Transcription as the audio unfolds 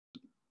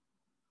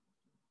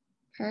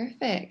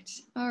Perfect.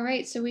 All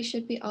right, so we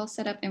should be all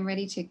set up and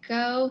ready to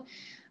go.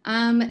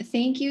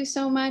 Thank you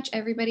so much,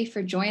 everybody,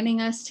 for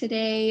joining us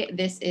today.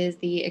 This is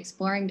the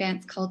Exploring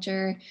Dance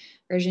Culture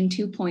version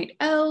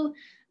 2.0.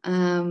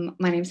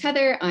 My name's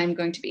Heather. I'm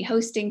going to be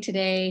hosting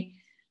today.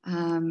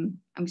 I'm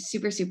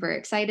super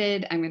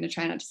excited. I'm going to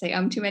try not to say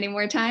too many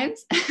more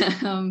times,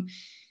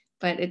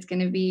 but it's going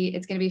to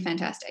be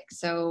fantastic.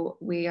 So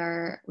we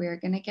are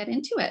going to get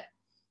into it.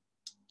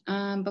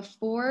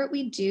 Before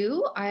we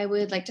do, I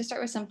would like to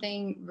start with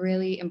something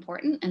really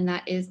important, and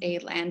that is a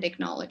land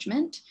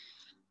acknowledgement.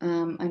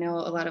 I know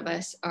a lot of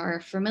us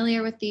are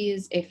familiar with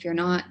these. If you're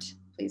not,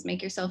 please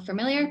make yourself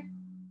familiar.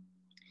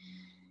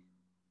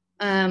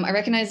 I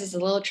recognize this is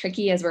a little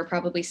tricky as we're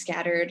probably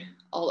scattered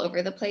all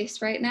over the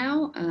place right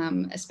now,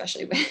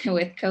 especially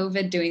with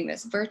COVID, doing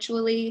this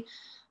virtually.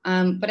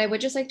 But I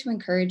would just like to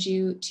encourage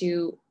you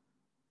to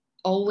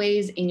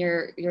always in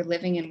your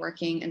living and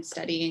working and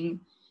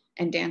studying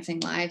and dancing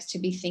lives to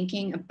be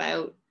thinking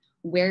about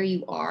where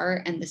you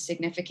are and the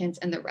significance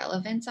and the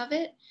relevance of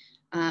it,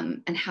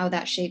 and how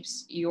that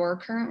shapes your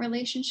current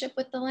relationship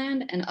with the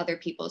land and other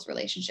people's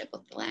relationship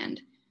with the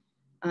land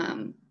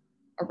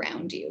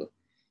around you.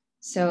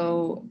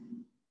 So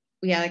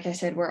yeah, like I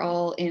said, we're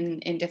all in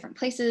different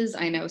places.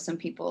 I know some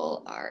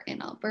people are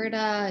in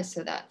Alberta,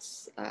 so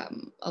that's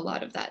a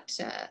lot of that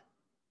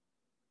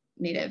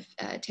native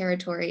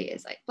territory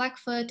is like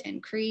Blackfoot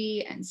and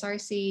Cree and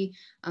Sarsi,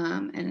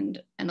 and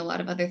a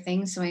lot of other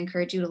things. So I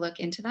encourage you to look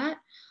into that.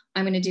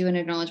 I'm going to do an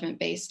acknowledgement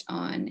based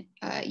on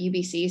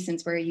UBC,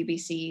 since we're a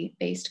UBC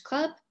based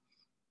club.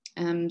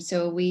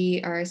 So we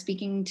are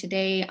speaking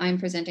today. I'm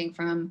presenting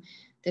from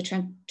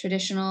the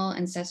traditional,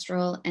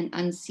 ancestral, and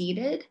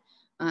unceded.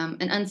 And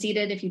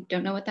unceded, if you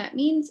don't know what that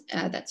means,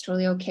 that's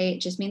totally okay.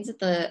 It just means that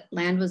the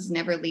land was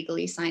never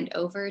legally signed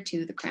over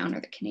to the Crown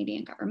or the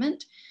Canadian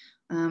government.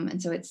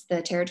 And so it's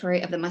the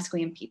territory of the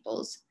Musqueam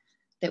peoples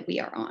that we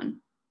are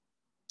on.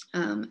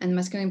 And the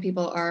Musqueam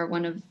people are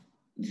one of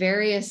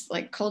various,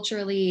 like,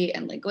 culturally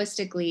and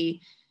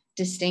linguistically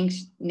distinct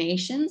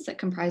nations that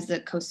comprise the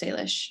Coast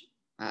Salish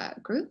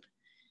group.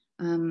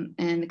 And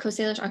the Coast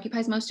Salish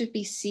occupies most of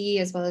BC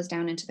as well as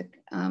down into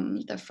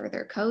the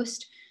further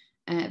coast.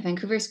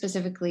 Vancouver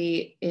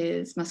specifically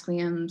is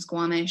Musqueam,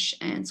 Squamish,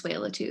 and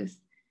Tsleil-Waututh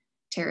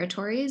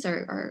territories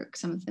are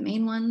some of the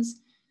main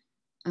ones.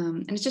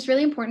 And it's just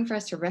really important for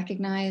us to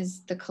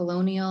recognize the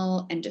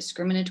colonial and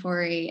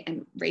discriminatory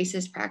and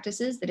racist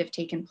practices that have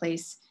taken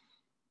place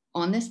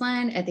on this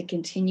land and that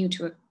continue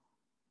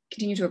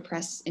to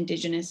oppress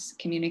Indigenous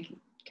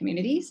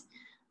communities.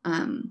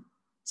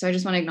 So I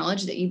just want to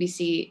acknowledge that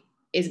UBC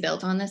is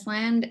built on this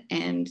land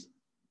and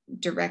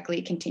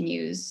directly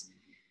continues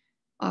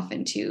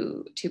often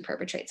to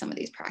perpetrate some of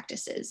these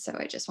practices. So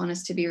I just want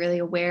us to be really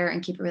aware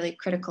and keep a really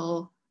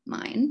critical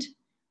mind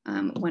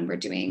when we're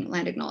doing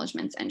land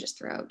acknowledgements and just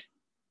throughout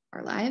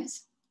our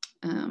lives.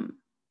 And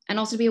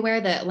also to be aware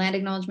that land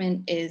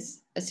acknowledgement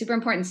is a super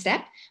important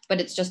step, but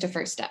it's just a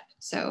first step.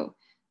 So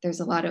there's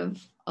a lot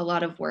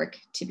of work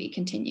to be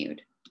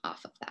continued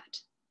off of that.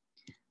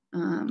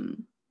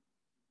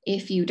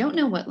 If you don't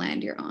know what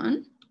land you're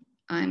on,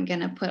 I'm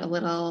gonna put a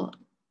little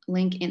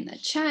link in the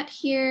chat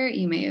here.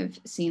 You may have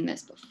seen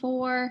this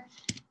before.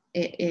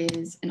 It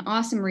is an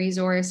awesome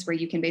resource where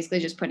you can basically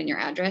just put in your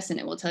address and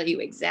it will tell you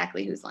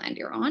exactly whose land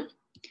you're on.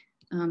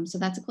 So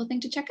that's a cool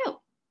thing to check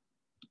out.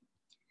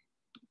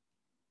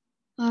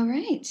 All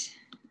right,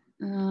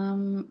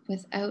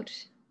 without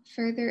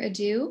further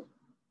ado,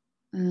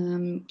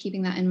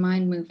 keeping that in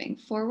mind moving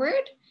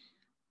forward,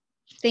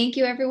 thank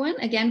you everyone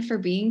again for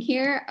being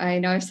here. I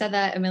know I've said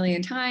that a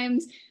million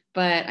times,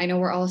 but I know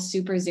we're all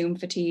super Zoom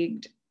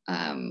fatigued.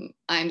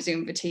 I'm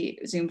Zoom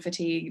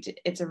fatigued.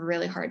 It's a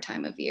really hard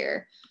time of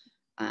year.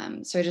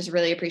 So I just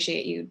really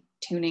appreciate you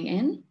tuning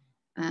in.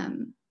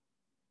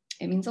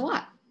 It means a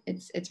lot.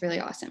 It's really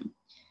awesome.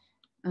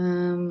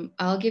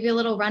 I'll give you a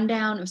little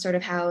rundown of sort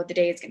of how the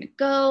day is going to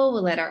go.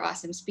 We'll let our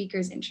awesome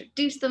speakers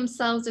introduce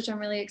themselves, which I'm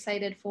really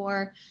excited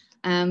for.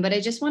 But I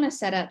just want to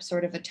set up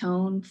sort of a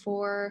tone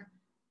for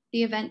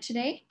the event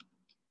today.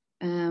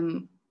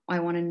 I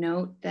want to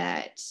note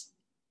that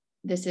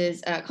this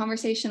is a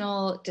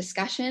conversational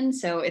discussion,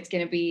 so it's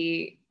going to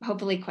be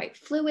hopefully quite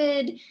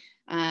fluid.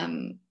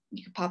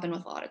 You can pop in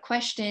with a lot of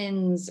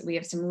questions. We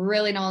have some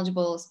really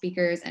knowledgeable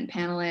speakers and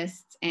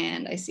panelists,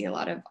 and I see a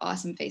lot of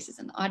awesome faces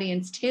in the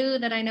audience too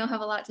that I know have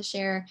a lot to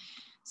share.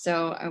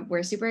 So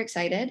we're super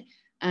excited.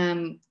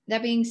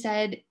 That being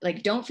said,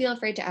 like, don't feel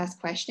afraid to ask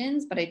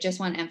questions, but I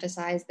just want to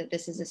emphasize that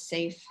this is a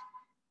safe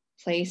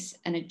place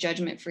and a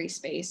judgment-free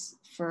space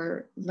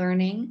for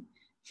learning,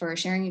 for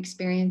sharing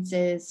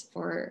experiences,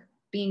 for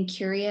being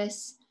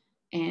curious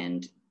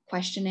and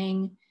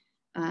questioning.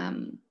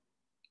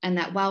 And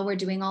that while we're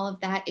doing all of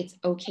that, it's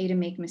okay to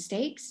make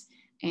mistakes,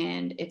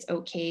 and it's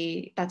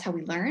okay, that's how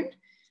we learn,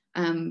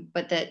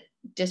 but that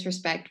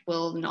disrespect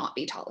will not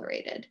be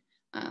tolerated.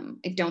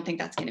 I don't think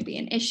that's going to be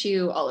an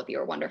issue. All of you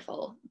are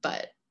wonderful,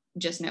 but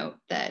just note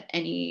that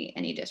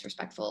any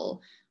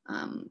disrespectful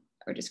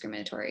or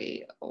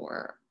discriminatory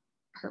or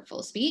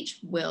hurtful speech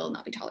will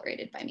not be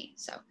tolerated by me.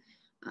 So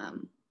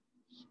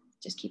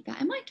just keep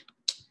that in mind.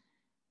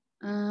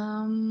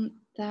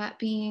 That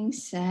being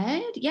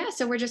said, yeah,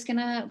 so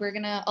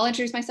I'll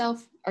introduce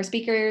myself. Our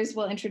speakers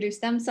will introduce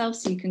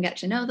themselves so you can get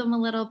to know them a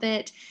little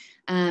bit.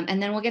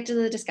 And then we'll get to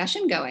the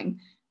discussion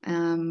going.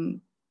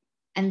 And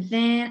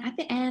then at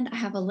the end, I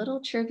have a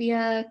little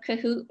trivia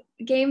Kahoot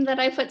game that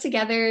I put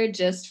together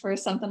just for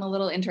something a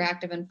little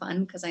interactive and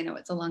fun, because I know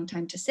it's a long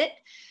time to sit.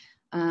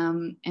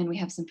 And we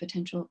have some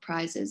potential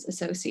prizes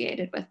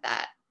associated with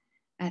that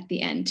at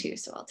the end too.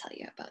 So I'll tell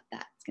you about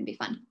that. It's gonna be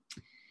fun.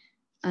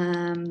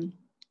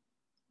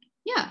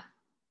 Yeah,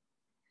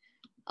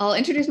 I'll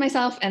introduce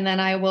myself and then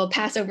I will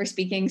pass over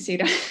speaking so you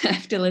don't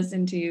have to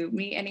listen to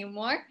me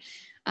anymore.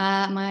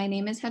 My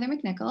name is Heather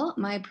McNichol.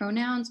 My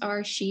pronouns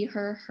are she,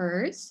 her,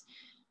 hers.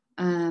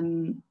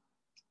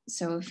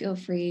 So feel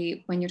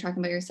free when you're talking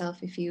about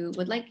yourself, if you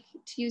would like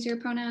to use your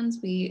pronouns,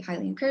 we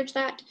highly encourage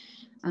that,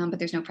 but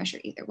there's no pressure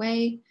either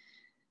way.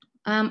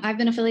 I've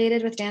been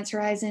affiliated with Dance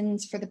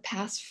Horizons for the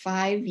past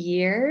 5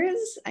 years.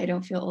 I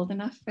don't feel old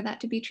enough for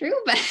that to be true,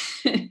 but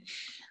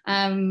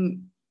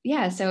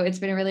yeah, so it's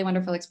been a really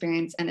wonderful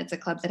experience and it's a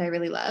club that I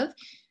really love.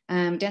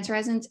 Dance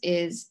Horizons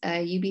is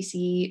a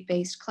UBC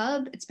based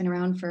club. It's been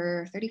around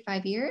for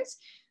 35 years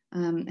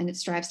and it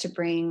strives to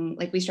bring,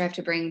 we strive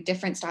to bring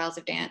different styles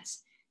of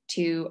dance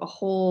to a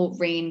whole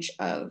range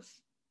of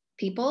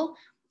people,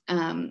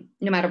 no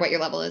matter what your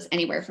level is,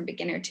 anywhere from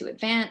beginner to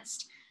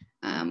advanced.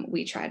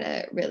 We try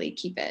to really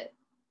keep it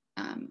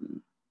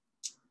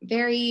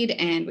varied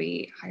and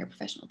we hire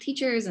professional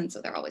teachers. And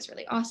so they're always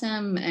really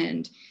awesome.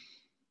 And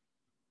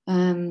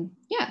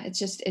yeah,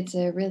 it's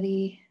a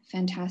really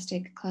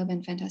fantastic club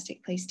and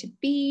fantastic place to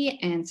be.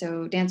 And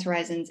so Dance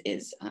Horizons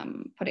is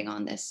putting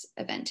on this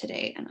event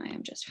today and I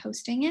am just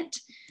hosting it.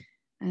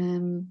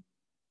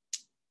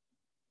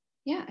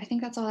 Yeah, I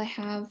think that's all I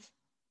have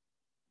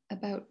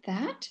about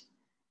that.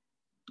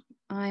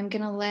 I'm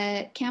gonna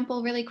let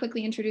Campbell really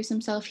quickly introduce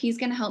himself. He's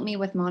gonna help me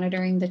with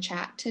monitoring the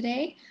chat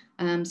today.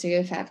 So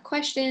if you have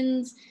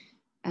questions,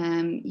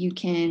 you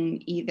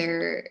can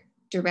either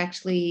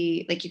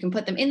directly, you can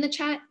put them in the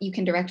chat, you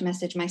can direct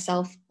message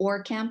myself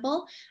or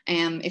Campbell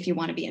if you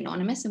wanna be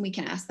anonymous and we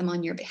can ask them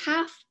on your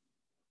behalf.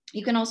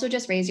 You can also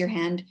just raise your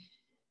hand,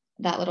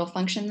 that little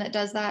function that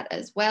does that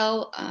as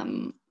well.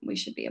 We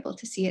should be able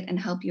to see it and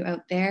help you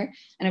out there.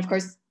 And of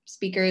course,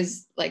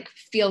 speakers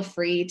feel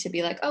free to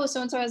be like, oh,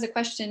 so-and-so has a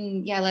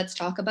question. Yeah, let's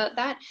talk about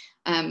that.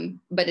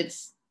 But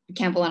it's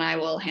Campbell and I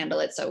will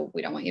handle it. So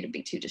we don't want you to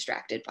be too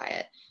distracted by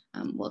it.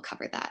 We'll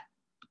cover that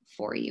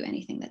for you,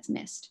 anything that's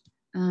missed.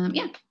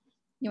 Yeah,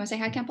 you wanna say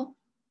hi, Campbell?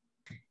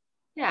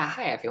 Yeah,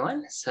 hi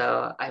everyone.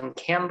 So I'm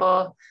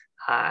Campbell.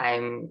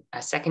 I'm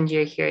a second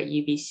year here at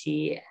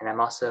UBC and I'm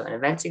also an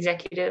events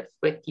executive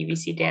with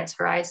UBC Dance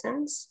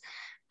Horizons.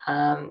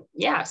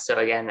 Yeah, so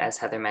again, as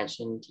Heather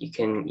mentioned, you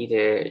can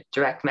either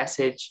direct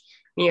message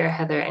me or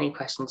Heather any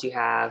questions you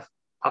have,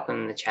 pop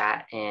them in the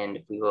chat, and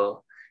we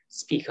will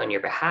speak on your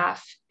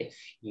behalf if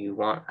you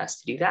want us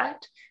to do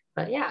that.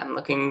 But yeah, I'm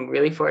looking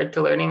really forward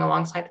to learning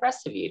alongside the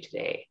rest of you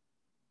today.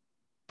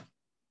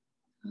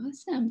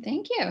 Awesome,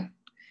 thank you.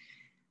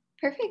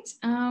 Perfect.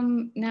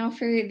 Now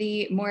for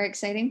the more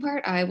exciting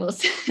part, I will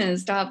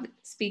stop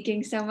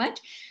speaking so much.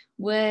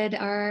 Would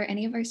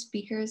any of our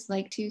speakers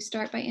like to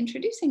start by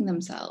introducing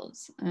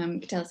themselves?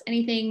 Tell us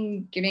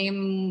anything, your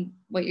name,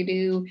 what you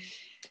do,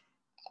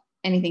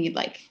 anything you'd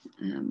like.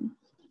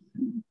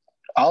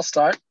 I'll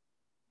start.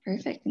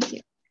 Perfect, thank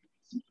you.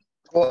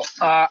 Cool.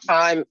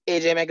 I'm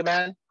Ajay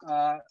Megaman,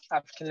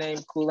 African name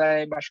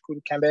Kulé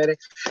Kambere.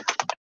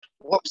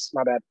 Whoops,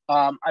 my bad.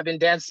 I've been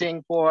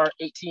dancing for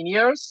 18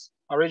 years,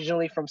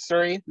 originally from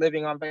Surrey,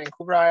 living on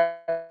Vancouver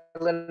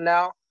Island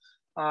now.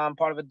 I'm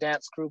part of a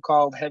dance crew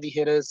called Heavy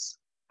Hitters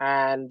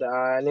and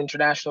an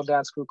international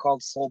dance crew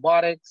called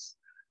Soulbotics.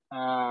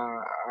 I'm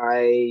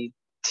a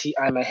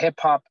hip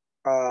hop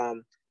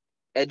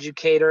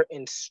educator,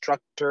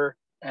 instructor,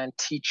 and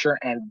teacher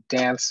and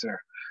dancer.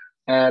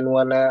 And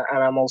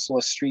I'm also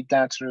a street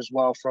dancer as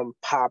well, from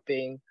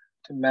popping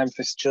to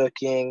Memphis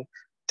jerking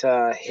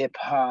to hip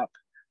hop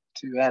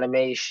to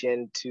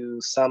animation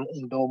to some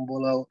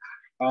ndombolo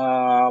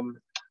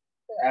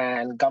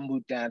and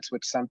gumboot dance,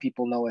 which some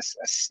people know as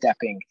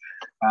stepping.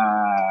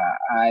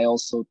 I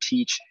also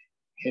teach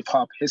hip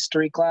hop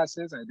history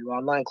classes. I do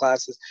online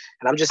classes,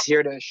 and I'm just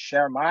here to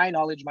share my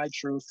knowledge, my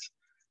truth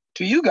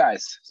to you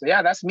guys. So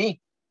yeah, that's me.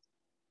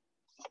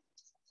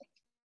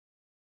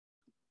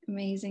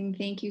 Amazing,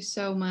 thank you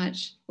so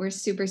much. We're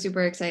super,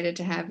 super excited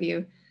to have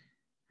you.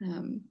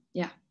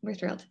 Yeah, we're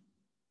thrilled.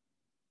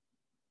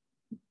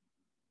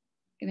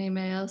 Can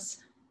anybody else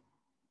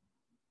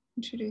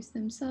introduce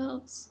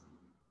themselves?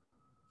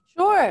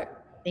 Sure.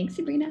 Thanks,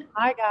 Sabrina.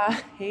 Hi,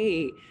 guys.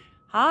 Hey.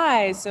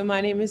 Hi. So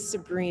my name is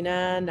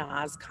Sabrina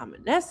Naz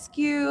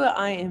Comănescu.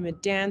 I am a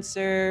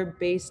dancer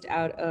based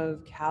out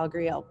of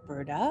Calgary,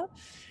 Alberta.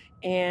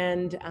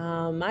 And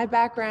my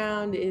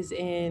background is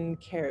in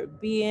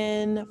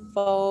Caribbean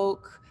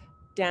folk,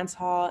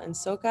 dancehall and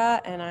soca,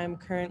 and I'm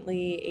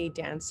currently a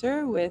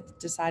dancer with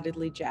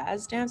Decidedly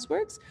Jazz Dance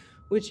Works,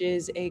 which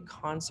is a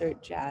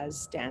concert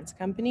jazz dance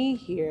company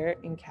here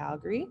in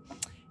Calgary.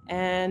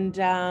 And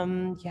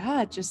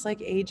yeah, just like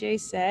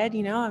AJ said,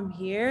 you know, I'm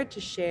here to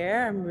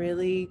share. I'm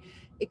really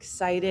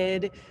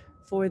excited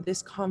for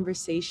this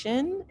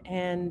conversation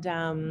and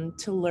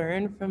to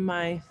learn from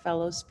my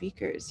fellow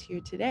speakers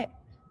here today.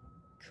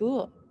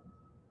 Cool.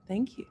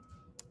 Thank you.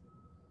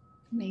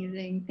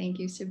 Amazing. Thank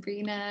you,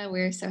 Sabrina.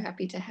 We're so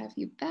happy to have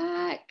you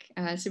back.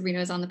 Sabrina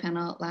was on the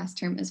panel last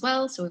term as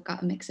well, so we've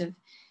got a mix of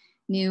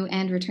new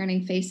and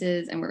returning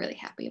faces, and we're really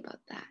happy about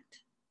that.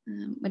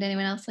 Would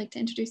anyone else like to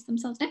introduce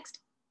themselves next?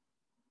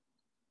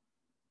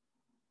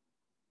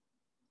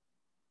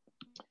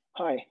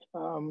 Hi,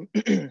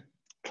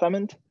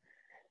 Clement.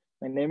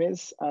 My name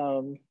is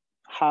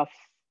half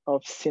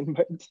of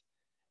Sinbirds.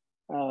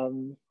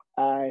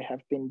 I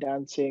have been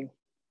dancing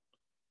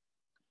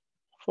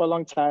for a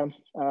long time,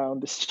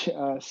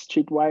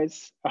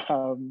 streetwise,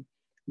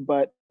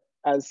 but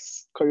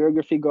as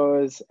choreography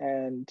goes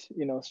and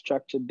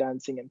structured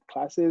dancing and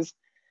classes,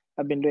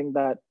 I've been doing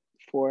that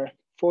for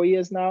 4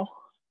 years now.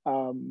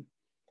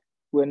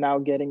 We're now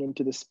getting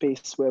into the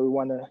space where we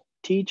want to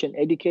teach and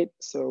educate,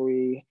 so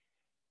we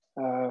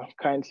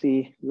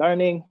currently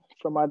learning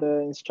from other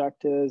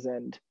instructors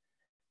and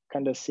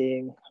kind of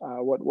seeing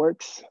what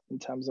works in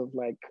terms of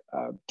like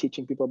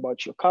teaching people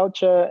about your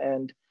culture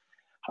and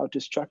how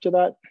to structure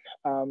that.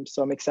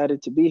 So I'm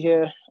excited to be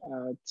here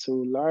to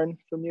learn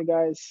from you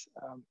guys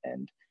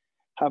and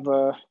have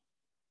a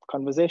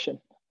conversation,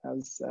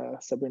 as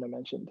Sabrina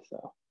mentioned.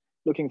 So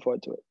looking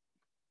forward to it.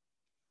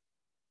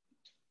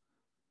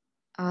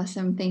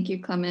 Awesome. Thank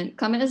you, Clement.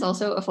 Clement is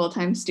also a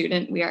full-time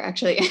student. We are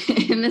actually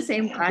in the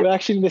same class. We're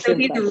actually in the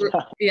same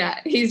class. Yeah,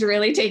 he's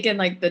really taken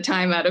like the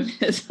time out of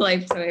his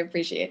life, so I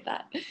appreciate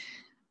that.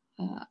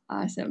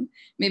 Awesome.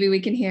 Maybe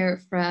we can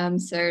hear from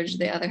Serge,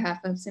 the other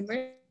half of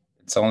Sinbirds.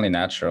 It's only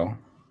natural.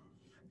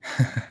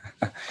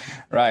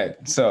 Right.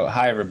 So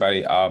hi,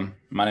 everybody.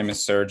 My name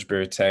is Serge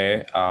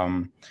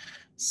Biriteye.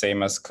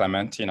 Same as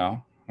Clement,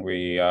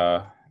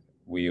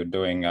 we are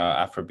doing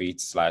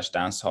Afrobeats /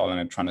 dancehall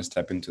and trying to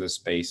step into the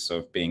space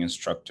of being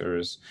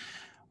instructors,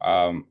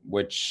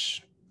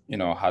 which,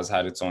 has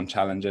had its own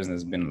challenges. And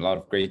there's been a lot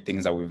of great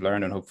things that we've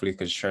learned and hopefully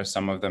could share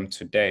some of them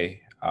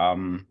today.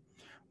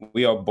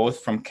 We are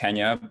both from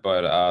Kenya,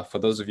 but for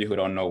those of you who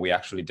don't know, we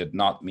actually did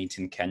not meet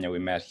in Kenya. We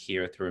met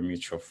here through a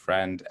mutual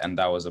friend, and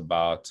that was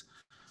about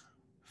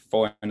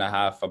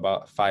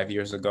 5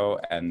 years ago.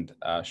 And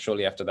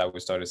shortly after that, we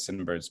started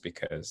Sinbirds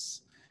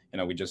because,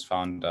 we just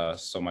found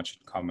so much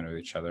in common with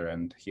each other,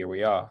 and here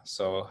we are.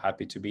 So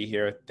happy to be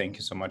here. Thank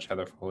you so much,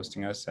 Heather, for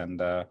hosting us,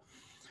 and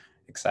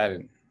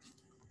excited.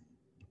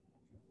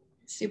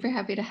 Super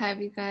happy to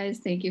have you guys.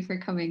 Thank you for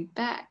coming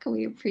back.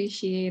 We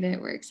appreciate it.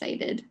 We're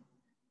excited.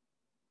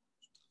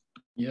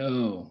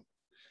 Yo,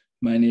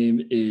 my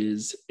name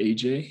is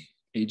Ajay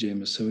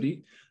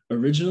Musodi,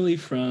 originally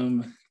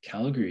from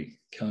Calgary,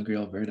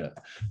 Alberta,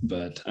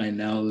 but I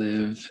now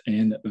live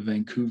in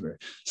Vancouver.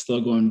 Still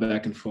going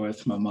back and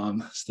forth. My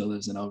mom still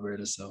lives in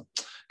Alberta, so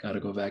got to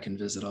go back and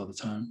visit all the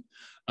time.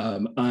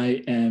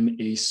 I am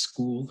a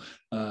school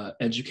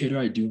educator.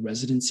 I do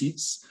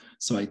residencies.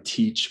 So I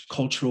teach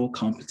cultural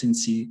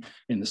competency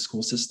in the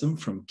school system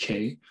from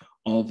K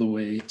all the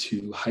way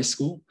to high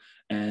school.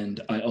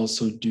 And I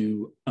also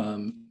do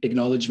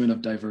acknowledgement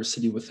of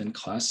diversity within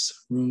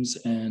classrooms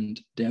and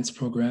dance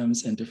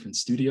programs and different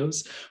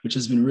studios, which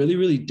has been really,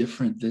 really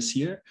different this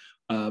year.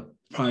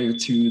 Prior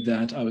to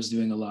that, I was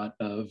doing a lot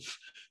of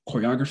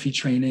choreography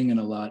training and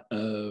a lot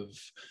of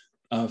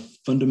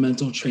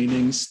fundamental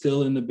training,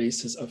 still in the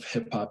basis of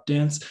hip hop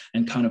dance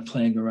and kind of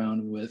playing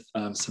around with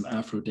some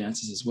Afro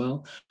dances as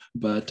well.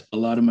 But a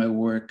lot of my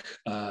work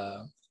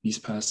this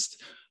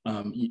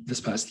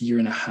past year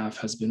and a half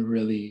has been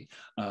really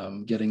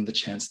getting the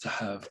chance to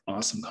have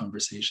awesome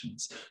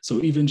conversations.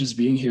 So even just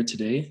being here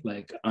today,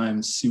 like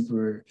I'm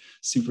super,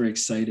 super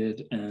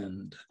excited,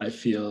 and I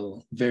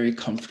feel very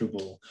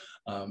comfortable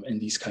in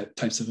these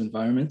types of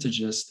environment to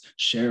just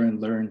share and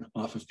learn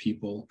off of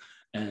people.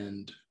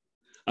 And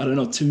I don't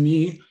know, to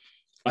me,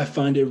 I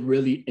find it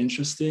really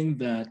interesting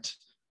that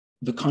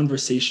the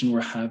conversation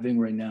we're having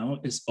right now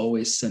is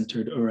always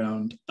centered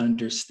around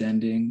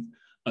understanding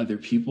other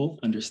people,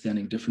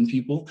 understanding different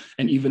people.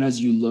 And even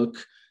as you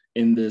look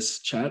in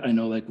this chat, I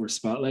know like we're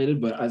spotlighted,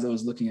 but as I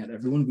was looking at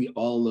everyone, we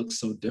all look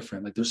so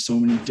different. Like there's so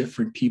many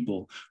different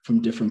people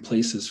from different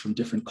places, from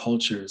different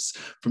cultures,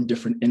 from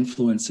different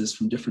influences,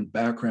 from different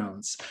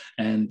backgrounds.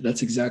 And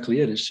that's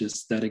exactly it. It's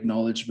just that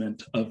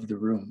acknowledgement of the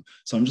room.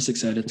 So I'm just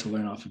excited to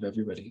learn off of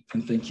everybody.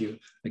 And thank you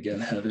again,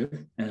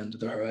 Heather and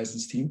the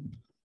Horizons team.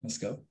 Let's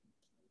go.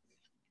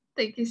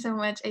 Thank you so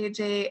much,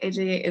 AJ.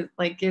 AJ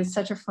is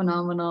such a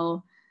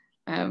phenomenal,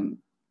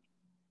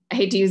 I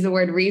hate to use the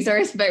word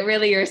resource, but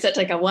really you're such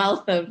like a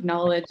wealth of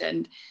knowledge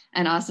and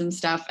awesome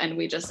stuff. And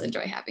we just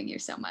enjoy having you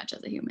so much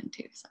as a human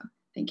too. So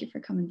thank you for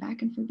coming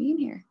back and for being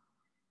here.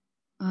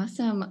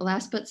 Awesome.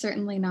 Last but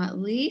certainly not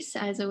least,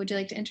 Isa, would you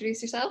like to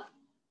introduce yourself?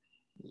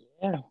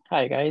 Yeah,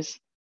 hi guys.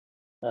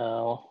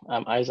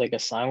 I'm Isaac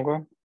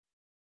Gasangwa.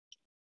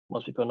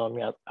 Most people know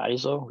me as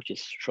Iso, which is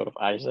short of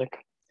Isaac.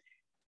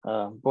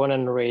 Born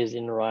and raised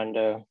in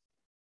Rwanda,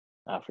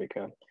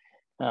 Africa.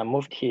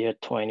 Moved here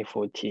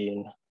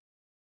 2014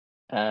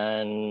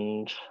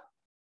 and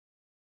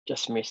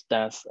just missed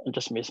dance.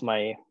 Just missed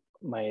my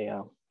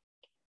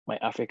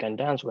African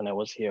dance when I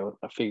was here.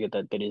 I figured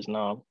that there's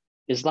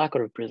lack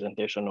of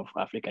representation of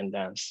African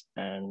dance,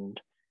 and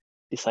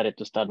decided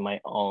to start my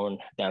own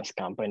dance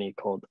company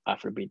called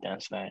Afrobeat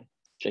Dance Band.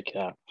 Check it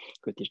out,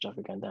 could teach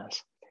African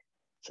dance.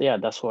 So yeah,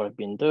 that's what I've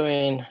been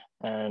doing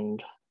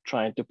and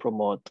trying to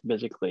promote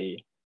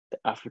basically the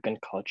African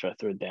culture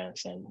through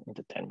dance and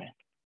entertainment.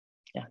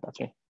 Yeah, that's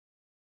me.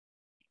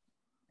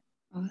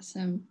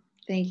 Awesome.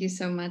 Thank you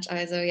so much,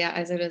 Iso. Yeah,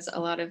 Iso does a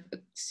lot of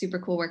super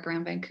cool work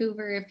around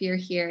Vancouver. If you're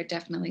here,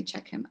 definitely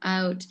check him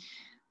out.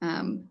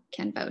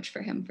 Can vouch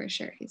for him for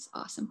sure. He's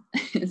awesome.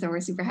 So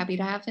we're super happy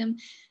to have him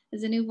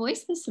as a new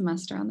voice this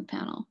semester on the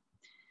panel.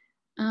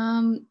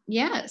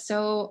 Yeah,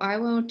 so I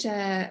won't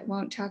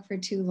talk for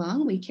too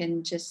long. We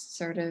can just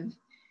sort of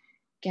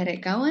get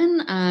it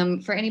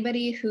going. For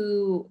anybody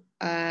who,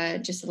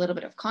 just a little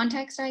bit of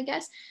context, I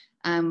guess.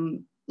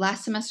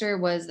 Last semester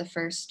was the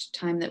first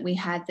time that we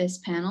had this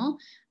panel.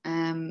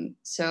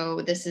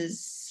 So this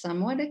is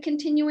somewhat a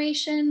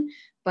continuation,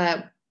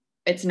 but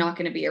it's not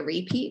going to be a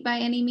repeat by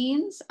any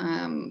means.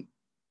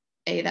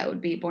 That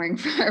would be boring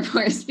for our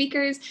poor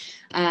speakers.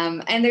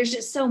 And there's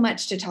just so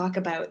much to talk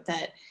about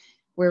that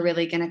we're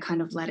really going to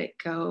kind of let it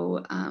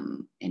go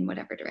in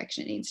whatever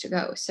direction it needs to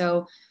go.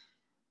 So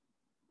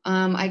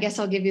I guess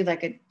I'll give you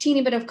like a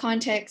teeny bit of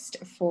context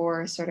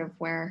for sort of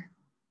where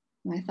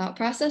my thought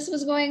process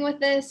was going with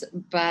this,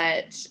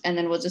 and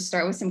then we'll just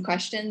start with some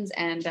questions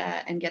and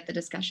get the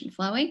discussion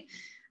flowing.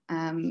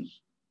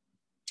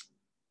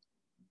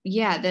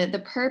 Yeah, the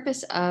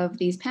purpose of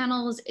these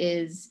panels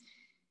is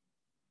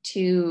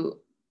to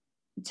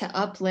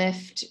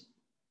uplift,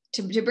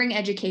 to bring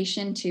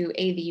education to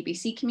the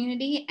UBC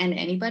community and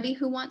anybody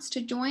who wants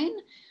to join.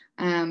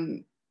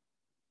 You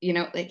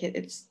know, like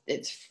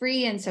it's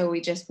free, and so we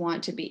just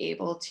want to be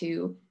able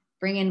to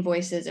bring in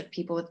voices of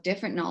people with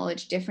different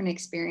knowledge, different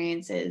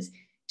experiences,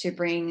 to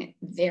bring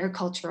their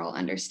cultural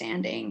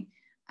understanding,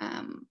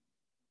 and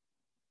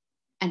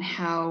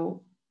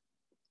how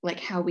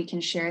we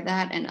can share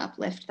that and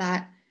uplift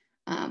that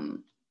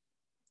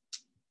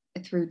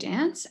through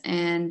dance.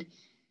 And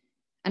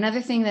another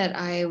thing that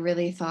I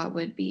really thought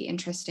would be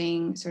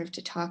interesting sort of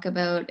to talk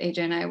about, Ajay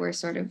and I were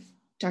sort of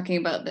talking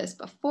about this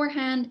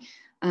beforehand,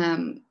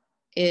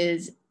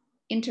 is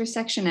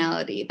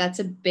intersectionality. That's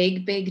a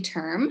big, big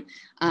term.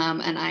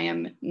 And I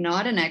am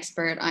not an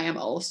expert. I am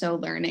also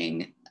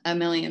learning a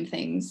million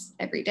things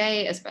every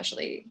day,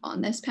 especially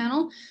on this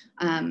panel.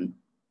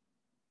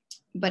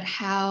 But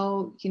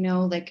how, you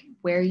know, like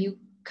where you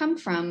come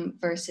from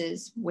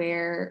versus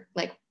where,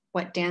 like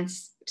what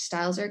dance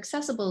styles are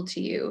accessible to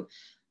you.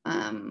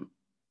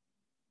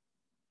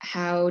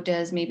 How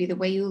does maybe the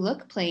way you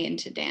look play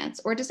into dance,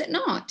 or does it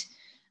not?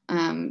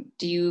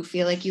 Do you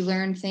feel like you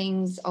learn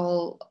things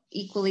all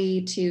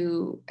equally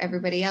to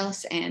everybody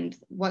else? And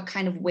what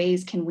kind of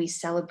ways can we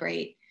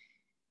celebrate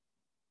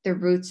the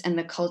roots and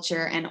the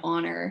culture and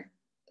honor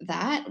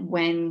that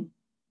when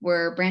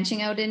we're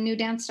branching out in new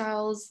dance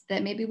styles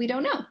that maybe we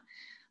don't know?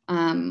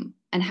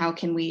 And how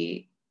can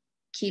we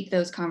keep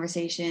those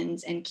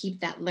conversations and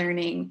keep that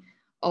learning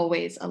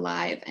always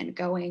alive and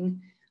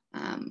going?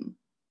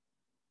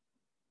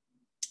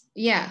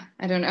 Yeah,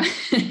 I don't know.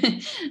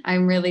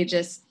 I'm really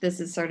just,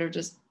 this is sort of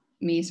just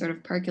me sort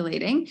of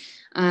percolating.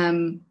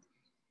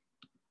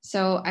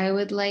 So I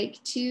would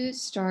like to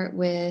start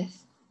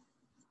with,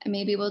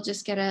 maybe we'll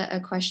just get a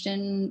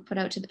question put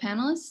out to the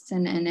panelists,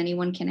 and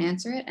anyone can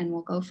answer it, and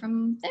we'll go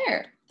from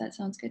there. That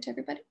sounds good to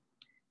everybody.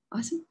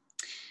 Awesome.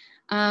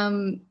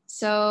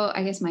 So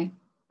I guess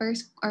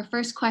our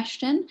first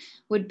question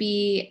would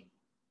be,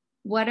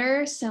 what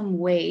are some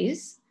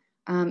ways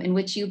in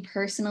which you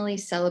personally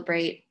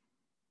celebrate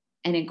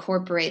and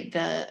incorporate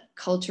the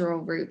cultural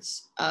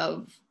roots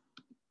of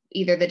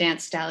either the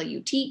dance style you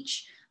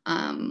teach,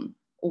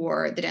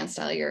 or the dance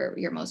style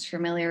you're most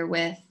familiar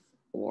with,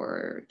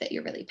 or that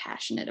you're really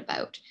passionate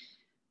about?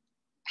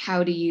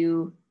 How do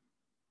you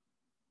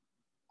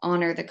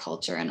honor the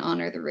culture and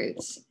honor the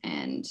roots?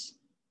 And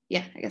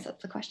yeah, I guess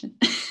that's the question.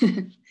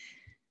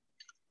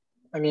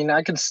 I mean,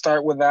 I can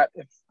start with that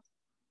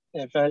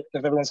if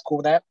everyone's cool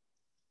with that.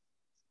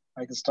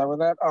 I can start with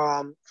that.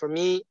 For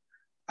me,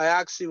 I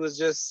actually was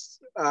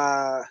just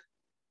I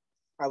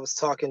was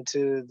talking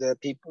to the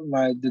people,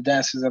 the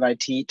dancers that I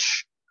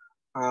teach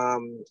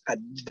at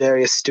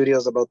various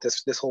studios about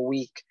this whole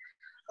week.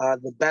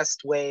 The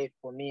best way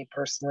for me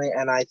personally,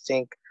 and I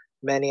think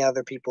many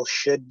other people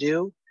should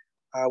do,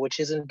 which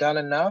isn't done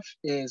enough,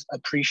 is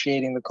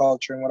appreciating the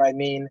culture. And what I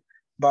mean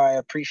by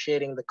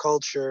appreciating the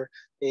culture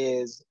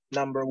is,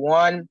 number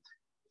one,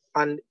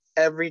 on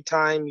every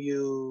time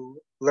you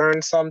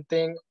learn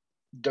something,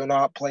 do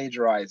not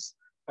plagiarize.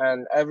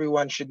 And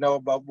everyone should know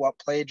about what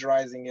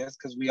plagiarizing is,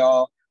 because we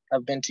all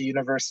have been to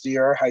university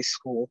or high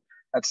school.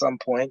 at some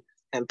point,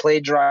 and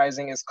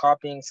plagiarizing is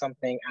copying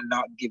something and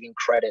not giving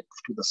credit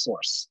to the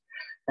source.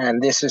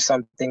 And this is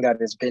something that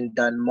has been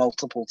done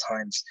multiple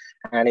times,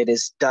 and it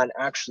is done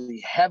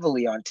actually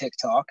heavily on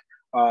TikTok,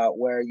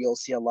 where you'll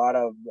see a lot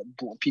of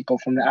people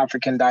from the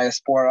African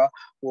diaspora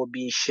will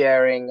be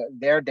sharing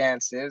their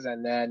dances,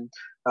 and then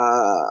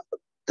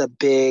the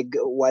big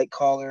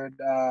white-collared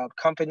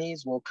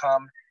companies will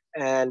come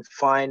and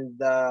find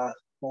the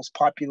most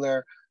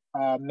popular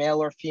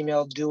male or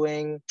female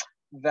doing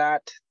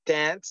that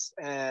dance,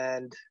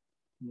 and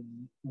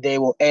they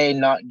will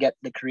not get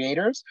the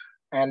creators.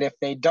 And if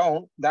they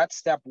don't, that's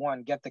step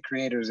one, get the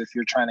creators if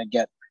you're trying to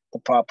get the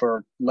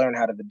proper, learn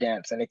how to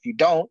dance. And if you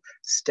don't,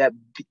 step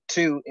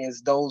two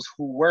is those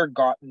who were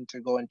gotten to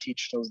go and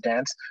teach those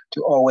dance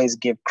to always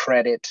give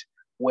credit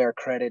where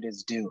credit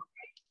is due.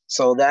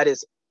 So it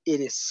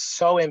is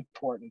so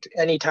important.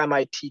 Anytime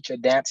I teach a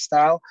dance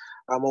style,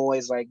 I'm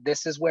always like,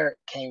 this is where it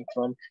came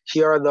from.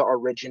 Here are the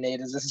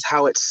originators. This is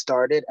how it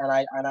started. And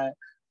I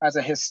as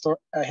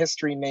a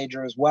history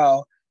major as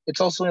well,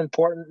 it's also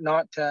important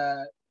not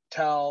to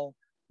tell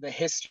the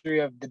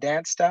history of the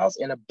dance styles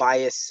in a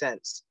biased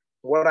sense.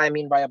 What I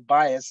mean by a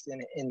bias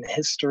in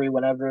history,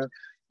 whenever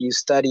you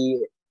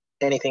study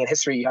anything in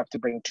history, you have to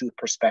bring two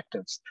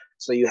perspectives.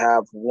 So you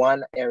have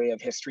one area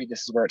of history.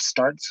 This is where it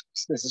starts.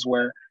 This is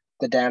where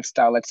the dance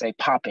style, let's say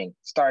popping,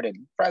 started.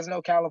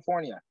 Fresno,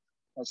 California.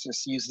 Let's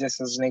just use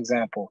this as an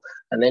example.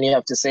 And then you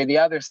have to say the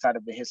other side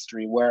of the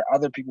history, where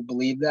other people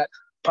believe that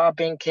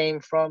popping came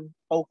from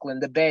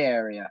Oakland, the Bay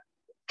Area,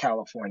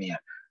 California.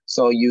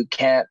 So you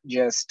can't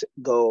just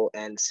go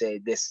and say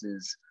this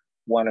is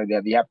one or the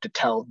other. You have to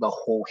tell the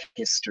whole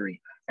history.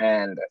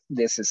 And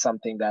this is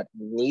something that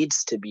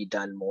needs to be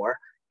done more.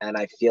 And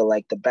I feel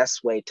like the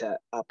best way to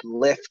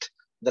uplift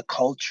the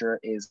culture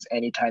is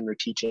anytime you're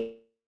teaching,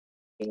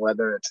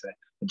 whether it's a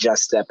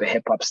just step, a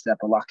hip hop step,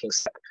 a locking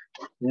step,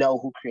 know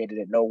who created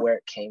it, know where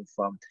it came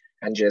from.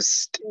 And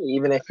just,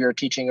 even if you're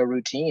teaching a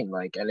routine,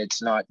 and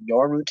it's not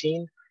your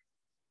routine,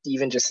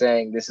 even just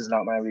saying, this is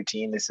not my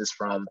routine, this is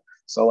from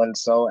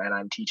so-and-so, and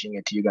I'm teaching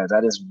it to you guys.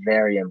 That is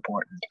very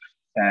important.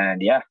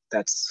 And yeah,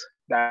 that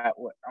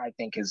what I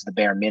think is the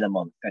bare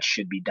minimum that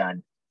should be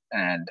done,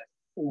 and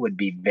would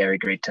be very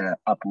great to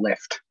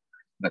uplift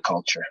the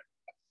culture.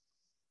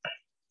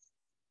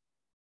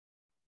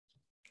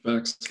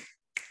 Facts.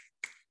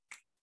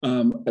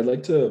 I'd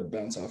like to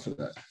bounce off of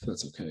that, if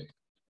that's okay.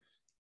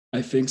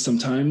 I think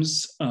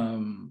sometimes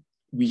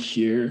we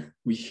hear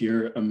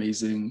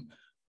amazing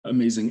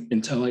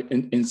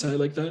insight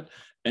like that,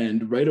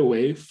 and right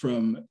away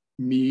from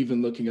me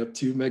even looking up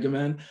to Mega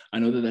Man, I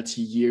know that that's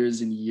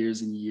years and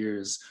years and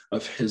years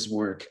of his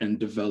work and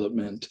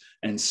development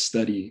and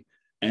study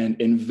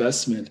and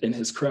investment in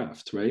his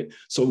craft, right?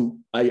 So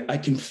I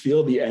can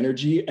feel the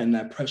energy and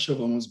that pressure of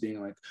almost being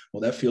like,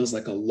 well, that feels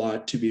like a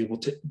lot to be able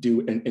to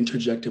do and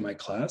interject in my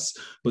class.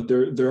 But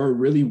there are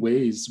really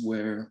ways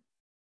where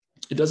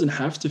it doesn't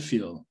have to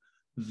feel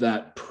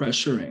that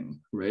pressuring,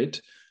 right?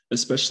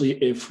 Especially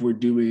if we're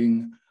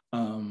doing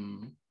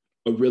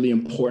a really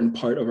important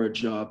part of our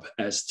job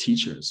as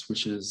teachers,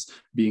 which is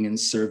being in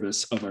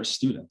service of our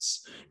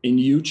students. In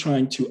you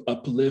trying to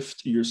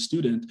uplift your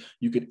student,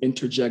 you could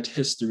interject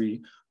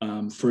history.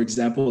 For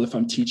example, if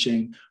I'm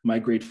teaching my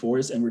grade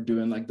 4s and we're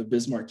doing like the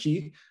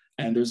Bismarcky,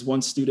 and there's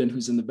one student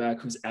who's in the back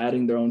who's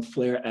adding their own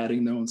flair,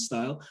 adding their own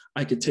style,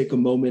 I could take a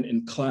moment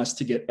in class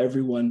to get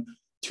everyone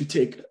to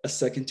take a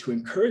second to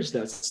encourage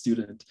that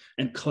student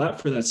and clap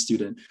for that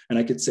student. And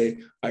I could say,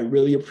 I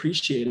really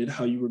appreciated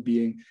how you were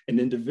being an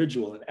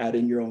individual and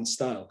adding your own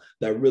style.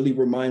 That really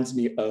reminds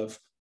me of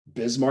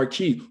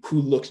Bismarcky,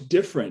 who looked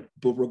different,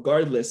 but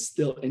regardless,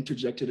 still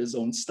interjected his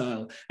own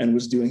style and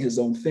was doing his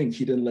own thing.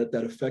 He didn't let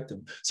that affect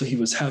him. So he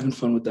was having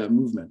fun with that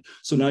movement.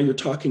 So now you're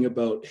talking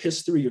about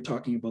history, you're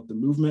talking about the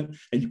movement,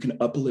 and you can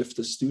uplift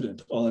the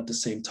student all at the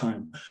same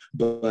time.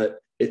 But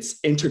it's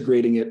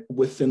integrating it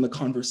within the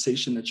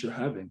conversation that you're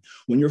having.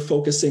 When you're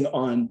focusing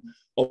on,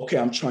 okay,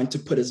 I'm trying to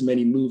put as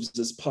many moves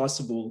as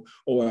possible,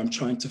 or I'm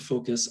trying to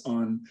focus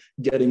on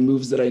getting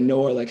moves that I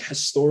know are like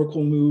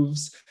historical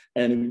moves,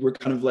 and we're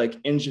kind of like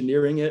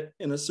engineering it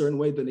in a certain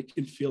way, then it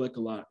can feel like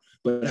a lot.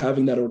 But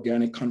having that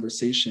organic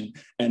conversation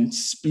and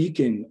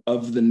speaking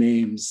of the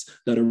names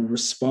that are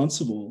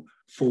responsible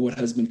for what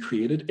has been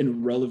created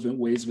in relevant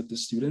ways with the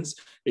students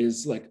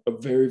is like a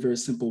very, very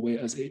simple way,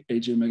 as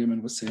AJ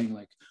Megaman was saying,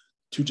 like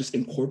to just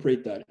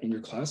incorporate that in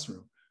your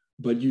classroom,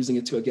 but using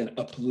it to, again,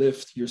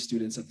 uplift your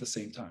students at the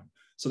same time.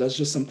 So that's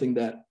just something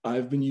that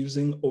I've been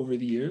using over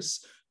the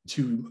years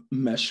to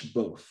mesh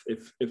both,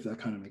 if that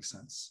kind of makes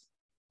sense.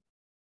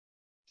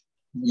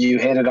 You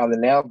hit it on the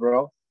nail,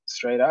 bro.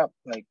 Straight up.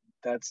 Like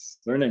that's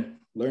learning,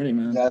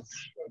 man.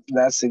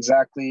 That's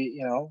exactly,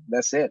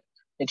 that's it.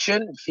 It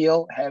shouldn't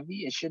feel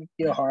heavy. It shouldn't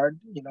feel hard.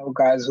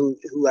 Guys who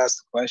asked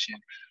the question.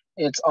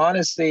 It's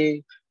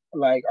honestly,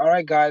 like, all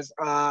right, guys,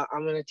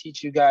 I'm gonna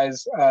teach you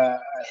guys a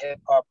hip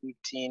hop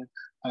routine,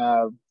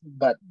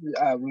 but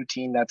a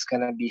routine that's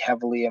gonna be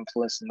heavily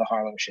influenced in the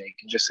Harlem Shake.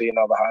 And just so you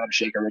know, the Harlem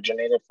Shake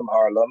originated from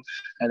Harlem,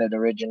 and it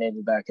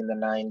originated back in the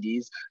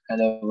 90s,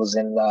 and it was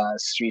in the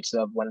streets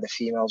of when the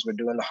females were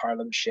doing the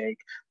Harlem Shake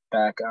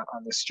back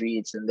on the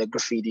streets, and the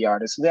graffiti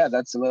artists. Yeah,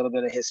 that's a little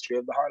bit of history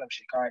of the Harlem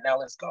Shake. All right, now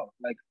let's go.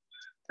 Like,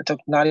 it took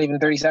not even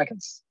 30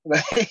 seconds.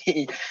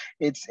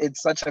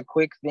 It's such a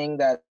quick thing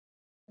that,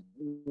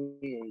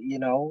 you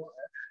know,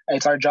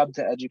 it's our job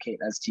to educate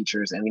as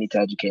teachers, and we need to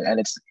educate, and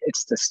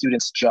it's the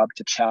students' job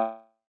to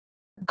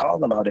call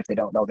them out if they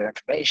don't know their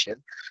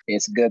information.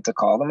 It's good to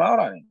call them out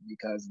on it,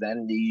 because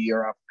then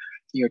you're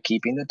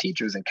keeping the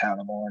teachers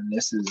accountable, and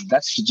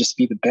that should just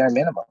be the bare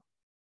minimum.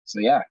 So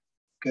yeah,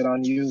 good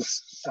on you,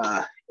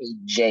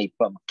 AJ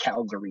from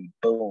Calgary.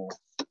 Boom.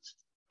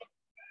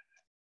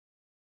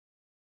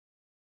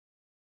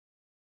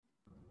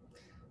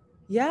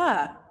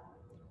 Yeah,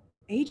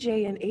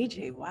 AJ and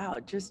AJ, wow,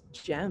 just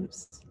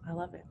gems. I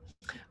love it.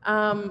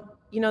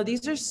 You know,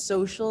 these are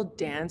social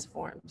dance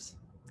forms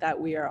that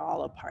we are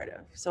all a part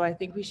of. So I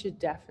think we should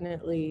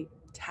definitely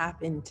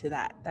tap into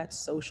that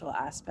social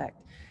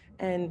aspect.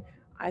 And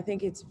I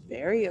think it's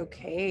very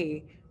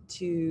okay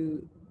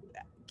to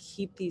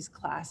keep these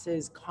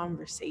classes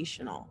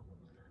conversational.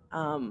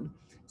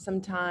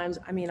 Sometimes,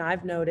 I mean,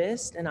 I've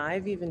noticed, and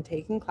I've even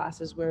taken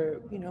classes where,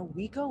 you know,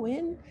 we go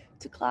in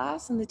to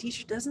class and the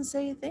teacher doesn't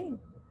say a thing.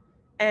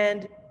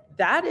 And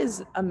that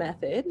is a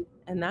method,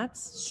 and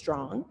that's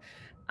strong.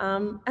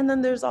 And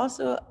then there's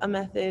also a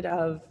method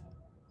of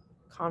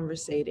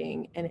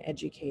conversating and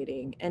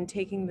educating and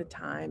taking the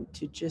time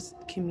to just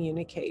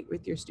communicate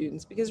with your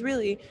students, because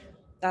really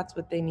that's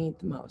what they need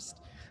the most.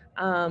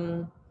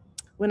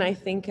 When I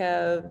think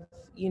of,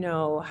 you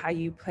know, how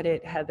you put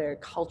it, Heather,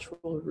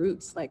 cultural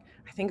roots, like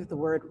I think of the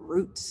word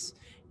roots.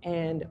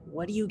 And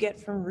what do you get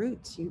from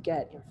roots? You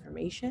get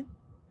information,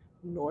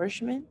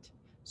 nourishment,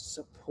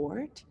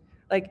 support.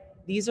 Like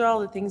these are all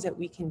the things that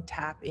we can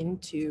tap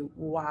into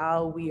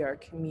while we are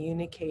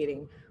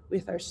communicating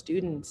with our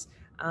students,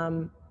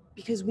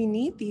 because we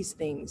need these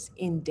things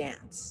in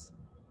dance.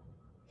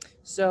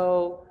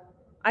 So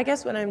I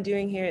guess what I'm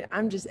doing here,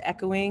 I'm just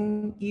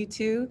echoing you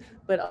two,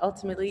 but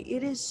ultimately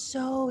it is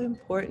so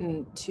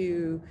important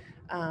to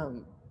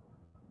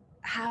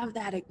have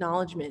that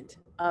acknowledgement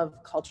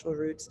of cultural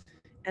roots.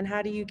 And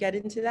how do you get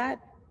into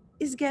that?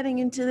 Is getting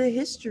into the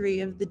history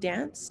of the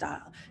dance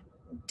style.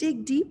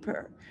 Dig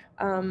deeper.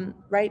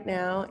 Right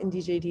now in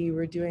DJD,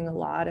 we're doing a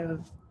lot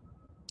of,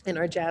 in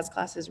our jazz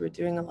classes, we're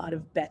doing a lot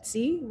of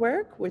Betsy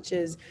work, which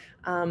is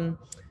kind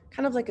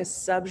of like a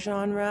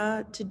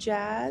subgenre to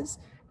jazz,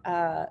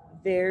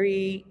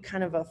 very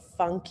kind of a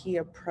funky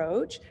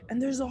approach. And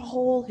there's a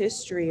whole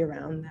history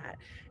around that.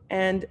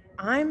 And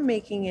I'm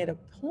making it a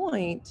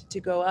point to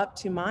go up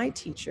to my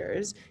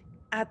teachers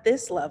at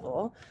this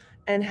level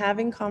and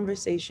having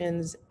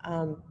conversations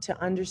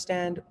to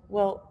understand,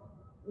 well,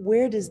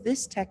 where does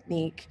this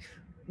technique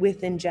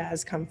within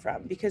jazz come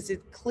from? Because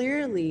it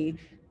clearly,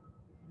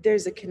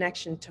 there's a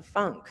connection to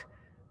funk,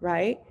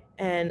 right?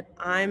 And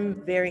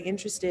I'm very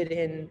interested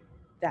in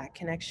that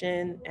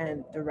connection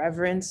and the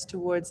reverence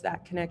towards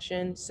that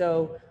connection.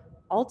 So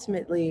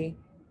ultimately,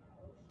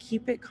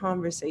 keep it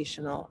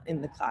conversational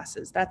in the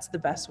classes. That's the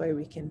best way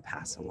we can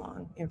pass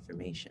along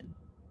information.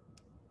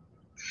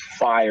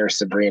 Fire,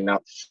 Sabrina.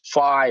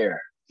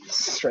 Fire.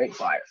 Straight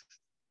fire.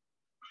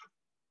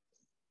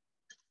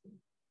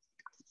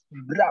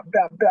 Blah,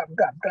 blah, blah,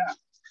 blah, blah.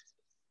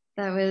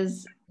 That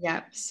was,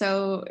 yeah,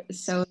 so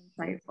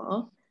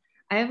insightful.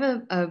 I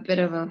have a bit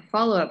of a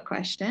follow-up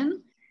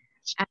question.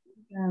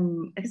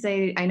 Because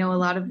I know a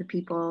lot of the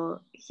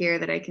people here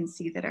that I can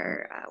see that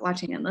are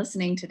watching and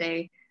listening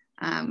today,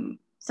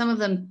 some of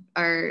them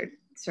are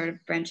sort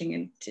of branching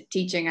into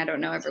teaching. I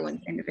don't know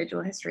everyone's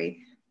individual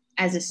history.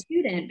 As a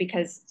student,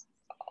 because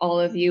all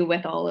of you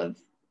with all of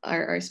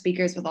our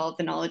speakers with all of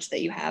the knowledge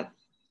that you have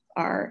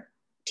are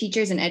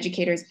teachers and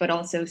educators, but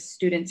also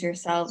students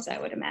yourselves, I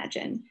would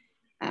imagine,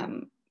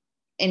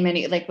 in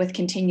many, like with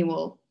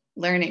continual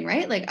learning,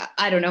 right? Like,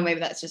 I don't know, maybe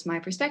that's just my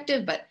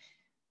perspective, but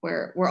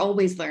we're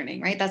always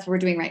learning, right? That's what we're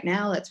doing right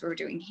now. That's what we're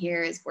doing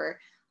here, is we're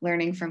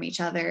learning from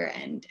each other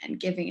and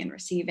giving and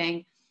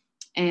receiving.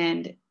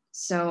 And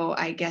so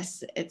I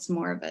guess it's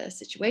more of a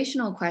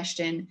situational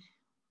question.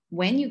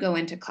 When you go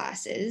into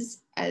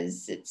classes,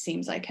 as it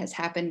seems like has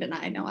happened, and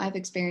I know I've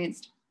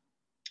experienced,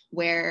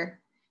 where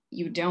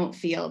you don't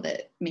feel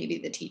that maybe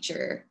the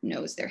teacher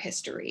knows their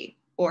history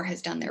or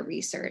has done their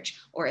research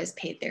or has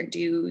paid their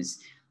dues.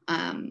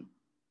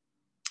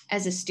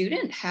 As a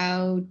student,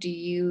 how do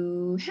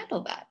you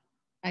handle that,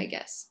 I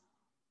guess?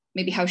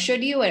 Maybe how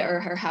should you, or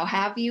how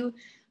have you?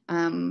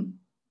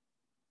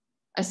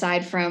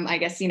 Aside from, I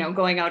guess, you know,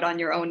 going out on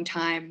your own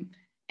time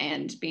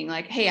and being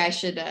like, hey, I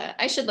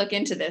should look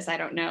into this. I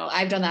don't know.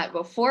 I've done that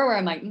before, where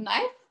I'm like,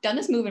 I've done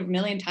this move a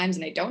million times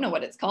and I don't know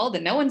what it's called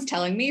and no one's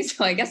telling me.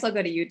 So I guess I'll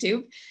go to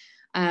YouTube.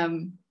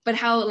 But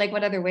how, like,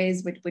 what other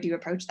ways would you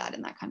approach that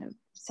in that kind of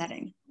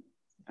setting?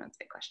 That's a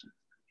big question.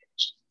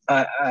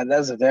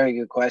 That's a very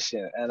good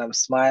question, and I'm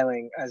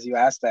smiling as you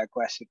ask that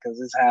question because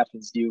this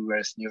happens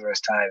numerous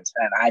times.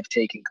 And I've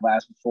taken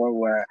class before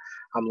where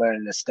I'm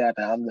learning a step,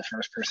 and I'm the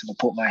first person to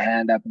put my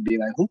hand up and be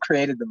like, "Who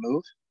created the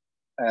move?"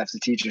 And if the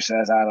teacher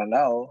says, "I don't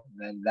know,"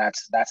 then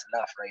that's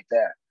enough right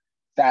there.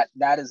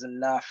 That is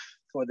enough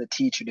for the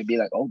teacher to be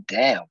like, "Oh,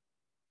 damn,"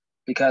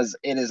 because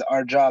it is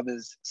our job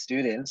as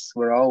students.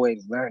 We're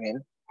always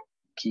learning.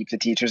 Keep the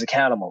teachers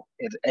accountable.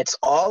 It's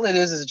all it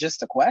is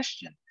just a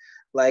question,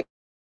 like,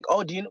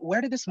 oh,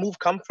 where did this move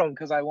come from?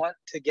 Because I want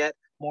to get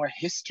more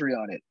history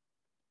on it.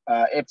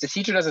 If the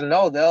teacher doesn't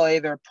know, they'll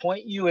either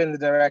point you in the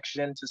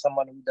direction to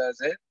someone who does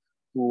it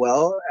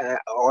well,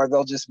 or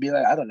they'll just be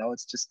like, I don't know,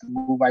 it's just the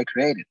move I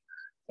created,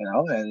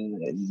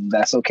 and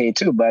that's okay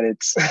too. But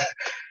it's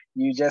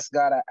you just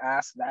gotta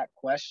ask that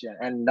question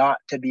and not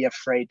to be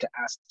afraid to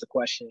ask the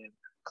question in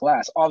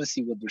class,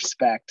 obviously with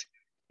respect.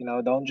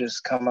 Don't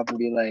just come up and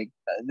be like,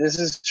 this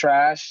is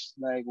trash.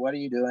 Like, what are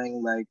you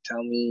doing? Like,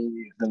 tell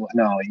me.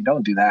 No, you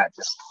don't do that.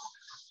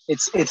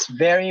 It's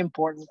very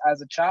important.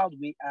 As a child,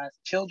 as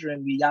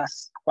children, we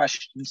ask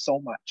questions so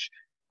much.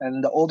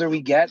 And the older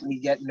we get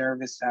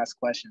nervous to ask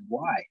questions.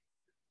 Why?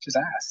 Just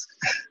ask.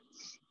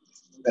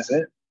 That's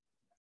it.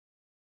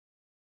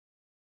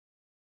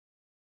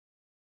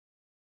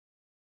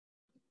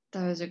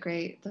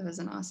 That was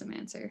an awesome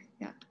answer.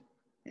 Yeah,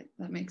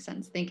 that makes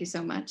sense. Thank you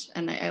so much.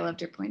 And I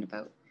loved your point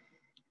about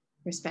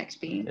respect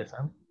being. Yes,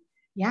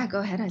 yeah, go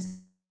ahead.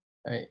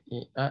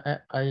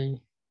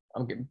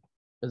 I'm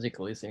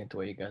basically listening to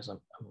what you guys are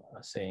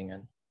saying,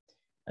 and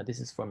this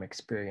is from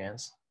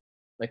experience.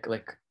 Like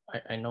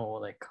I know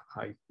like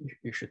how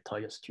you should tell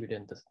your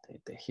student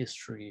the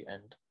history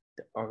and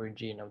the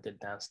origin of the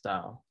dance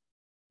style.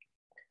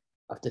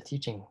 After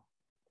teaching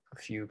a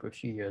few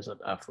years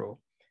at Afro,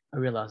 I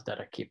realized that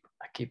I keep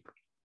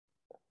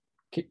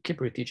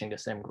reteaching the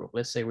same group.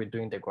 Let's say we're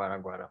doing the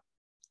Gwara Gwara.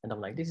 And I'm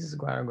like, this is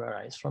Gwara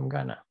Gwara, it's from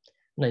Ghana.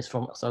 No, it's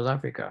from South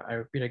Africa. I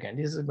repeat again,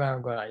 this is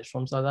Gwara Gwara, it's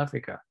from South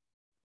Africa.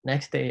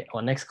 Next day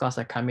or next class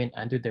I come in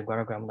and do the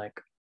Gwara Gwara. I'm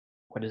like,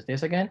 what is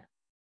this again?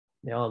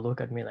 They all look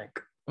at me like,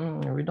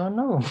 we don't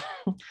know.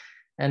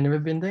 And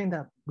we've been doing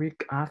that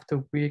week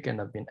after week,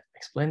 and I've been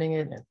explaining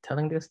it and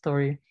telling this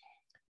story.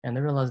 And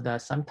I realized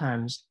that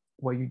sometimes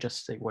what you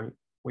just say, what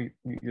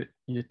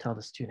you tell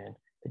the student,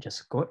 they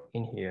just go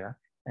in here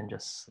and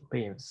just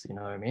leaves, you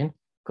know what I mean?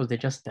 Because they're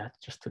just that,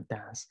 just to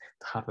dance,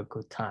 to have a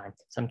good time.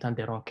 Sometimes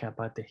they don't care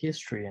about the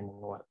history and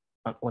what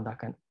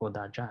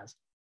that jazz.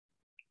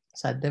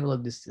 So I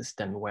developed this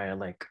system where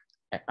like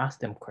I ask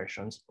them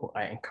questions or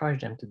I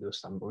encourage them to do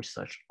some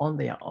research on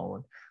their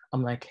own.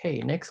 I'm like, hey,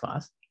 next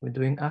class we're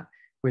doing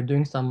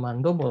some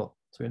mandobo.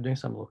 So we're doing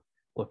some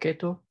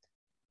loketo.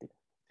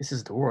 This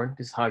is the word.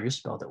 This is how you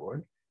spell the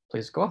word.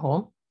 Please go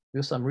home,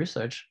 do some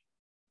research.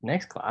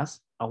 Next class,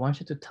 I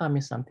want you to tell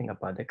me something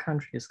about the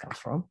country this comes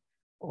from,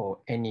 or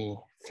any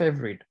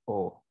favorite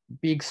or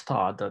big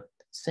star that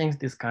sings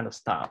this kind of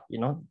style,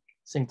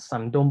 sings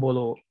some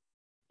dombolo,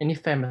 any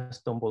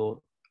famous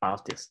dombolo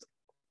artist,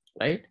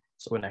 right?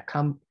 So when I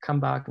come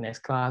back next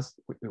class,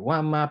 we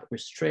warm up, we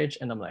stretch,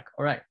 and I'm like,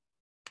 all right,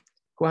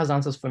 who has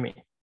answers for me?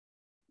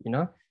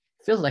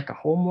 Feels like a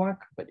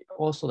homework, but it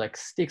also like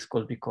sticks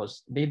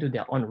because they do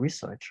their own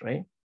research,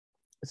 right?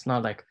 It's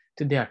not like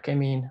today I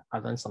came in, I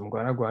learned some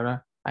Gwara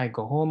Gwara, I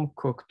go home,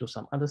 cook, do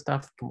some other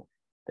stuff.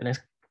 The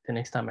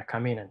next time I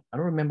come in and I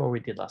don't remember what we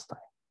did last time.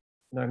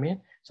 You know what I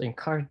mean? So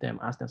encourage them,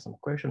 ask them some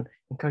questions,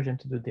 encourage them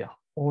to do their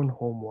own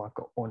homework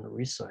or own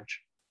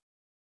research.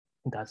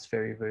 And that's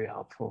very, very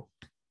helpful.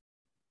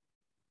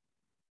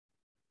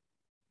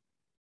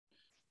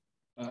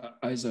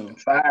 Izo.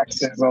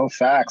 Facts,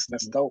 facts.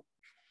 That's dope.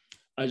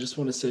 I just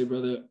want to say,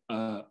 brother,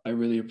 I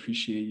really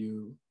appreciate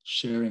you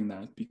sharing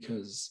that,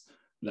 because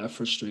that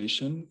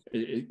frustration,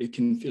 it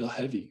can feel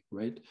heavy,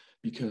 right?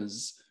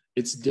 Because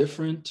it's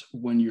different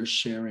when you're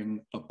sharing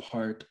a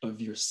part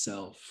of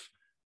yourself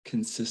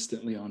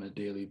consistently on a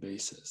daily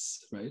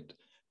basis, right?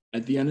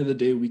 At the end of the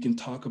day, we can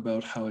talk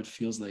about how it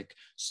feels like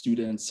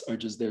students are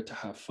just there to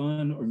have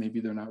fun, or maybe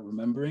they're not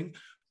remembering.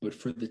 But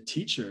for the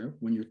teacher,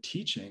 when you're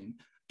teaching,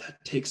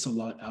 that takes a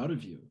lot out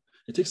of you.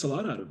 It takes a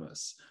lot out of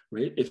us,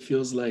 right? It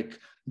feels like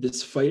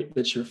this fight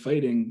that you're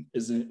fighting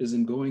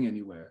isn't going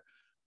anywhere,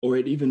 or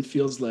it even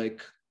feels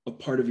like a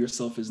part of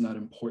yourself is not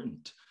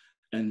important.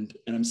 And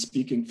I'm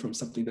speaking from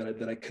something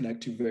that I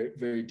connect to very,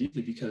 very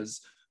deeply,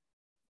 because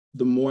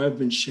the more I've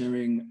been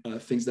sharing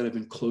things that have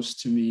been close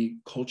to me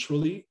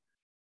culturally,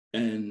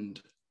 and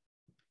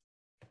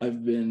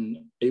I've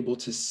been able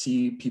to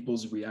see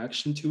people's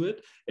reaction to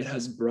it, it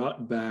has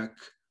brought back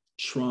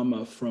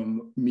trauma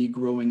from me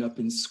growing up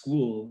in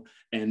school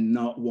and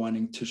not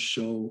wanting to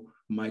show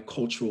my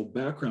cultural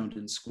background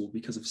in school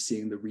because of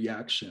seeing the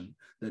reaction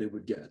that it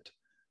would get.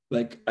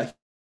 Like, I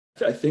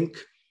think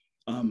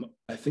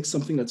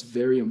something that's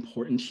very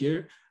important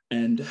here,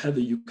 and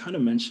Heather, you kind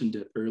of mentioned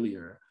it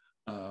earlier,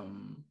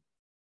 and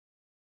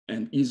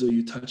Izo,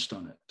 you touched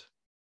on it.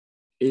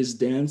 Is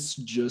dance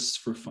just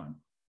for fun,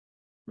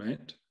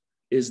 right?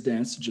 Is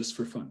dance just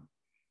for fun?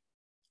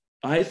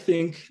 I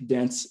think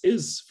dance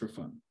is for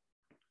fun.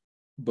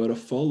 But a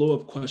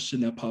follow-up question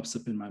that pops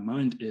up in my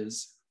mind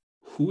is,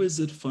 who is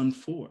it fun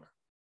for?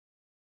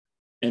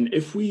 And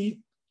if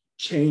we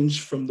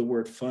change from the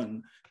word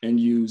fun and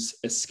use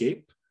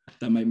escape,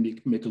 that might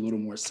make a little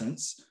more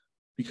sense.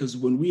 Because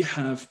when we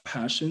have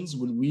passions,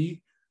 when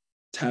we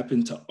tap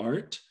into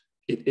art,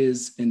 it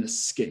is an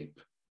escape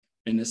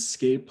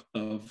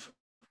of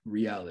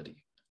reality,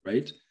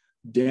 right?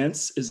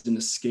 Dance is an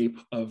escape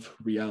of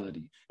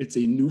reality. It's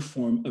a new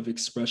form of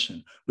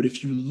expression. But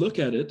if you look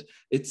at it,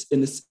 it's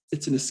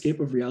an escape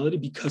of reality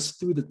because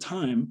through the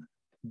time,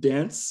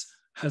 dance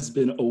has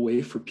been a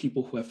way for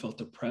people who have felt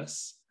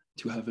oppressed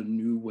to have a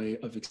new way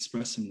of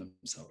expressing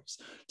themselves,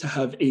 to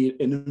have an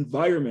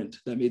environment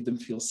that made them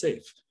feel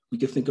safe. We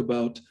could think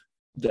about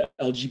the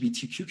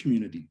LGBTQ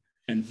community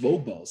and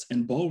Vogue balls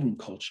and ballroom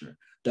culture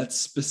that's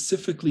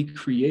specifically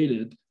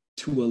created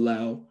to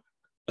allow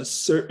a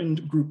certain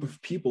group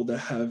of people that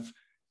have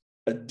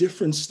a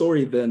different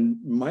story than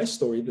my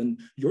story, than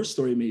your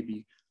story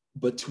maybe,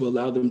 but to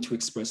allow them to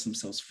express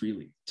themselves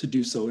freely, to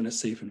do so in a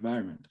safe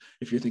environment.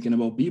 If you're thinking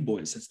about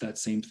B-boys, it's that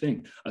same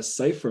thing. A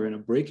cypher and a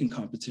breaking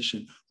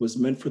competition was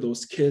meant for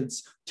those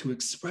kids to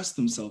express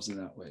themselves in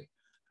that way.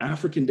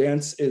 African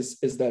dance is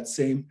that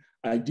same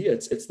idea.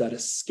 It's that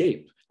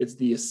escape. It's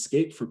the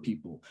escape for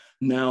people.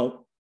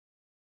 Now,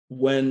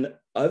 when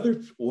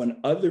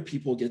other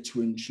people get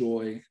to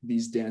enjoy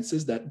these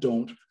dances that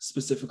don't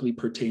specifically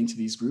pertain to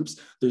these groups,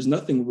 there's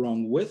nothing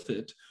wrong with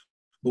it.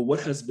 But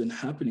what has been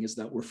happening is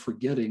that we're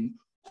forgetting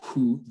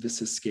who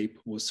this escape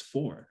was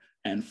for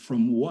and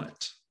from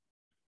what.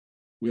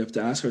 We have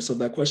to ask ourselves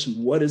that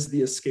question: what is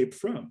the escape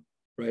from,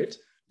 right?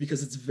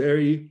 Because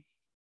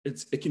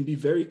it can be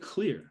very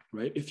clear,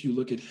 right? If you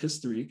look at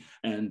history,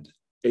 and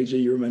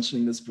AJ, you were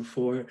mentioning this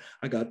before,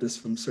 I got this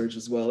from Serge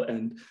as well,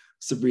 and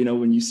Sabrina,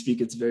 when you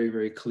speak, it's very,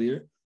 very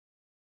clear.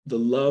 The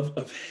love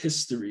of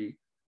history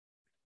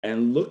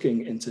and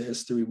looking into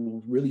history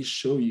will really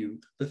show you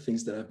the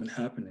things that have been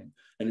happening.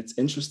 And it's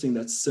interesting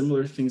that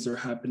similar things are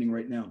happening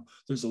right now.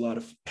 There's a lot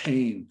of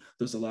pain,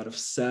 there's a lot of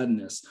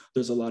sadness,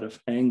 there's a lot of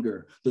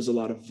anger, there's a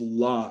lot of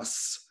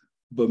loss,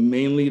 but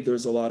mainly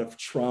there's a lot of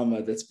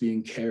trauma that's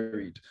being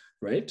carried,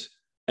 right?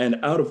 And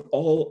out of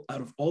all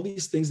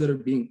these things that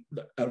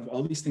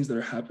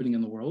are happening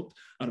in the world,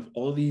 out of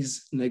all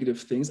these negative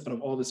things, out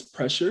of all this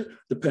pressure,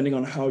 depending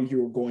on how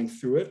you're going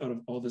through it, out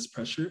of all this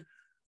pressure,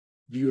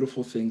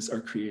 beautiful things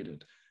are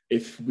created.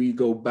 If we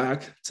go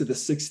back to the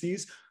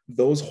 60s,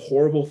 those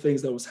horrible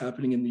things that was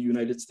happening in the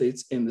United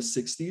States in the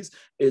 60s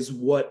is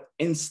what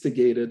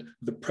instigated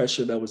the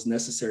pressure that was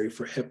necessary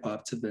for hip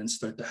hop to then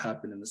start to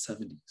happen in the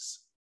 70s.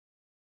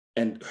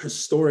 And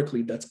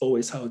historically, that's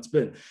always how it's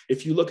been.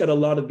 If you look at a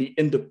lot of the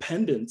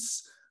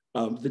independence,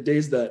 the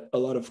days that a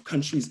lot of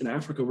countries in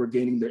Africa were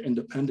gaining their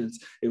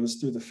independence, it was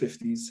through the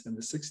 50s and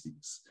the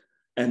 60s.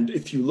 And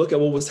if you look at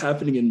what was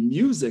happening in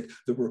music,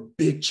 there were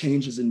big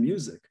changes in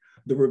music.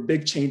 There were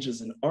big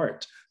changes in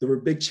art. There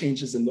were big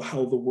changes in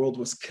how the world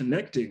was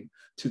connecting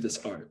to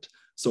this art.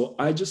 So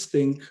I just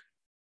think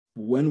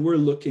when we're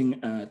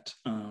looking at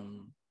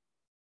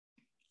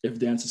if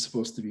dance is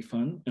supposed to be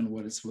fun and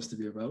what it's supposed to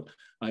be about,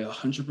 I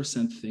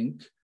 100%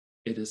 think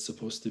it is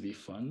supposed to be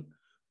fun,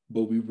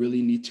 but we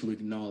really need to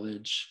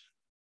acknowledge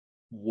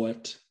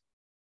what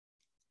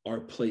our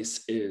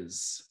place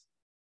is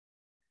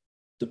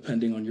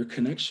depending on your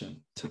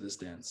connection to this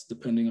dance,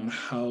 depending on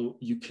how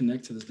you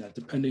connect to this dance,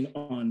 depending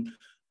on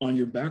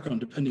your background,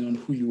 depending on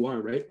who you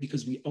are, right?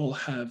 Because we all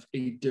have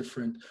a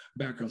different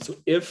background. So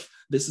if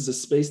this is a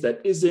space that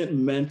isn't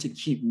meant to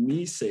keep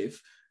me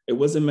safe, it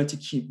wasn't meant to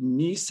keep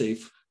me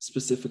safe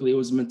specifically, it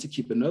was meant to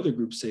keep another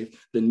group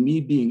safe, then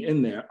me being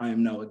in there, I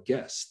am now a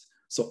guest.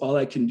 So all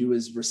I can do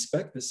is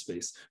respect this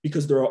space,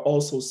 because there are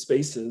also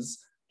spaces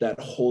that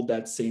hold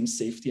that same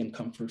safety and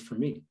comfort for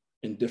me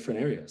in different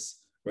areas,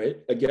 right?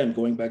 Again,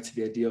 going back to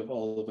the idea of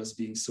all of us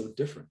being so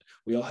different.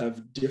 We all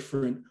have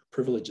different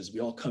privileges.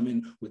 We all come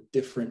in with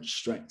different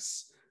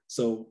strengths.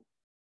 So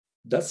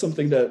that's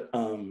something that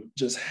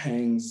just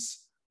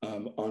hangs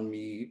on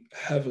me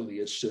heavily.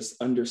 It's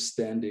just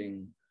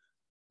understanding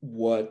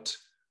what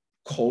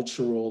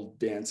cultural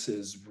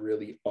dances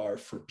really are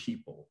for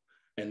people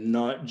and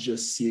not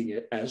just seeing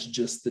it as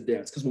just the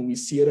dance. Because when we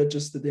see it as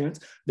just the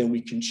dance, then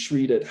we can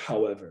treat it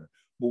however.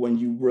 But when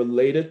you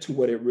relate it to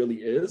what it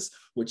really is,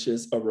 which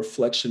is a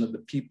reflection of the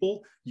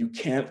people, you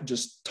can't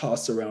just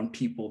toss around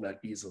people that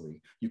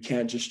easily. You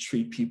can't just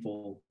treat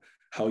people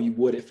how you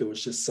would if it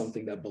was just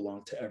something that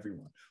belonged to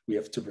everyone. We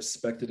have to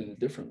respect it in a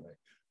different way,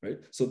 right?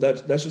 So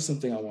that's just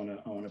something I want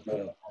to put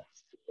out.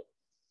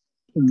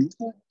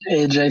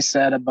 AJ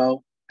said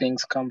about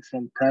things come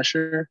from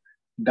pressure.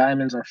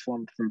 Diamonds are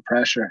formed from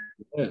pressure.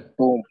 Yeah.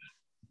 Boom.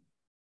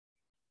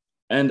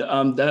 And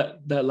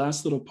that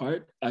last little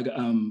part,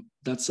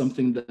 that's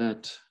something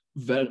that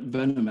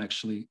Venom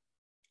actually,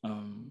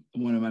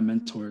 one of my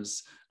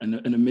mentors, and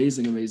an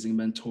amazing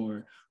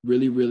mentor,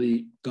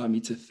 really got me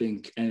to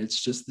think. And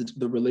it's just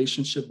the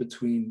relationship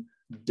between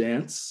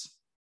dance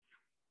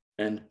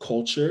and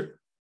culture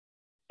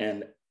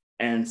and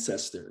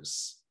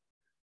ancestors.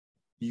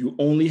 You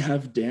only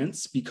have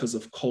dance because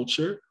of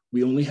culture.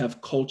 We only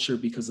have culture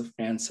because of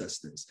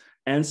ancestors.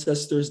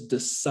 Ancestors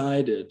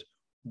decided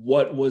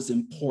what was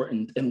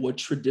important and what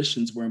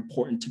traditions were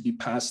important to be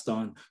passed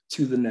on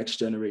to the next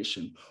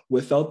generation.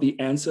 Without the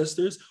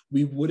ancestors,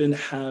 we wouldn't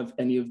have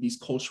any of these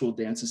cultural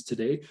dances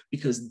today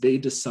because they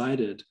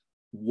decided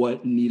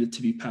what needed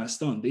to be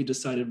passed on. They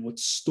decided what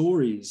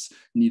stories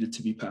needed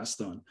to be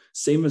passed on.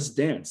 Same as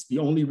dance. The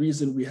only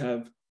reason we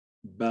have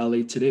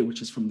ballet today,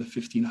 which is from the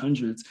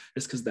 1500s,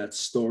 is because that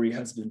story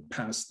has been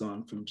passed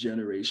on from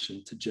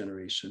generation to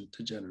generation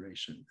to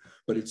generation.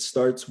 But it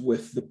starts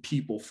with the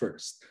people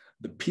first.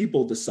 The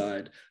people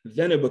decide,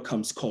 then it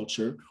becomes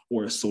culture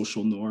or a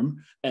social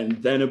norm,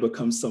 and then it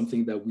becomes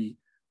something that we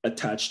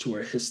attach to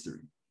our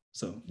history.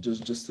 So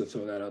just to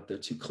throw that out there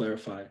to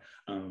clarify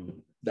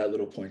that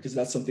little point, because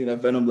that's something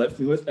that Venom left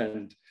me with,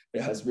 and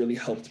it has really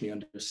helped me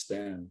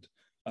understand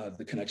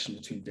the connection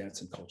between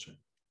dance and culture.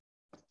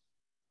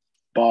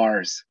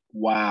 Bars.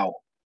 Wow.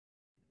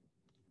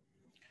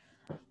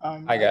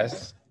 Hi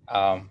guys.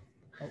 I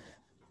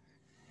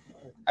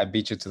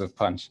beat you to the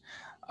punch.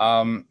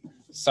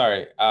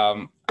 Sorry.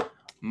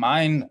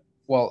 Mine.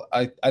 Well,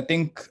 I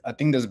think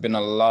there's been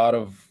a lot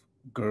of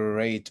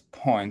great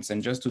points,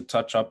 and just to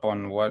touch up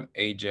on what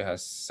AJ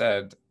has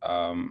said,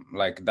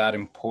 like that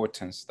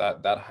importance,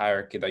 that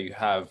hierarchy that you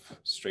have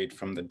straight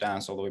from the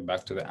dance all the way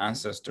back to the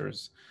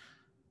ancestors.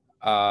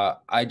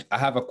 I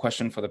have a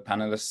question for the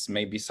panelists.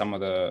 Maybe some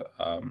of the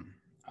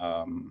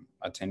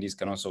attendees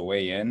can also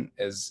weigh in.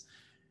 Is,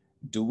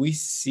 do we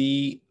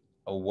see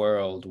a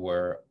world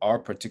where our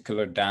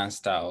particular dance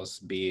styles,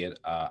 be it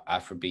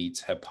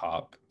Afrobeats, hip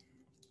hop,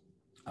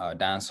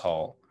 dance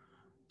hall,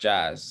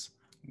 jazz,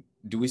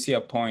 do we see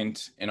a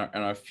point in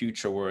our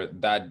future where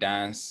that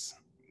dance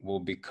will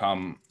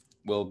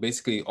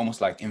basically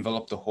almost like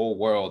envelop the whole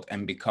world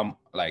and become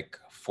like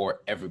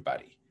for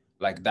everybody?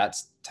 Like that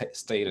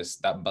status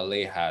that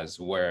ballet has,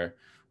 where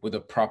with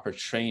a proper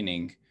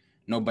training,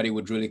 nobody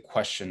would really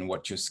question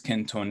what your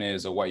skin tone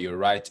is or what your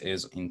right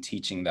is in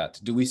teaching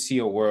that. Do we see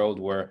a world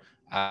where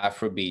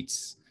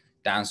Afrobeats,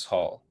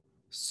 dancehall,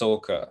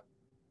 soca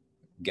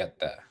get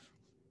there?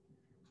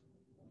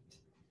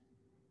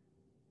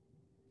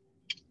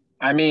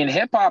 I mean,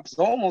 hip hop's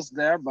almost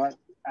there, but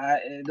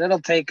it'll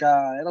take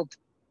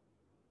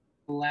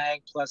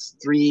Lang plus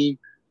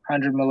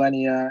 300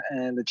 millennia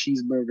and the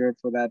cheeseburger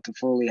for that to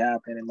fully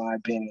happen, in my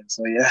opinion.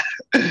 So yeah.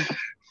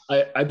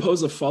 I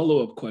pose a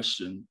follow-up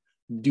question.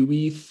 Do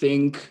we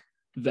think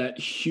that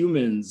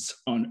humans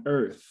on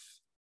Earth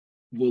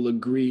will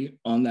agree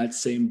on that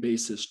same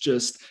basis,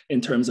 just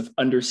in terms of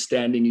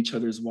understanding each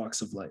other's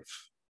walks of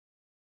life?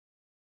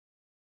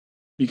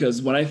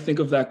 Because when I think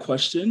of that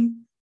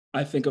question,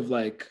 I think of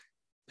like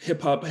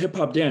hip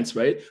hop dance,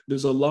 right?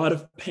 There's a lot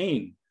of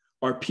pain.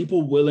 Are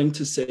people willing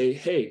to say,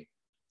 hey,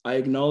 I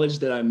acknowledge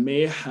that I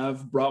may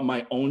have brought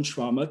my own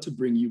trauma to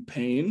bring you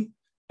pain,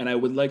 and I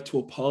would like to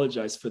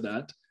apologize for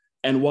that.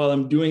 And while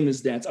I'm doing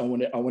this dance, I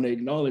want to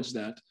acknowledge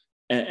that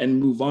and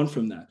move on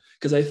from that.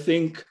 Because I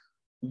think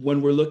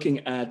when we're looking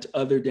at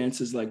other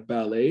dances like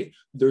ballet,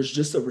 there's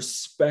just a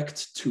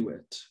respect to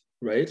it,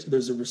 right?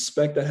 There's a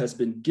respect that has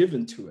been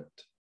given to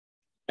it.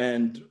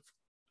 And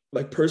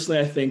like personally,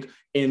 I think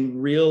in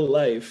real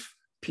life,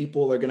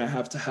 people are going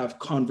to have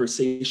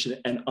conversation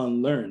and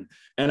unlearn.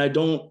 And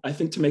I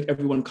think to make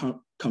everyone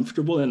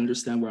comfortable and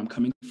understand where I'm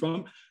coming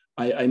from,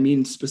 I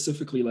mean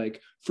specifically,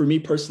 like for me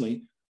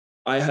personally,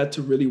 I had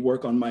to really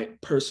work on my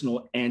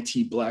personal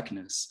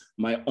anti-Blackness,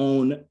 my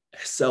own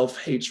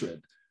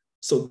self-hatred.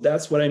 So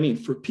that's what I mean.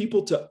 For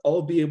people to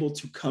all be able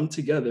to come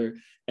together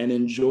and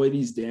enjoy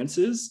these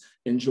dances,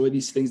 enjoy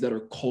these things that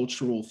are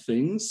cultural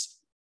things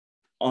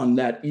on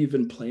that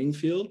even playing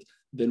field,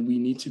 then we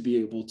need to be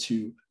able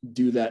to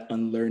do that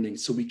unlearning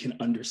so we can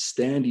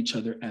understand each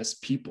other as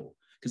people.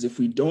 Because if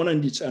we don't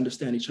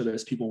understand each other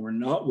as people, we're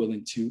not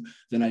willing to,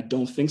 then I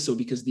don't think so,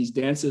 because these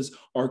dances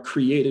are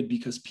created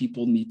because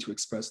people need to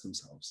express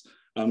themselves.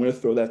 I'm going to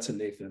throw that to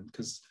Nathan,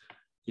 because,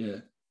 yeah,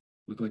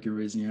 look like you're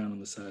raising your hand on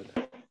the side.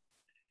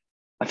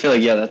 I feel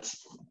like, yeah,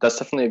 that's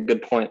definitely a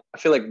good point. I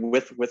feel like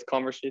with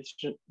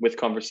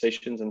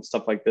conversations and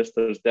stuff like this,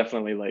 there's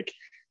definitely like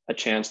a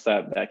chance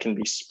that can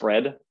be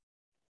spread.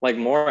 Like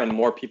more and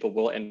more people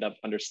will end up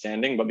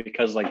understanding, but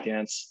because like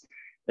dance,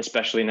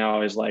 especially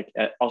now, is like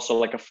also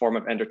like a form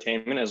of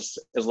entertainment, as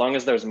long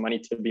as there's money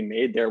to be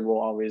made, there will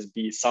always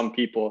be some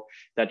people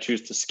that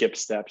choose to skip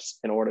steps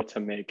in order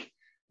to make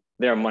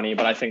their money.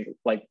 But I think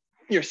like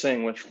you're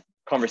saying, with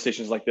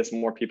conversations like this,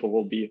 more people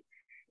will be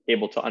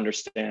able to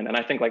understand. And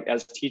I think like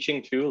as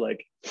teaching too,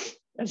 like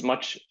as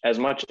much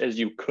as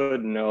you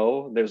could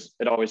know,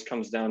 it always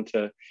comes down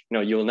to,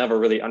 you'll never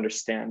really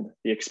understand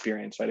the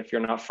experience, right? If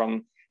you're not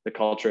from the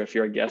culture, if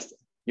you're a guest,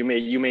 you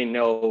may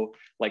know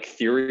like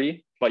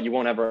theory, but you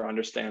won't ever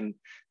understand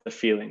the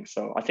feeling.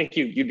 So I think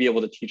you'd be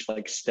able to teach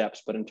like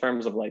steps, but in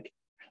terms of like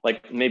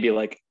maybe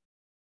like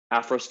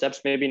Afro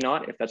steps, maybe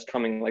not, if that's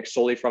coming like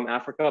solely from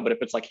Africa. But if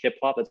it's like hip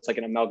hop, it's like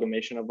an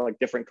amalgamation of like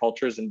different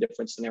cultures and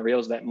different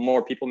scenarios that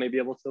more people may be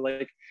able to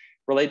like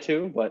relate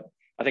to. But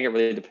I think it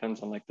really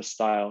depends on like the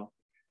style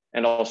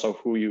and also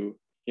who you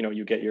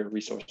get your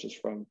resources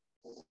from.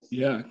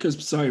 Yeah,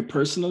 because sorry,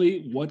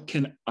 personally, what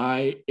can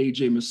I,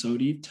 Ajay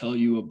Musodi, tell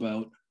you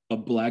about a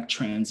Black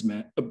trans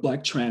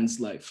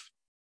life?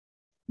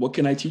 What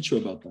can I teach you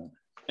about that?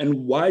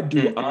 And why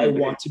do I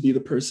want to be the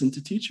person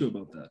to teach you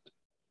about that?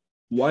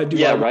 Why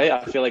do I right?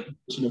 I feel like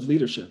of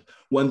leadership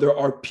when there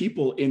are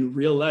people in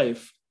real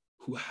life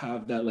who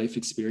have that life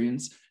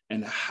experience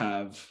and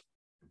have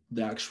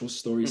the actual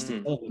stories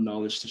to tell, the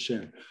knowledge to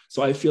share.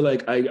 So I feel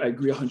like I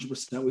agree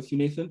 100% with you,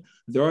 Nathan.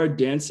 There are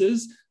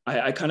dances,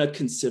 I kind of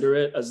consider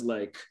it as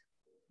like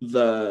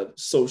the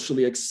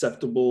socially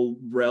acceptable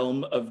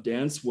realm of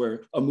dance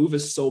where a move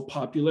is so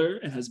popular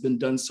and has been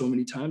done so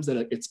many times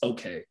that it's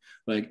okay.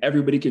 Like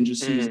everybody can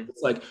just use it.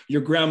 It's like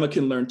your grandma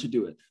can learn to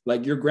do it.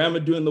 Like your grandma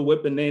doing the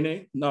whip and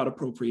nene, not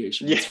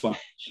appropriation. It's fine.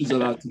 She's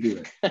allowed to do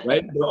it,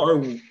 right? There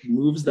are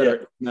moves that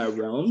are in that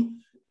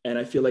realm. And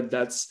I feel like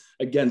that's,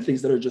 again,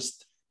 things that are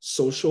just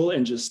social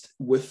and just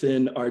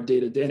within our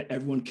day-to-day and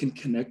everyone can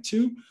connect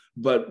to.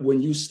 But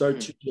when you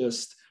start to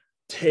just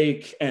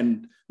take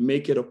and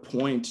make it a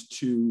point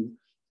to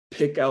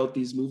pick out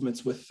these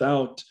movements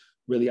without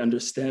really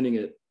understanding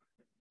it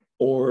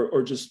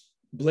or just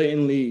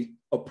blatantly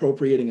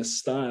appropriating a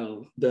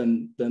style,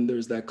 then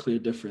there's that clear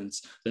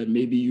difference that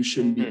maybe you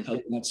shouldn't be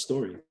telling that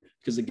story.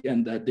 Because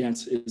again, that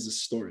dance is a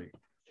story.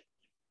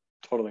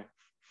 Totally.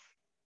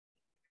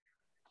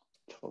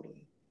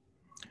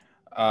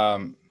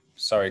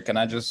 Sorry, can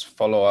I just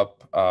follow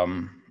up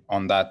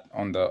on that,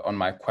 on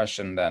my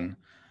question then?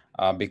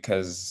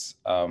 Because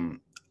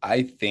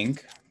I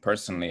think,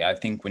 personally, I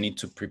think we need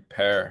to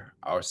prepare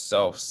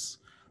ourselves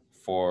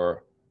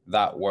for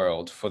that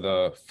world, for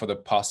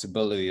the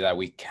possibility that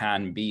we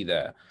can be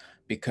there.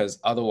 Because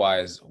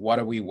otherwise, what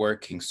are we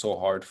working so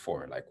hard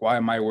for? Like, why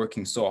am I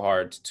working so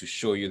hard to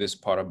show you this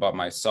part about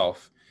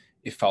myself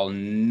if I'll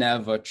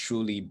never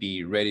truly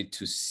be ready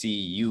to see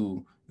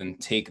you then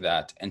take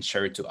that and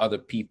share it to other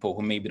people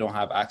who maybe don't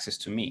have access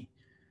to me,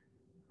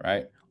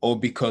 right? Or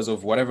because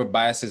of whatever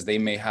biases they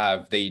may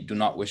have, they do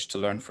not wish to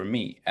learn from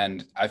me.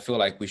 And I feel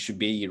like we should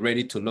be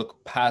ready to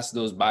look past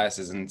those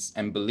biases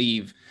and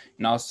believe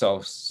in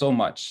ourselves so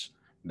much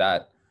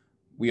that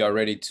we are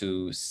ready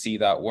to see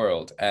that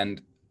world.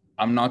 And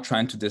I'm not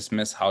trying to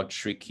dismiss how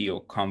tricky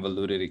or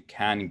convoluted it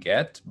can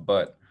get,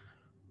 but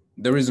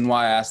the reason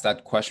why I asked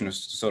that question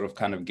is to sort of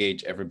kind of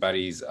gauge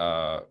everybody's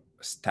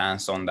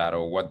stance on that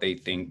or what they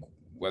think,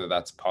 whether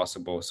that's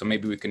possible. So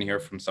maybe we can hear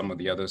from some of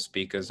the other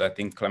speakers. I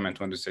think Clement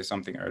wanted to say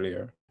something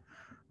earlier.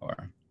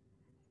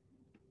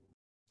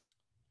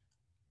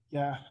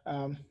 Yeah,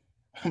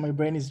 my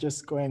brain is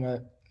just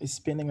is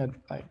spinning at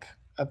like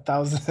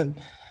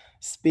 1,000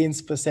 spins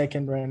per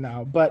second right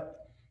now.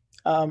 But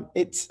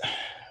it's,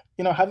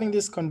 having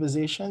these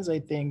conversations, I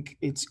think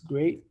it's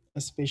great,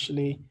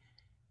 especially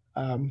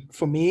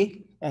for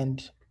me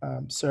and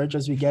Serge,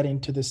 as we get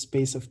into the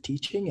space of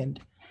teaching and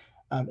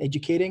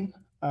educating,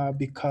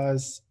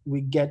 because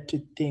we get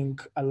to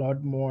think a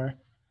lot more,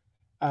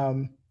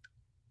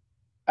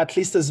 at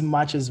least as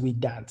much as we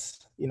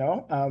dance,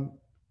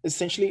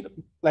 essentially,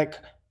 like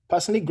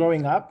personally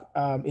growing up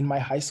in my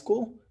high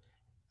school,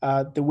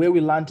 the way we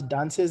learned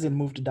dances and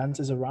moved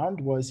dances around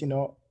was,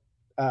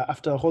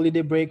 after a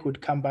holiday break, we'd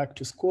come back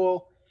to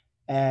school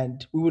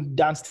and we would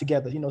dance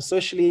together,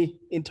 socially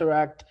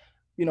interact.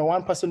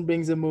 One person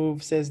brings a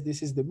move, says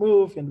this is the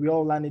move, and we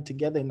all learn it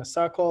together in a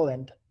circle,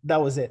 and that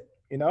was it,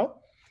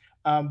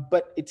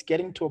 But it's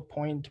getting to a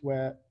point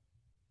where,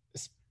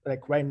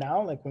 like right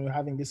now, like when we're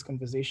having these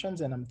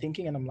conversations and I'm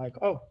thinking and I'm like,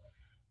 oh,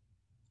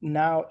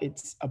 now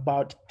it's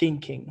about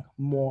thinking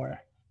more,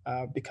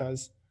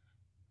 because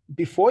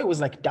before it was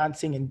like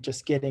dancing and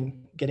just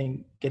getting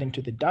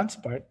to the dance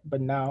part,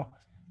 but now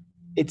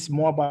it's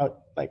more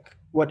about like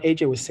what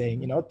AJ was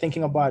saying,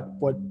 thinking about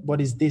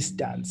what is this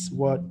dance,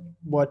 what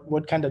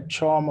kind of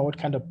trauma, what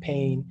kind of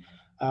pain,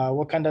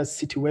 what kind of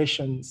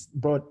situations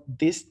brought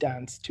this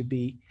dance to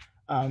be,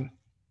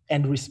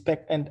 and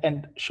respect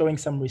and showing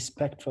some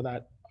respect for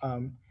that,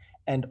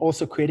 and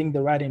also creating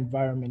the right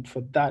environment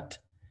for that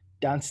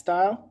dance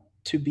style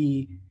to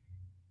be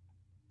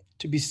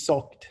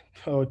soaked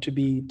or to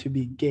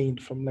be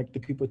gained from like the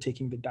people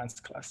taking the dance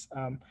class.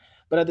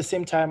 But at the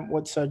same time,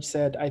 what Serge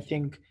said, I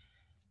think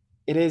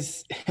it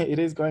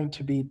is going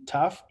to be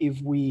tough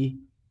if we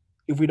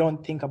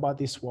don't think about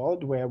this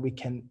world where we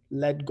can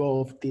let go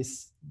of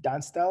these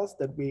dance styles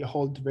that we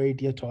hold very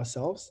dear to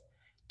ourselves,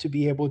 to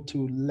be able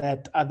to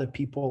let other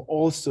people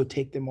also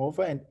take them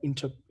over and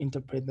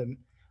interpret them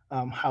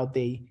how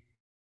they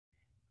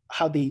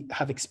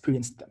have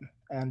experienced them,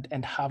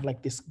 and have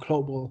like this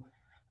global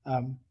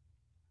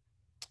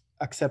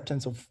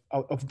acceptance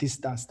of these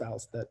dance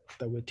styles that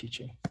we're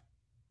teaching.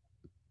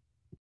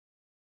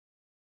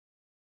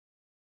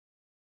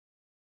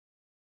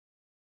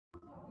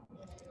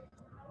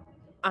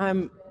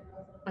 I'm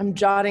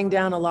jotting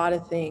down a lot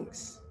of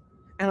things.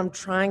 and I'm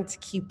trying to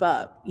keep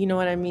up. You know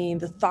what I mean?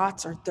 The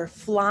thoughts they're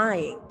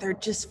flying. They're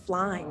just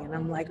flying. And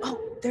I'm like, oh,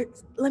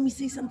 let me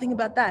say something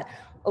about that.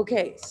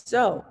 Okay,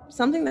 so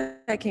something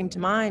that came to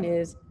mind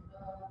is,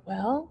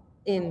 well,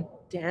 in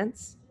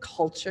dance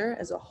culture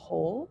as a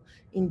whole,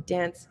 in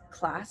dance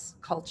class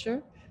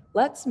culture,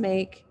 let's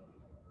make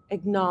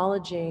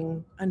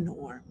acknowledging a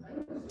norm,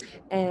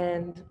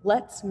 and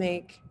let's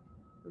make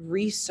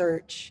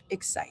research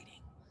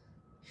exciting.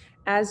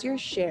 As you're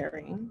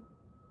sharing,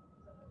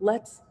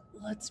 let's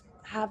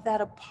have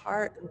that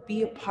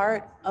be a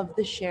part of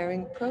the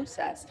sharing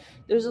process.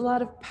 There's a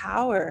lot of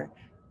power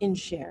in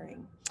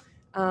sharing.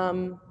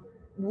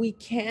 We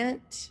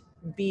can't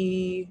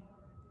be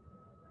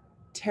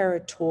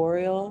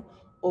territorial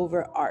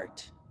over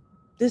art.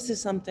 This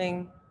is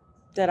something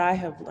that I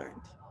have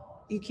learned.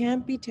 You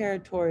can't be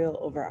territorial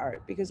over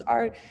art because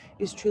art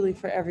is truly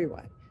for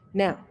everyone.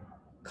 Now,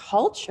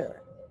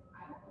 culture,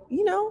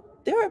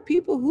 there are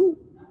people who,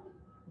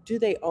 do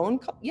they own?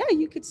 Yeah,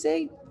 you could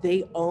say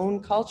they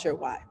own culture.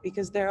 Why?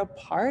 Because they're a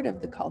part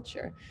of the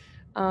culture.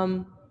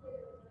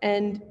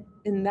 And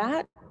in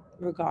that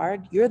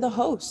regard, you're the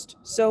host.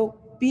 So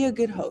be a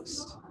good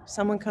host.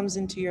 Someone comes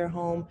into your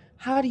home,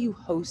 how do you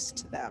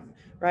host them,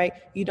 right?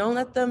 You don't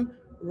let them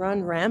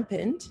run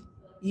rampant.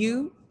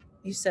 You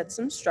set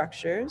some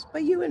structures,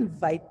 but you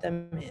invite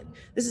them in.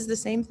 This is the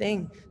same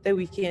thing that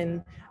we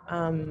can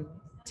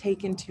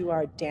take into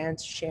our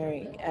dance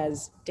sharing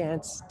as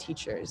dance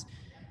teachers.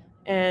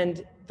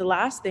 And the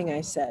last thing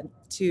I said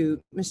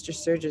to Mr.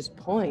 Serge's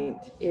point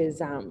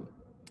is,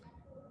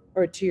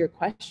 or to your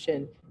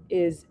question,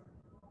 is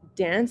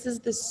dance is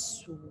the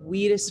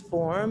sweetest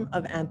form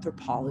of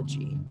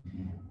anthropology,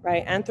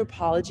 right?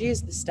 Anthropology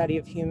is the study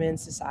of human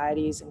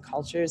societies and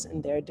cultures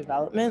and their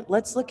development.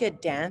 Let's look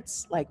at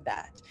dance like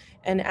that.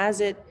 And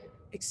as it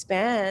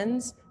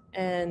expands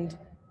and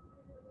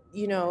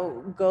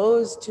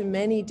goes to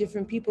many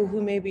different people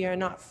who maybe are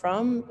not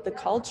from the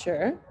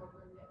culture,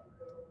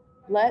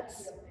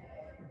 let's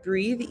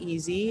breathe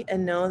easy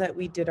and know that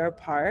we did our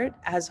part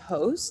as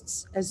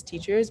hosts, as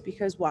teachers,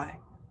 because why?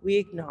 We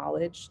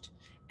acknowledged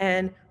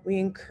and we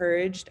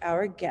encouraged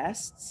our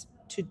guests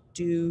to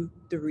do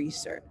the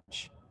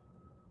research,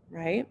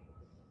 right?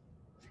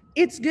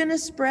 It's gonna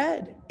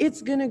spread,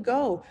 it's gonna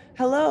go.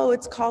 Hello,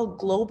 it's called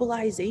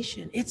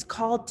globalization. It's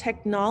called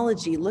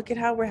technology. Look at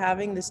how we're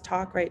having this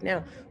talk right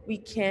now. We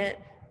can't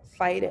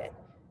fight it.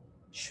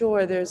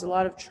 Sure, there's a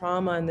lot of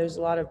trauma and there's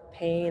a lot of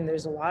pain.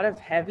 There's a lot of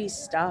heavy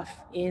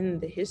stuff in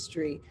the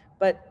history,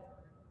 but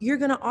you're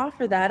going to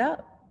offer that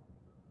up.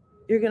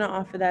 You're going to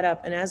offer that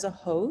up. And as a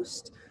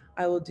host,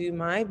 I will do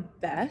my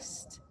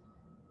best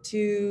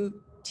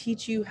to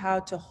teach you how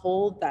to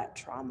hold that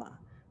trauma,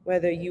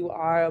 whether you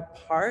are a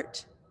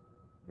part,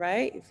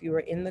 right? If you are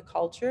in the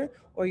culture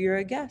or you're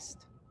a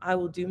guest, I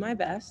will do my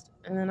best.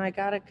 And then I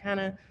got to kind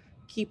of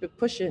keep it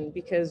pushing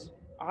because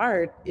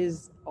art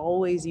is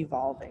always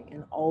evolving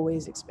and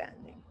always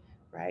expanding,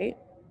 right?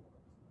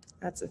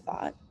 That's a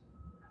thought.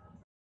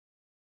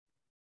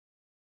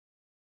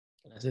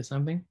 Can I say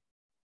something?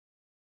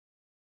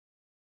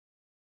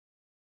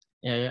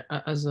 Yeah.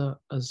 As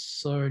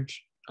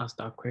Serge asked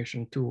that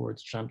question, 2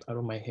 words jumped out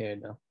of my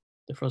head.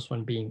 The first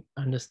one being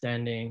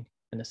understanding,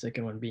 and the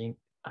second one being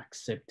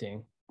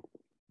accepting.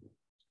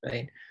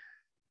 Right.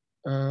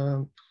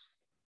 I'm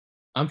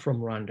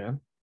from Rwanda.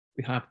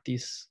 We have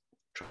this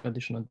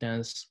traditional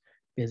dance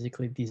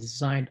basically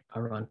designed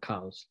around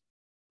cows.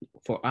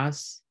 For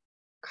us,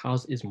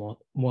 cows is more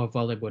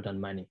valuable than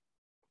money,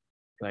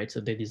 right? So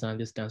they designed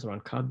this dance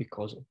around cow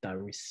because of that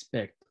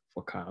respect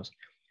for cows.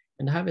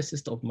 And I have a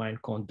sister of mine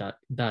called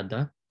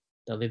Dada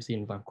that lives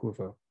in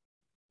Vancouver.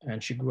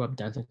 And she grew up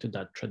dancing to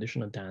that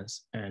traditional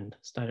dance and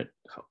started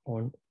her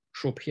own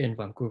troupe here in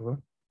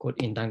Vancouver called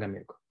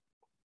Indangamirgo.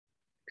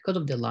 Because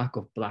of the lack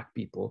of Black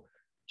people,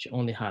 she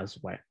only has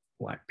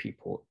white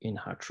people in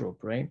her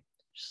troupe, right?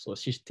 So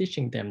she's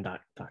teaching them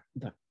that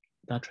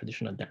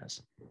traditional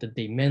dance that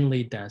they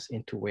mainly dance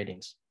into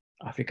weddings,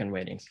 African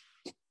weddings,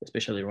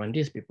 especially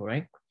Rwandese people,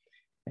 right?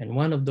 And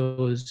one of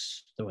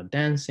those, they were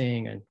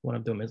dancing, and one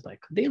of them is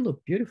like, they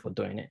look beautiful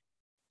doing it,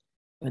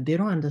 but they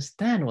don't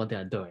understand what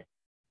they're doing.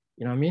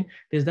 You know what I mean?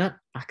 There's that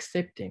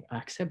accepting. I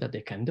accept that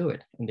they can do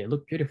it and they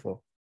look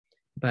beautiful,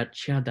 but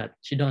she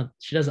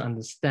doesn't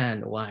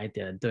understand why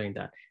they're doing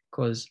that,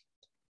 because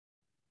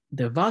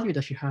the value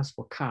that she has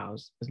for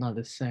cows is not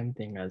the same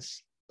thing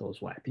as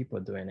those white people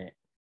doing it.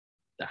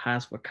 That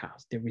has for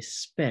cows, they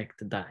respect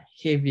the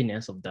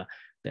heaviness of the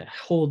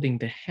holding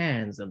the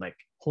hands and like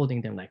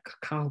holding them like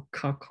cow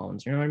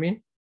cones. You know what I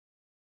mean?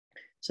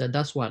 So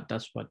that's why,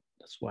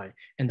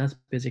 and that's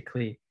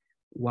basically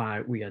why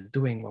we are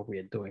doing what we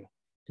are doing.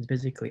 It's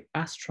basically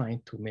us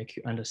trying to make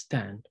you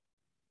understand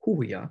who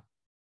we are,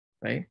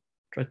 right?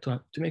 Try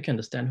to make you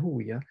understand who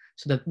we are,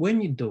 so that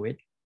when you do it,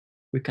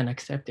 we can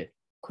accept it,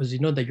 because you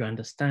know that you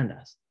understand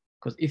us.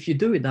 Because if you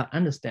do it without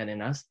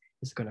understanding us,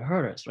 it's gonna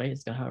hurt us, right?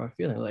 It's gonna hurt our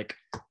feeling. Like,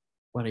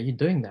 what are you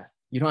doing that?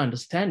 You don't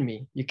understand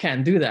me. You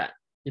can't do that.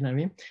 You know what I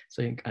mean?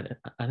 So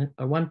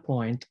at one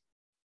point,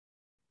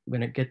 we're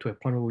going to get to a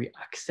point where we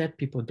accept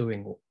people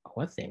doing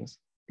our things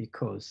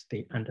because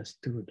they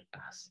understood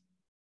us.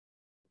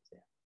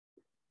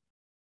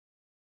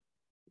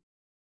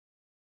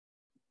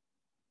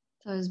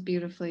 That was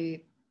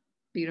beautifully,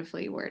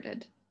 beautifully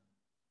worded.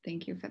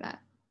 Thank you for that.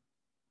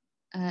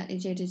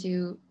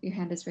 Ajay, your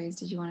hand is raised.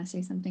 Did you want to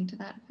say something to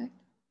that effect?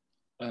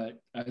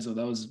 So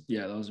that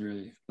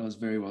was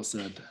very well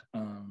said.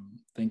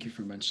 Thank you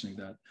for mentioning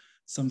that.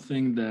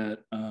 Something that,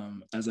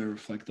 as I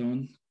reflect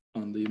on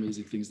the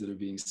amazing things that are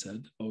being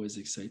said, always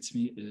excites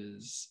me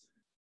is,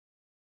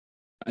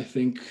 I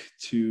think,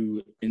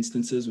 to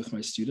instances with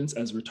my students,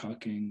 as we're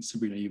talking,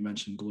 Sabrina, you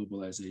mentioned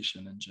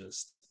globalization and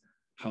just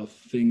how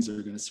things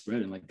are going to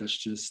spread. And like,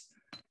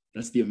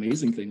 that's the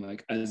amazing thing.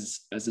 Like,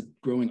 as a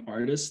growing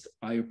artist,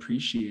 I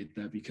appreciate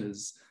that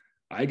because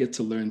I get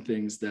to learn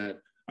things that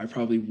I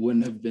probably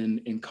wouldn't have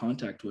been in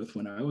contact with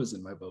when I was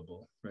in my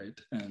bubble, right?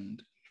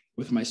 And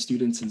with my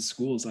students in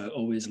schools, I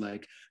always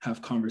like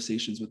have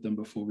conversations with them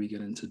before we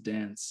get into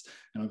dance.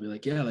 And I'll be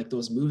like, yeah, like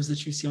those moves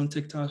that you see on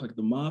TikTok, like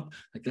the mop,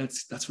 like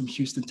that's from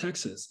Houston,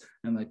 Texas.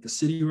 And like the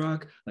City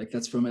Rock, like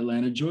that's from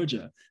Atlanta,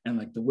 Georgia. And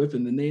like the whip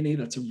and the nene,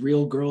 that's a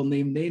real girl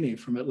named Nene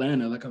from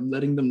Atlanta. Like I'm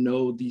letting them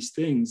know these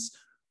things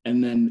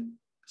and then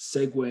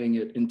segueing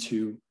it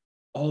into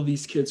all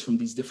these kids from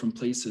these different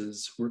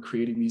places were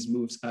creating these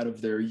moves out of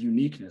their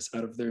uniqueness,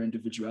 out of their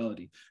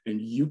individuality.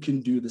 And you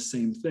can do the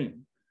same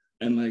thing.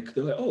 And like,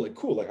 they're like, oh, like,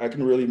 cool. Like I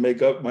can really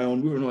make up my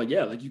own move. And I'm like,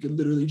 yeah, like you can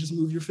literally just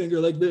move your finger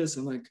like this.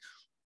 And like,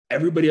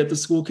 everybody at the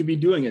school could be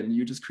doing it. And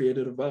you just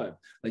created a vibe.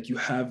 Like you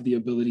have the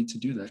ability to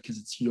do that because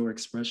it's your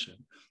expression.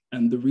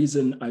 And the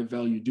reason I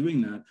value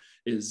doing that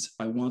is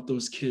I want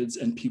those kids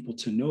and people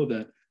to know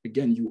that,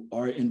 again, you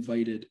are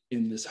invited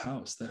in this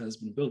house that has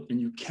been built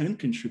and you can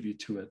contribute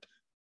to it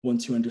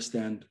once you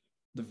understand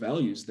the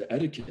values, the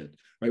etiquette,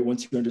 right?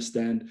 Once you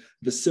understand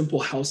the simple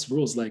house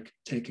rules, like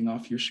taking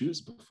off your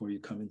shoes before you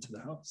come into the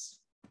house,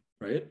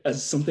 right?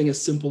 As something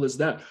as simple as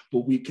that.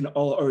 But we can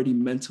all already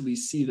mentally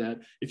see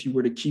that if you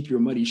were to keep your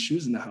muddy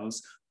shoes in the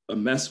house, a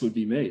mess would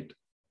be made,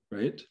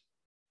 right?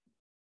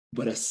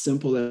 But as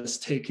simple as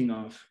taking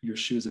off your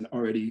shoes and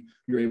already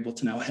you're able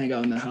to now hang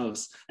out in the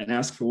house and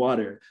ask for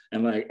water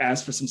and like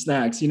ask for some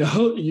snacks, you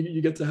know,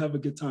 you get to have a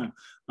good time.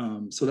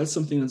 So that's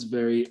something that's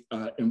very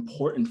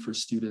important for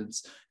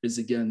students is,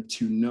 again,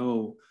 to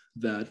know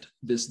that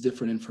this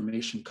different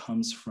information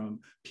comes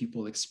from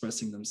people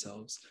expressing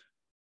themselves.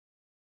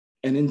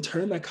 And in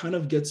turn, that kind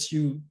of gets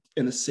you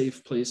in a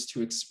safe place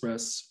to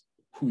express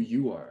who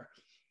you are.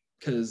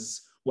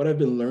 Because what I've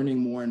been learning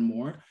more and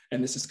more,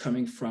 and this is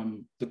coming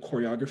from the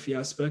choreography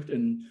aspect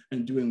and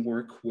doing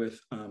work with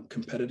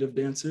competitive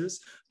dancers,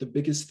 the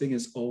biggest thing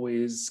is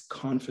always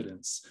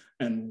confidence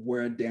and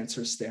where a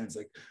dancer stands.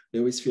 Like they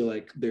always feel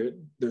like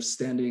they're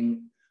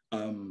standing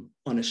on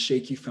a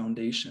shaky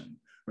foundation,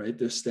 right?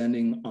 They're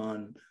standing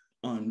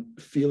on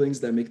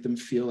feelings that make them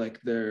feel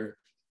like they're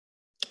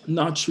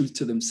not true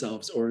to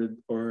themselves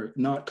or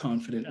not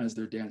confident as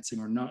they're dancing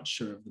or not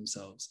sure of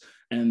themselves.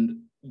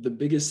 And the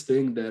biggest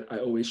thing that I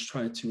always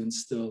try to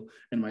instill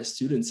in my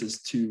students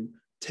is to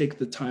take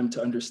the time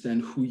to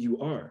understand who you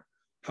are.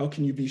 How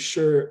can you be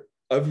sure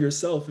of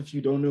yourself if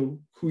you don't know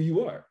who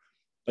you are?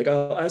 Like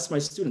I'll ask my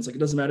students, like it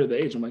doesn't matter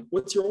the age, I'm like,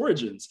 what's your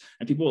origins?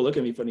 And people will look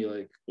at me funny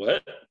like,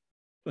 what?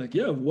 Like,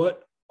 yeah,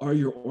 what are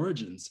your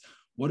origins?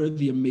 What are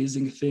the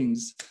amazing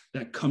things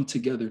that come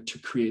together to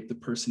create the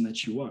person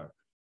that you are?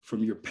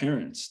 From your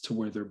parents to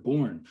where they're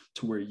born,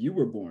 to where you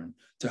were born,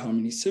 to how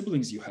many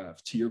siblings you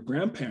have, to your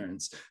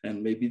grandparents,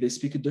 and maybe they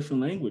speak a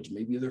different language,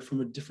 maybe they're from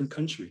a different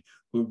country,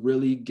 but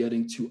really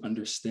getting to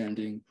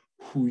understanding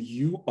who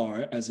you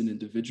are as an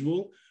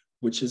individual,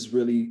 which is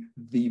really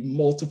the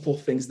multiple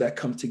things that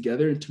come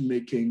together into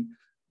making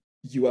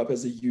you up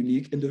as a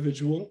unique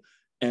individual.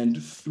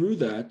 And through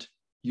that,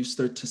 you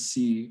start to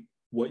see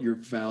what your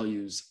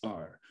values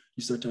are.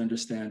 You start to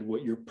understand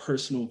what your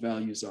personal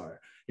values are.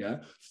 Yeah,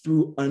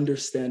 through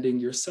understanding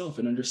yourself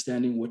and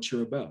understanding what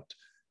you're about.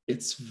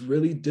 It's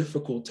really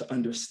difficult to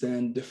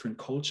understand different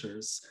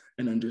cultures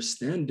and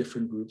understand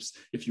different groups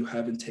if you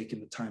haven't taken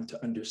the time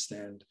to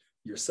understand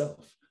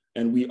yourself.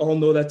 And we all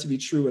know that to be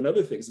true in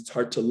other things. It's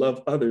hard to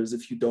love others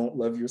if you don't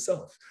love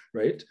yourself,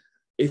 right?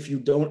 If you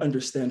don't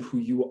understand who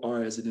you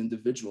are as an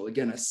individual,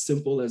 again, as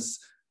simple as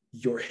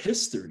your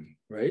history,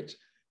 right?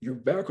 Your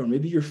background,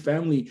 maybe your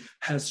family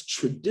has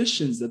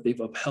traditions that they've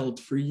upheld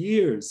for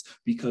years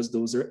because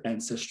those are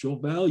ancestral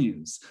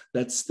values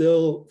that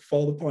still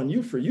fall upon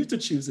you for you to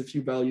choose if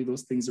you value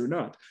those things or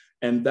not.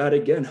 And that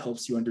again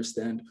helps you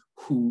understand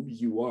who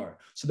you are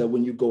so that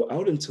when you go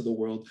out into the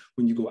world,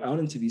 when you go out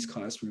into these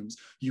classrooms,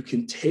 you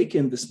can take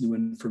in this new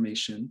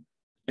information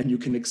and you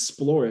can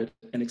explore it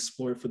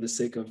for the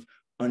sake of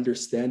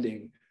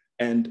understanding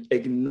and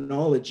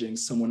acknowledging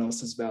someone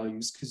else's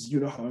values because you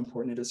know how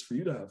important it is for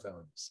you to have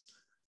values.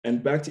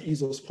 And back to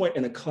Isol's point,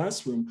 in a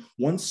classroom,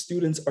 once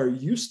students are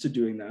used to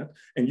doing that,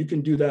 and you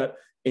can do that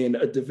in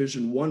a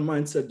Division I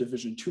mindset,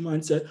 Division II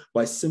mindset,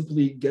 by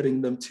simply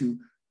getting them to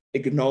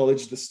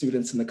acknowledge the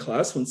students in the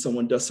class when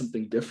someone does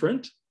something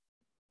different,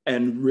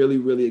 and really,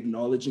 really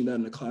acknowledging that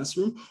in the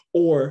classroom,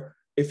 or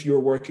if you're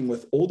working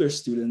with older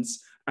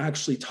students,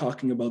 actually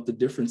talking about the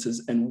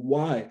differences and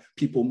why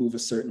people move a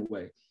certain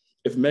way.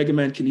 If Mega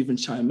Man can even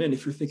chime in,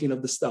 if you're thinking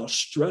of the style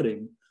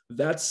strutting,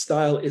 that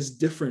style is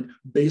different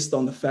based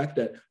on the fact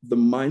that the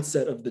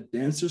mindset of the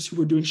dancers who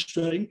were doing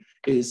strutting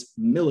is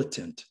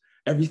militant.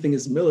 Everything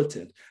is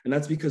militant. And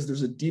that's because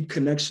there's a deep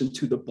connection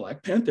to the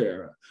Black Panther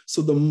era.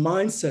 So the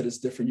mindset is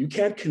different. You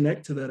can't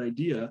connect to that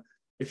idea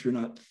if you're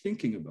not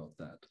thinking about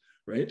that,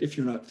 right? If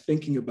you're not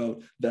thinking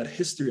about that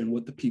history and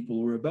what the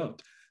people were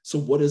about. So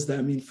what does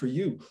that mean for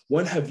you?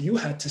 When have you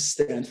had to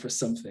stand for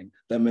something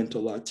that meant a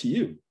lot to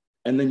you?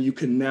 And then you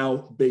can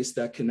now base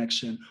that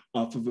connection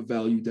off of a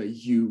value that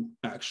you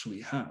actually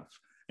have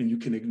and you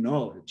can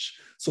acknowledge.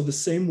 So the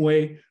same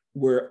way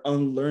we're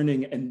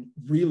unlearning and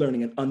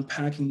relearning and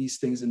unpacking these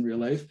things in real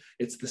life,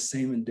 it's the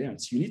same in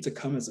dance. You need to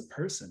come as a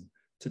person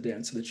to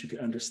dance so that you can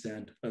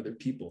understand other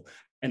people.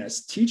 And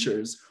as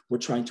teachers, we're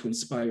trying to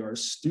inspire our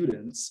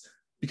students,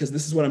 because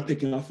this is what I'm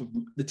picking off of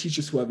the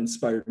teachers who have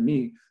inspired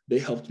me. They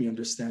helped me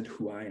understand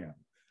who I am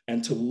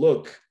and to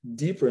look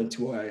deeper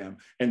into who I am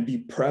and be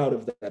proud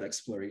of that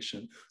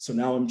exploration. So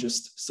now I'm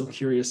just so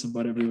curious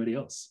about everybody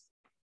else.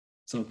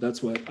 So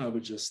that's what I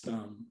would just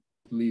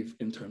leave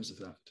in terms of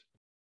that.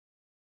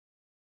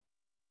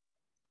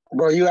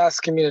 Bro, you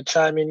asking me to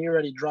chime in, you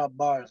already dropped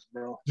bars,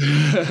 bro.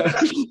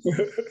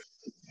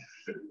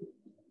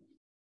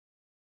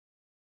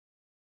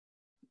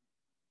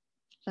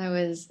 That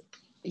was,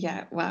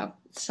 yeah, wow.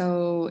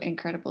 So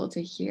incredible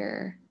to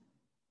hear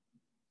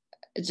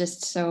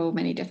just so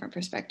many different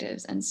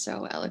perspectives and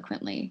so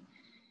eloquently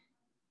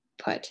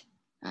put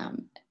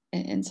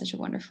in such a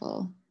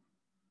wonderful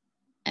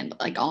and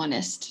like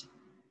honest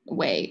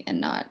way,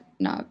 and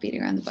not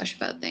beating around the bush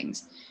about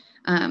things.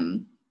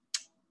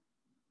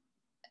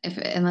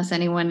 Unless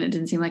anyone, it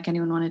didn't seem like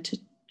anyone wanted to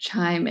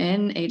chime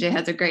in. AJ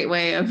has a great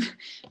way of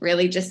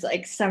really just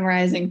like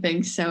summarizing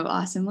things so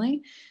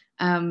awesomely.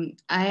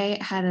 I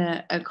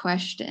had a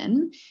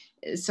question,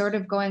 sort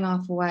of going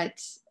off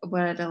what a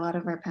lot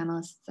of our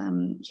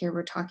panelists here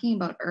were talking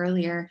about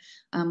earlier,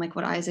 like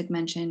what Isaac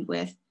mentioned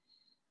with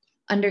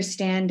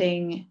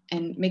understanding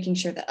and making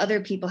sure that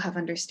other people have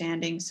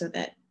understanding, so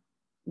that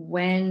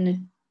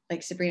when,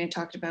 like Sabrina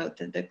talked about,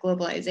 the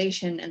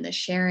globalization and the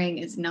sharing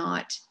is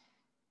not,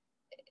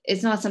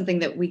 it's not something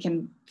that we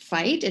can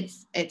fight.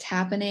 It's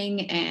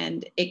happening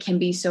and it can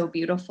be so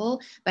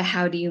beautiful, but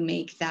how do you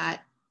make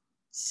that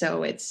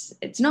so it's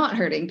not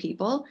hurting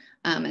people,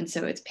 and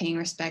so it's paying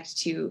respect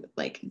to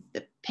like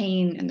the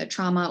pain and the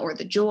trauma or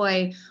the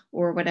joy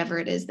or whatever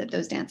it is that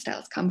those dance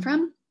styles come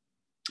from.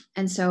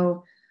 And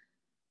so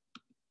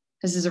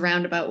this is a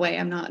roundabout way.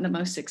 I'm not the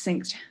most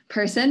succinct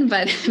person,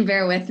 but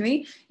bear with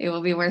me, it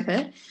will be worth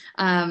it.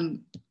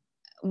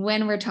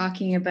 When we're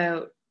talking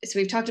about, so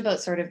we've talked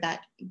about sort of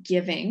that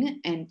giving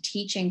and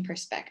teaching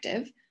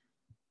perspective.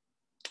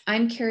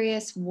 I'm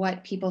curious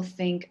what people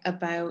think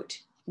about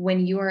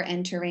when you are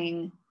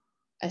entering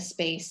a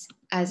space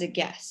as a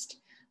guest.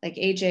 Like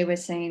AJ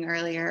was saying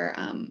earlier,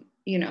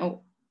 you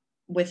know,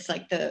 with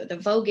like the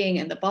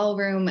voguing and the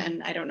ballroom,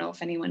 and I don't know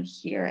if anyone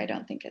here, I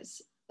don't think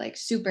is like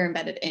super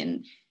embedded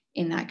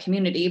in that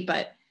community,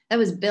 but that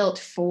was built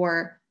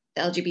for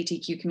the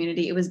LGBTQ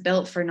community. It was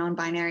built for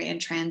non-binary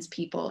and trans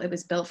people. It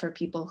was built for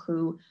people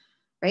who,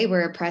 right,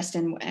 were oppressed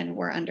and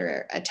were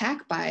under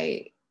attack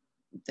by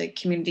the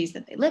communities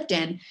that they lived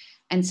in.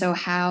 And so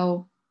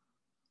how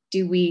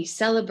do we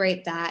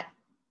celebrate that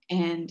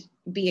and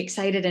be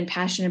excited and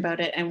passionate about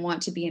it and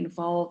want to be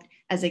involved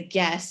as a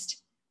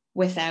guest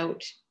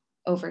without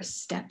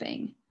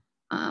overstepping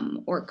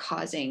or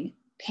causing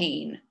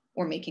pain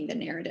or making the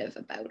narrative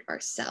about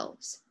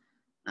ourselves?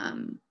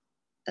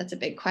 That's a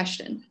big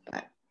question,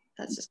 but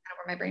that's just kind of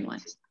where my brain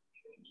went.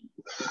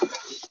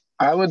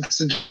 I would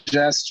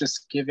suggest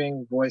just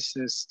giving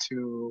voices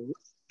to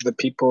the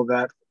people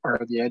that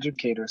are the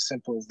educators,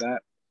 simple as that.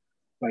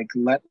 Like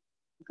let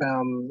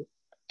them,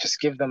 just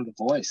give them the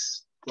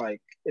voice.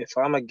 Like if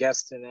I'm a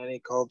guest in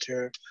any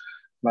culture,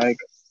 like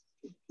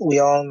we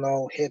all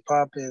know hip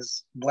hop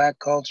is Black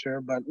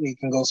culture, but we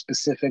can go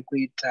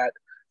specifically that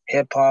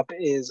hip hop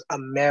is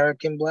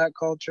American Black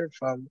culture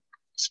from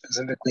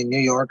specifically New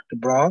York, the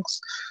Bronx.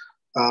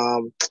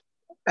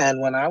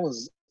 And when I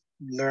was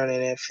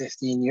learning it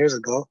 15 years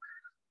ago,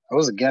 I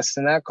was a guest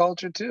in that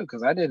culture too,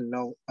 because I didn't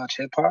know much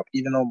hip hop,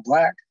 even though I'm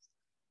Black,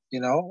 you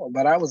know,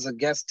 but I was a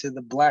guest to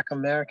the Black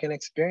American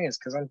experience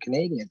because I'm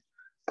Canadian.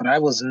 But I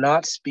was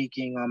not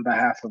speaking on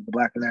behalf of the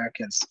Black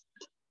Americans.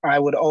 I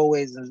would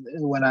always,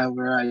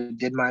 whenever I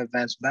did my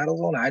advanced battle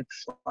zone, I'd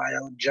fly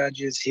out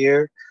judges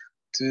here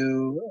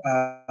to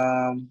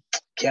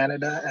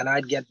Canada, and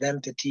I'd get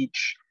them to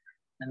teach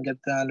and get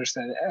to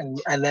understand.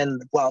 And then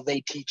while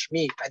they teach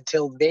me,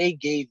 until they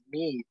gave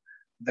me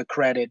the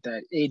credit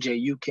that,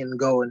 AJ, you can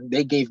go, and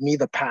they gave me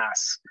the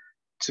pass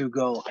to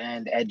go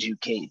and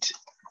educate.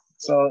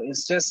 So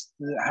it's just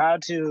how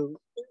to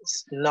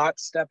not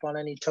step on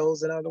any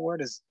toes, in other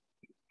words, is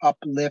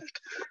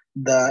uplift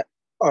the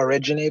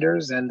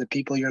originators and the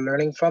people you're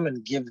learning from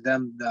and give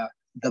them the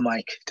the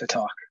mic to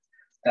talk.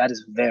 That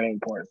is very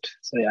important.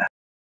 So yeah.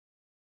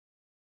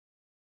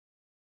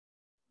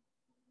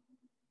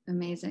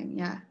 Amazing.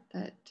 Yeah,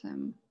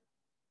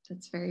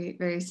 that's very,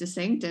 very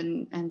succinct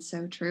and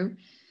so true.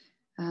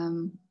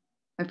 I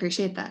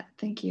appreciate that.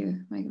 Thank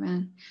you, Mega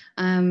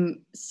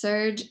Man.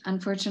 Serge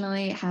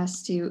unfortunately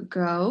has to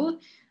go.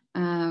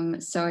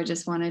 So I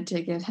just wanted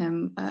to give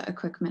him a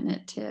quick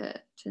minute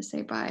to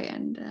say bye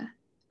and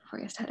before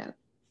he has to head out.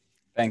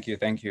 Thank you.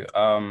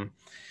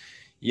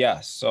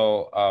 Yeah,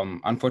 so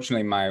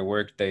unfortunately my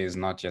work day is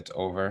not yet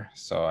over,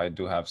 so I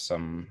do have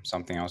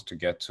something else to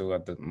get to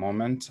at the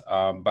moment.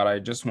 But I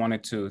just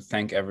wanted to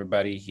thank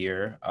everybody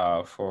here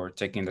for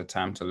taking the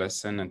time to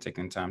listen and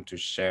taking time to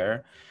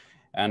share.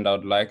 And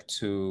I'd like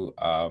to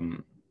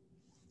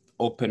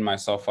open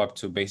myself up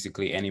to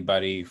basically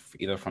anybody,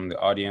 either from the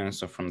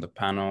audience or from the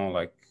panel.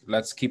 Like,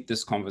 let's keep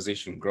this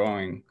conversation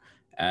growing.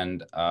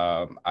 And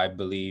I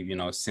believe, you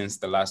know, since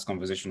the last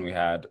conversation we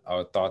had,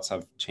 our thoughts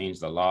have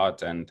changed a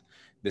lot, and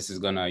this is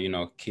gonna, you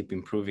know, keep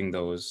improving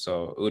those.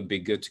 So it would be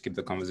good to keep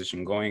the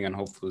conversation going, and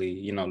hopefully,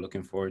 you know,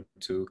 looking forward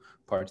to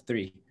part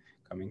 3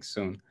 coming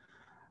soon.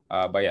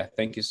 But yeah,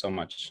 thank you so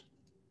much.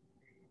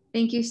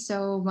 Thank you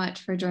so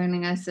much for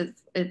joining us.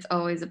 It's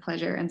always a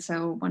pleasure and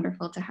so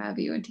wonderful to have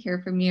you and to hear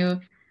from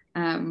you.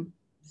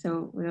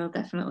 So we'll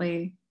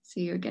definitely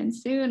see you again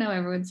soon. Oh,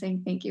 everyone's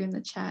saying thank you in the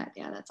chat.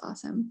 Yeah, that's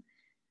awesome.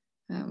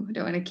 I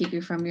don't want to keep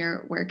you from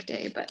your work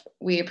day, but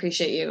we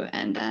appreciate you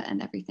and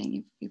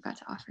everything you've got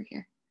to offer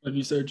here. Love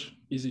you, Serge.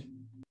 Easy.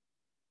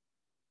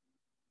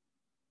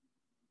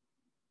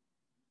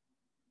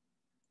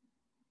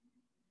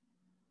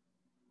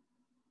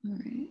 All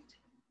right.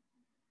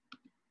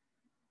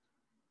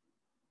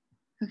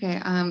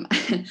 Okay,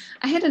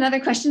 I had another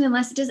question,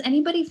 does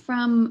anybody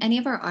from any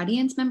of our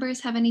audience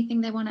members have anything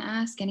they want to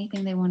ask,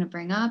 anything they want to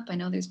bring up? I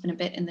know there's been a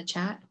bit in the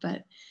chat,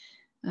 but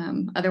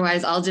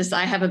otherwise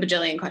I have a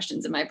bajillion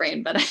questions in my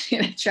brain, but I'm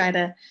gonna try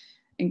to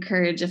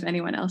encourage if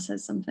anyone else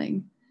has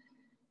something.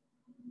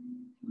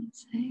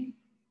 Let's say.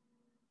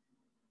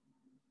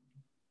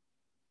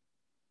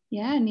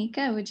 Yeah,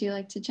 Nika, would you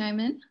like to chime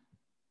in?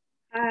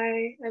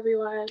 Hi,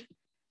 everyone.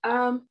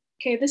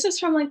 Okay, this is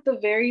from like the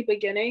very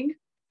beginning.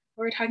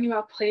 We're talking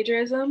about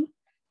plagiarism.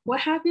 What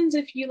happens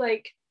if you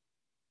like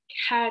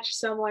catch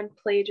someone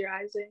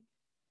plagiarizing?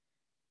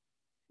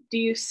 Do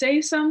you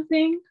say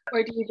something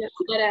or do you just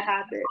let it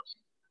happen?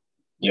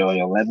 Yo,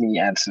 let me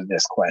answer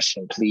this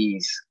question,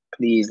 please.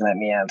 Please let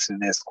me answer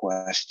this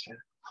question,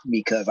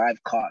 because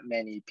I've caught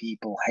many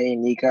people. Hey,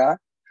 Nika,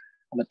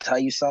 I'm gonna tell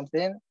you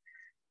something.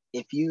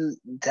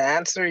 To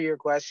answer your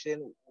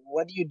question,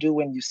 what do you do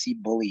when you see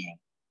bullying?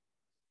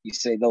 You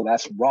say, no,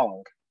 that's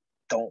wrong.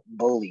 Don't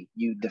bully.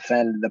 You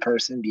defend the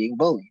person being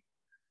bullied.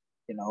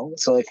 You know,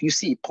 so if you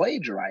see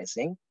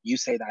plagiarizing, you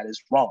say that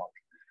is wrong.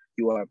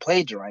 You are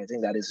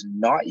plagiarizing, that is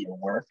not your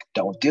work.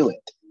 Don't do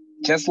it.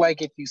 Just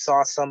like if you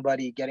saw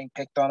somebody getting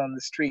picked on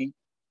the street,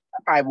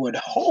 I would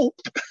hope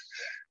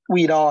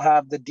we'd all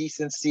have the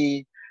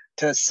decency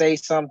to say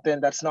something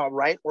that's not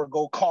right or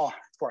go call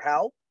for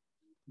help.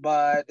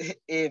 But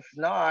if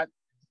not,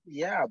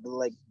 yeah, but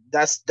like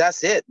that's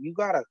it.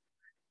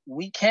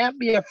 We can't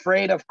be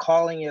afraid of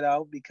calling it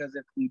out, because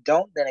if we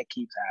don't, then it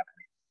keeps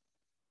happening.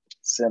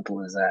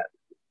 Simple as that.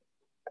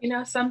 You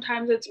know,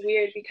 sometimes it's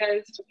weird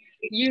because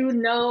you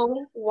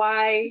know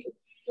why,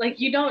 like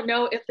you don't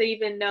know if they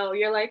even know.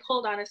 You're like,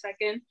 hold on a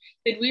second.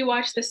 Did we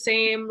watch the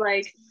same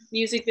like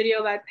music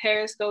video by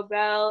Paris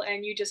Gobel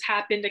and you just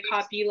happened to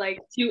copy like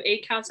 2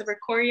 8 counts of her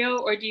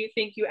choreo, or do you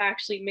think you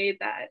actually made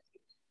that?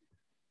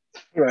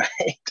 Right.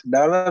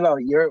 No.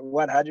 You're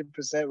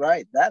 100%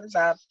 right. That is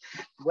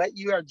what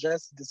you are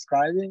just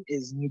describing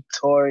is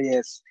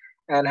notorious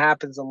and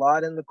happens a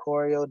lot in the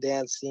choreo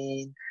dance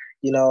scene,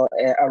 you know,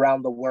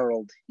 around the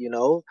world. You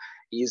know,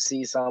 you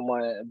see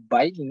someone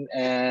biting,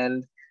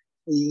 and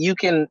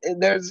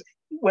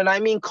when I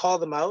mean call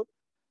them out,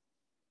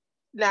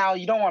 now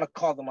you don't want to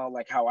call them out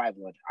like how I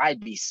would. I'd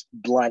be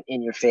blunt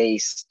in your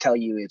face, tell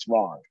you it's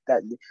wrong.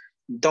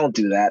 Don't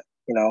do that.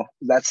 You know,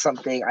 that's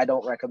something I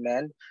don't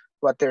recommend.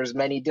 But there's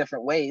many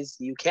different ways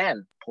you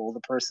can pull the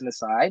person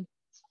aside,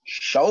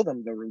 show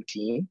them the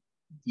routine.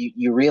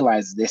 You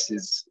realize this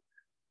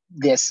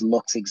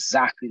looks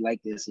exactly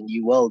like this, and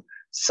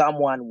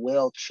someone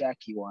will check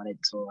you on it.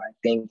 So I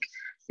think,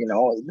 you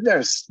know,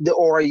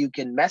 or you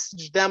can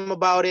message them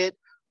about it,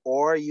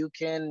 or you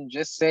can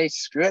just say,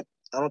 screw it,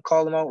 I'm gonna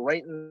call them out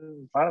right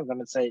in front of them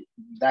and say,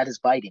 that is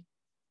biting.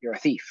 You're a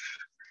thief.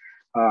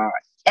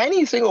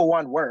 Any single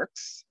one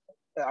works,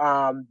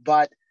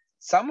 but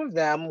some of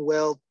them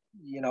will,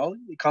 you know,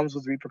 it comes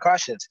with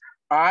repercussions.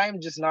 I'm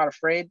just not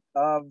afraid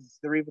of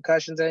the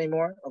repercussions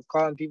anymore, of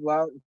calling people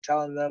out and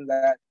telling them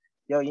that,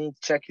 yo, you need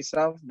to check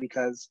yourself,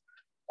 because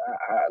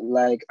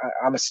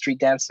I'm a street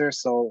dancer.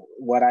 So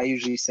what I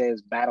usually say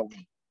is battle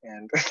me.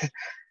 And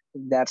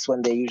that's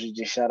when they usually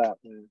just shut up,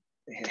 and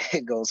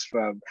it goes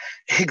from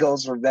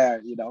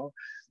there, you know.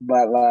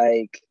 But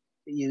like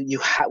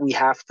we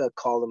have to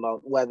call them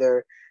out,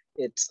 whether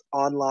it's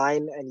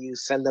online and you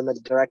send them a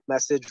direct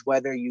message,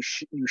 whether you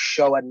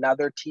show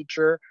another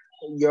teacher,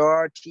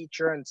 your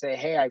teacher, and say,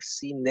 hey, I've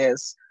seen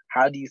this.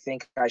 How do you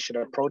think I should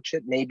approach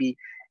it? Maybe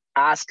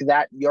ask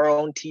that your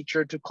own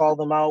teacher to call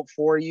them out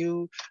for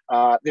you.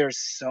 There's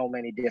so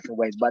many different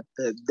ways, but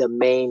the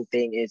main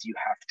thing is you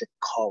have to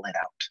call it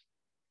out.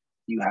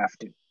 You have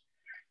to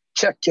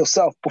check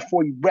yourself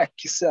before you wreck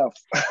yourself.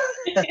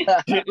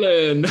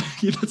 Caitlin,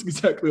 that's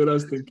exactly what I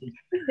was thinking.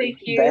 Thank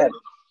you.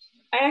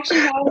 I actually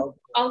have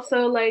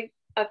also like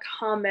a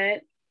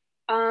comment.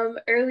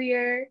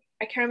 Earlier,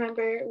 I can't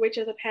remember which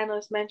of the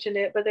panelists mentioned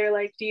it, but they're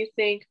like, do you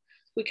think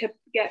we could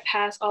get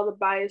past all the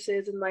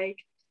biases and like,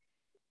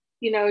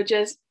 you know,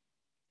 just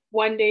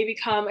one day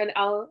become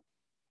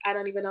I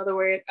don't even know the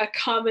word, a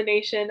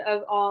combination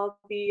of all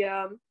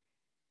the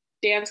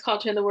dance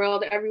culture in the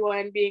world,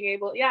 everyone being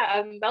able,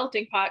 a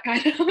melting pot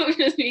kind of,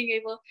 just being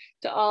able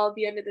to all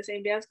be under the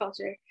same dance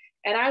culture.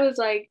 And I was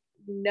like,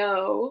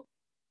 no,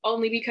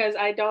 only because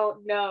I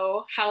don't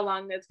know how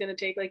long that's going to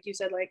take, like you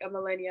said, like a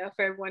millennia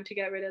for everyone to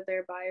get rid of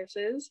their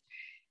biases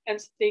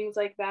and things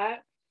like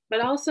that.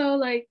 But also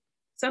like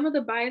some of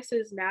the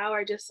biases now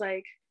are just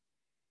like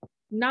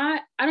I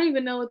don't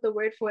even know what the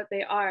word for what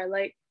they are.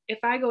 Like if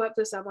I go up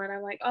to someone,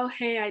 I'm like, oh,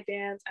 hey, I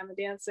dance, I'm a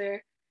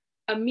dancer.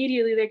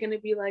 Immediately they're going to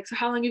be like, so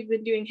how long have you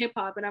been doing hip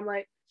hop? And I'm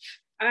like,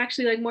 I'm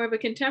actually like more of a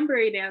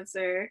contemporary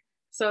dancer.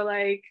 So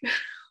like,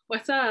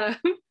 what's up?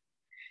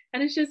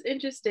 And it's just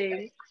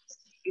interesting.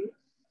 And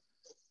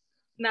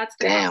that's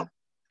damn.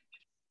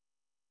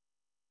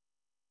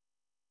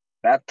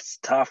 That's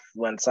tough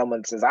when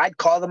someone says, I'd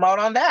call them out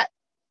on that.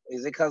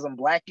 Is it because I'm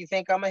Black you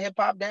think I'm a hip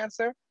hop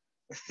dancer?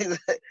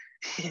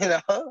 You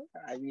know,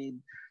 I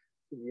mean,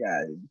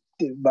 yeah,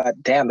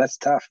 but damn, that's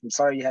tough. I'm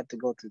sorry you had to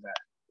go through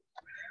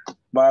that.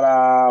 But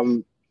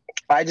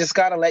I just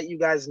gotta let you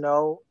guys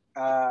know,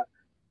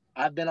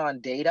 I've been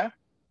on data,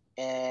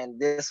 and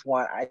this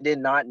one, I did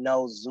not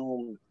know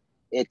Zoom,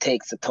 it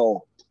takes a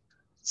toll.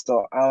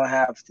 So I'll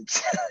have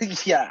to,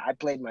 yeah, I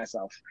played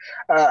myself.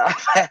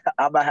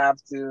 I'm gonna have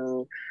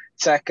to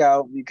check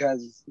out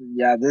because,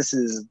 yeah,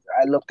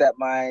 I looked at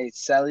my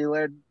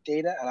cellular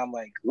data and I'm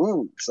like,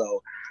 ooh,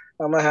 so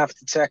I'm gonna have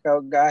to check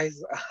out,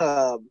 guys.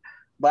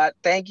 But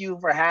thank you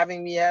for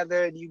having me,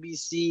 Heather, at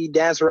UBC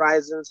Dance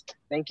Horizons.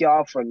 Thank you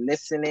all for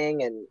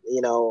listening. And,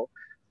 you know,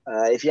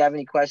 if you have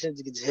any questions,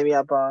 you can just hit me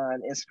up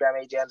on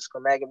Instagram,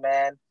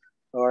 AJ_Megaman,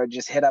 or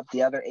just hit up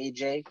the other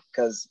AJ,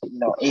 because, you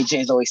know,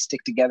 AJs always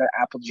stick together.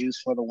 Apple juice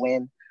for the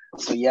win.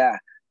 So, yeah.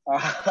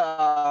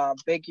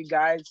 Thank you,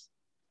 guys.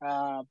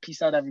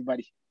 Peace out,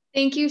 everybody.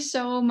 Thank you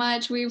so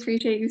much. We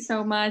appreciate you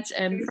so much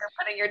and for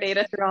putting your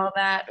data through all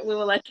that. We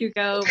will let you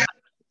go.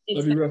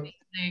 It's been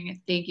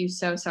amazing. Thank you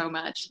so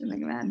much,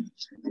 man.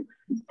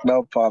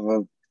 No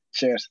problem.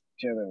 Cheers.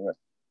 Cheers, everyone.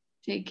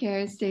 Take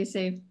care. Stay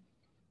safe.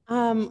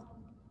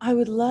 I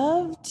would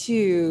love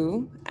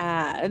to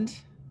add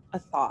a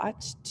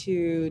thought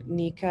to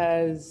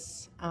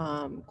Nika's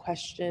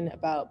question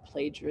about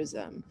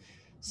plagiarism.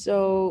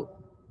 So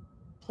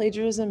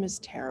plagiarism is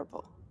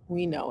terrible.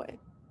 We know it.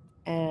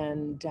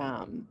 And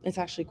it's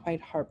actually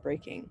quite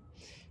heartbreaking.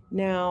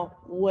 Now,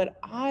 what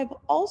I've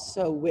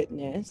also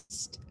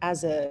witnessed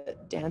as a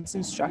dance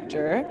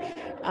instructor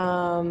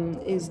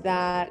is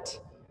that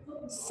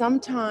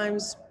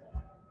sometimes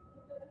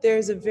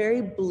there's a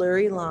very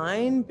blurry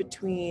line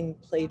between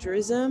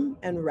plagiarism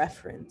and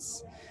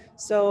reference.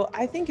 So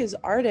I think as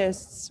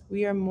artists,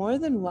 we are more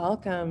than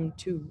welcome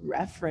to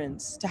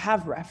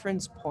have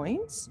reference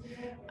points.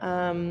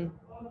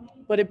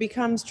 But it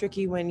becomes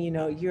tricky when, you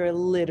know, you're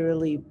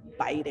literally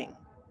biting.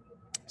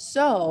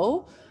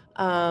 So,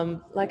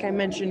 like I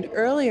mentioned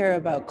earlier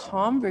about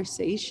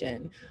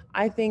conversation,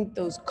 I think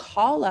those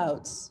call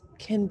outs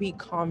can be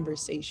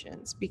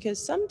conversations,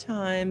 because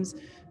sometimes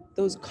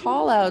those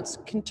call outs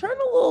can turn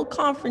a little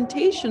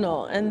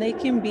confrontational and they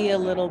can be a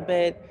little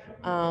bit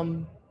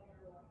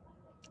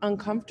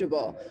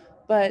uncomfortable.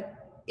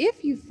 But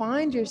if you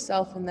find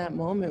yourself in that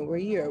moment where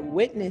you're a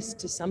witness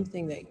to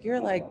something that you're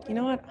like, you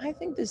know what, I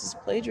think this is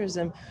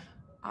plagiarism,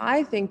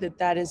 I think that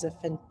that is a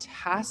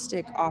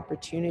fantastic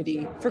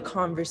opportunity for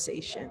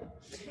conversation,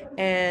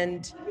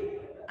 and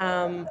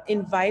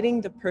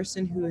inviting the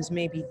person who has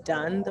maybe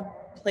done the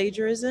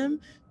plagiarism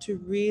to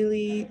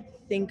really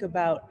think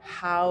about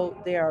how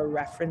they are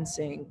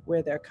referencing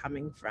where they're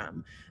coming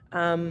from.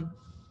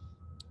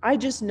 I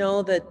just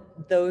know that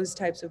those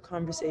types of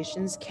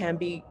conversations can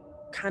be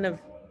kind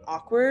of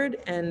awkward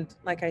and,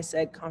 like I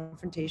said,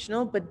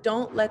 confrontational, but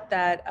don't let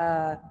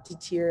that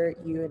deter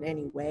you in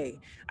any way.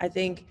 I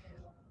think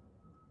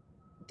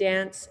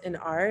dance and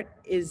art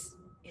it's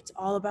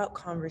all about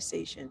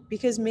conversation,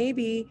 because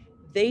maybe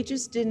they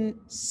just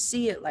didn't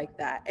see it like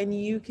that, and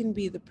you can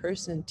be the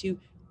person to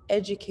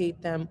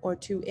educate them or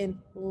to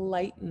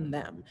enlighten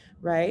them,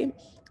 right?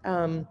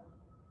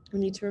 We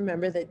need to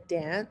remember that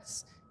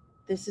dance,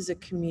 this is a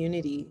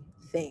community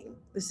thing.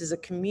 This is a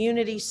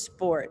community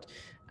sport.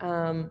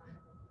 And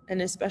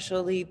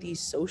especially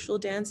these social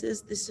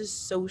dances, this is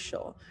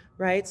social,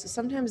 right? So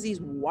sometimes these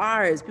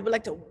wars, people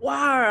like to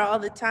war all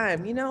the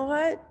time. You know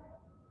what?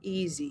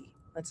 easy.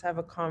 Let's have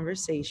a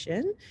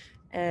conversation,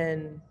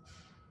 and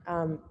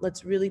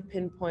let's really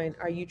pinpoint,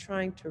 are you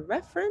trying to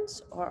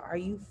reference or are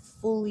you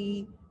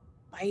fully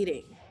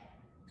biting?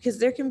 Because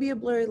there can be a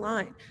blurry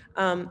line.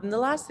 And the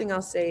last thing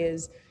I'll say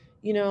is,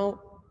 you know,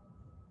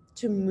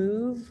 to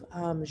move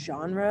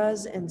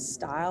genres and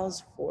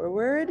styles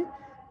forward,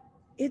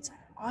 it's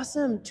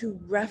awesome to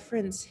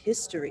reference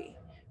history,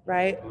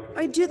 right?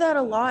 I do that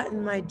a lot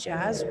in my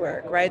jazz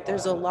work, right?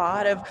 There's a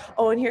lot of,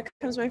 oh, and here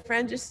comes my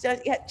friend just,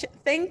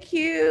 thank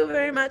you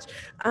very much.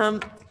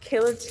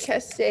 Kayla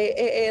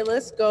Kesse,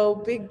 let's go,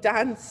 big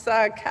dance,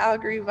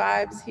 Calgary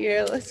vibes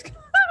here, let's go.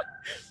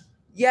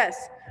 Yes,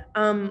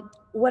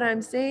 what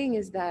I'm saying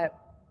is that,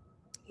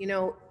 you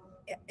know,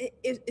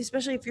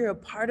 especially if you're a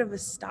part of a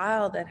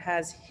style that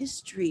has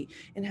history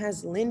and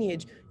has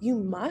lineage, you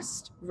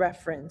must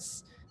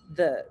reference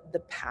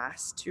the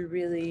past to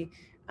really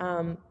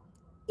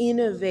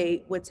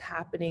innovate what's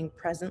happening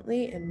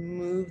presently and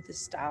move the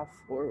style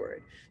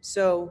forward.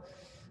 So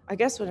I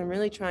guess what I'm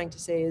really trying to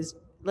say is,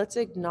 let's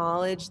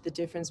acknowledge the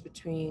difference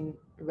between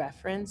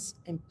reference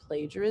and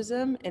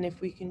plagiarism. And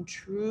if we can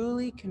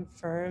truly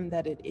confirm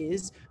that it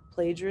is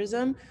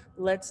plagiarism,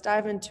 let's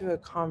dive into a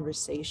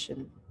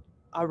conversation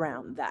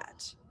around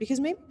that, because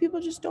maybe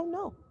people just don't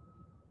know,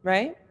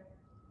 right?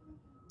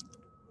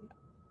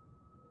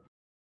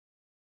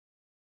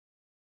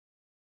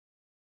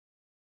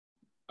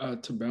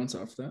 To bounce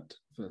off that,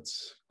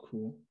 that's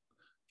cool.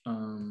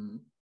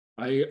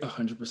 I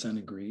 100%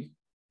 agree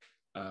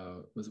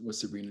with what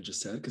Sabrina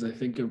just said, because I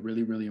think a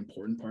really, really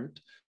important part,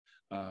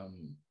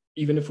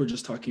 even if we're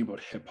just talking about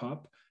hip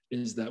hop,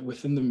 is that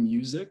within the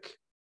music,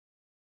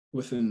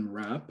 within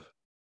rap,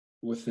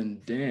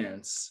 within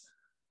dance,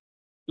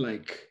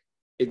 like,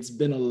 it's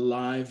been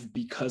alive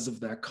because of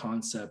that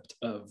concept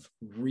of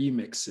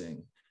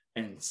remixing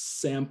and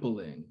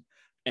sampling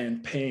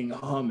and paying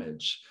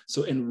homage.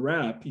 So in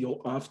rap,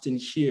 you'll often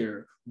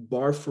hear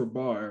bar for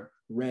bar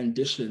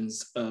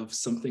renditions of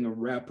something a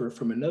rapper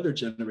from another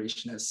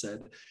generation has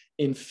said,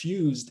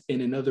 infused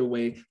in another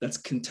way that's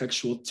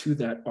contextual to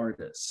that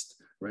artist,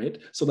 right?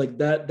 So like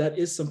that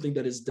is something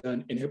that is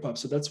done in hip hop.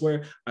 So that's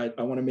where I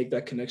want to make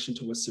that connection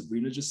to what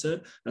Sabrina just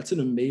said. That's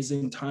an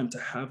amazing time to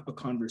have a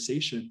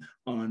conversation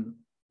on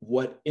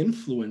what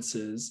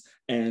influences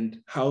and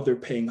how they're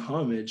paying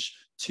homage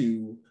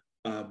to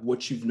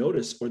what you've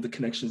noticed or the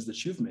connections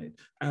that you've made.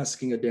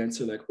 Asking a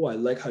dancer like, oh, I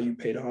like how you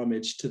paid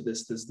homage to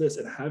this,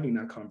 and having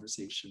that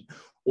conversation.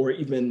 Or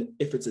even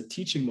if it's a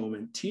teaching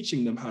moment,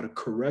 teaching them how to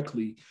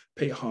correctly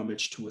pay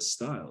homage to a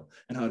style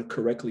and how to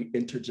correctly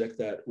interject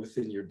that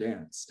within your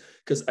dance.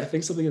 Because I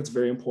think something that's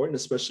very important,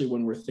 especially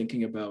when we're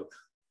thinking about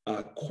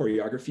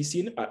choreography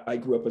scene. I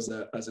grew up as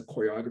a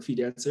choreography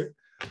dancer.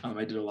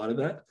 I did a lot of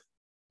that.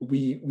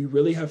 We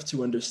really have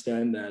to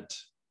understand that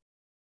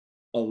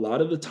a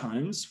lot of the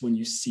times when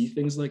you see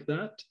things like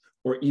that,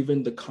 or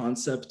even the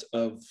concept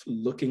of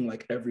looking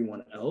like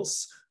everyone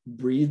else,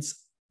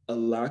 breeds a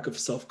lack of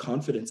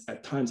self-confidence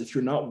at times if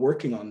you're not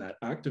working on that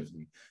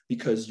actively,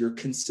 because you're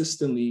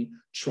consistently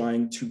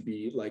trying to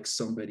be like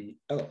somebody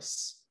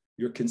else.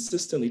 You're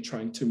consistently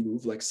trying to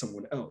move like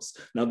someone else.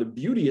 Now, the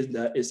beauty is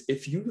that is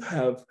if you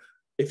have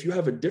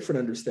a different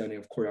understanding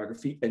of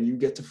choreography and you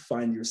get to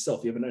find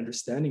yourself, you have an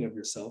understanding of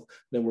yourself,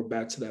 then we're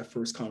back to that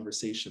first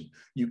conversation.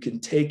 You can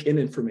take in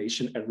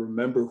information and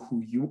remember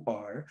who you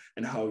are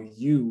and how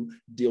you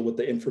deal with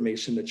the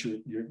information that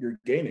you're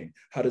gaining.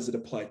 How does it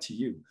apply to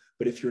you?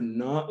 But if you're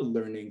not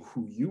learning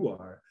who you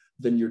are,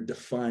 then you're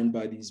defined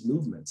by these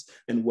movements.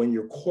 And when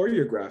you're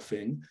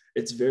choreographing,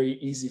 it's very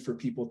easy for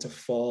people to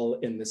fall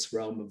in this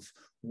realm of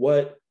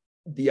what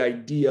the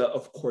idea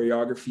of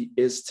choreography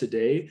is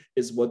today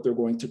is what they're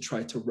going to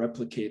try to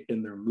replicate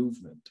in their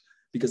movement,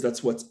 because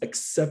that's what's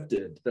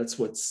accepted, that's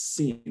what's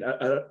seen.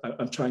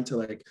 I'm trying to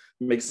like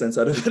make sense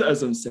out of it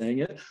as I'm saying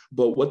it,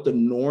 but what the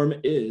norm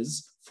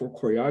is for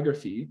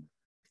choreography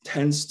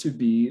tends to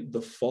be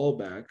the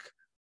fallback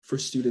for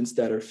students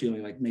that are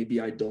feeling like maybe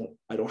I don't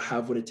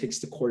have what it takes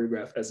to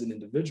choreograph as an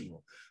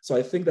individual. So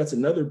I think that's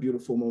another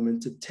beautiful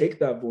moment to take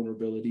that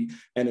vulnerability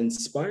and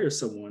inspire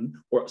someone,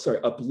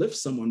 uplift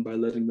someone by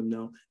letting them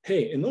know,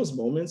 hey, in those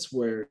moments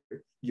where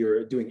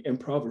you're doing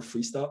improv or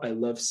freestyle, I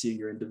love seeing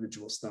your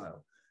individual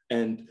style.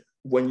 And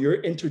when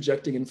you're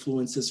interjecting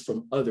influences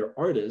from other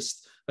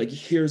artists, like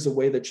here's a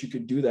way that you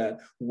could do that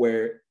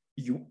where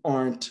you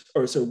aren't,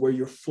 where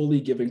you're fully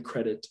giving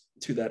credit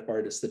to that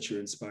artist that you're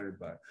inspired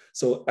by.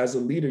 So as a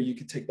leader, you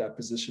could take that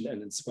position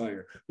and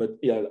inspire. But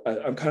yeah,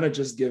 I'm kind of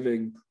just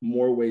giving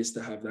more ways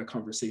to have that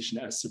conversation,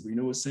 as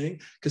Sabrina was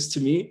saying, because to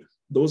me,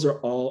 those are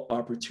all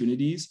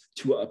opportunities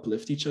to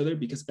uplift each other,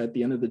 because at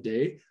the end of the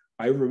day,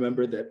 I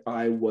remember that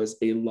I was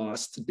a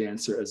lost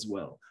dancer as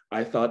well.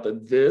 I thought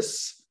that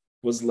this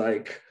was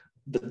like,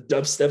 the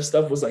dubstep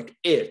stuff was like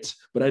it,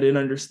 but I didn't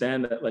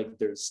understand that like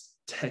there's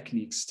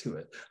techniques to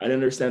it. I didn't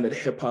understand that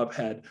hip hop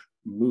had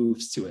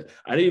moves to it.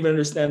 I didn't even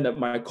understand that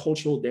my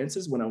cultural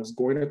dances, when I was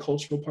going to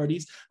cultural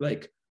parties,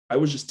 like I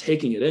was just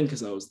taking it in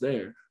because I was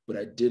there, but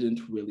I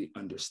didn't really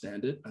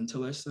understand it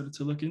until I started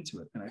to look into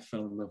it and I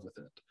fell in love with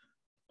it.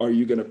 are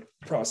you going to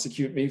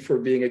prosecute me for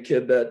being a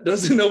kid that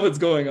doesn't know what's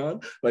going on?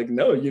 Like,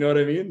 no, you know what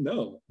I mean?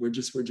 No, we're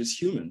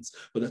just humans.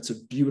 But that's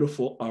a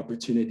beautiful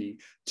opportunity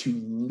to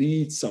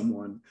lead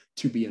someone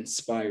to be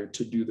inspired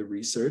to do the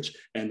research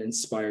and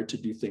inspired to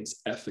do things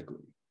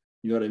ethically.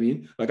 You know what I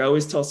mean? Like, I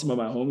always tell some of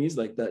my homies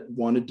like that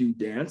want to do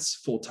dance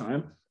full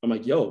time. I'm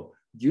like, yo,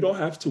 you don't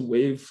have to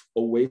wave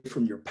away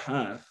from your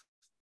path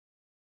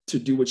to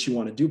do what you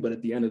want to do. But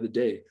at the end of the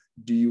day,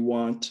 do you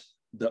want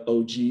the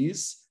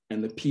OGs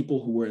and the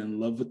people who are in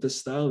love with the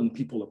style and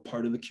people are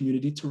part of the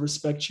community to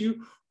respect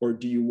you? Or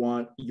do you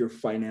want your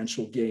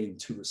financial gain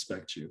to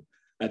respect you?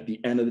 At the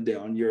end of the day,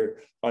 on your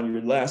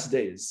last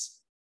days,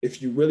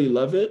 if you really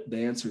love it,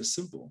 the answer is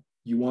simple.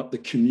 You want the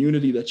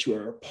community that you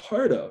are a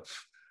part of,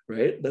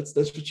 right? That's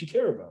what you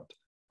care about.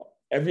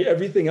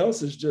 Everything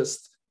else is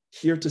just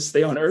here to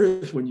stay on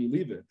earth when you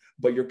leave it.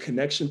 But your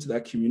connection to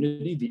that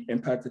community, the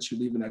impact that you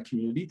leave in that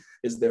community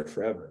is there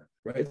forever,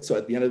 right? So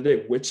at the end of the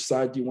day, which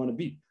side do you want to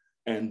be?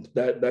 And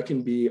that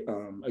can be,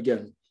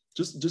 again,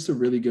 just a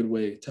really good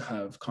way to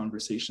have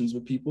conversations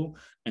with people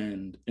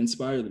and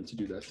inspire them to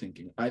do that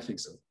thinking. I think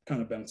so.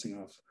 Kind of bouncing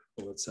off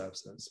of what Sab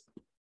says.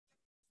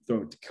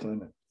 Throw it to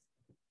Clement.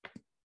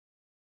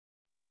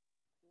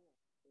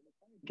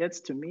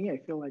 Gets to me, I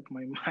feel like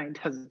my mind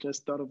has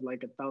just thought of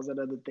like 1,000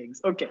 other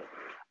things. Okay,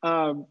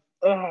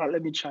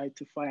 let me try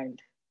to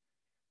find.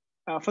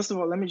 First of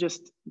all, let me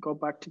just go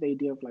back to the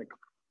idea of like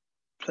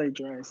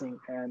plagiarizing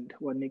and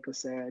what Nico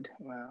said,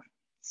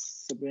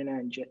 Sabrina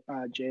and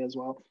Jay as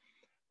well.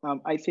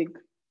 I think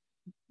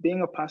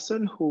being a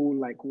person who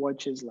like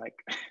watches like,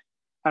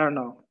 I don't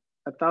know,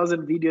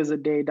 1,000 videos a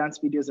day, dance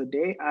videos a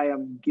day, I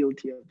am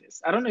guilty of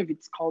this. I don't know if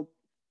it's called,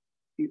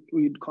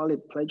 we'd call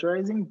it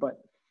plagiarizing, but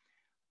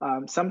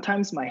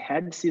sometimes my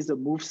head sees a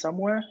move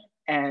somewhere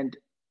and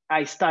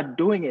I start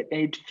doing it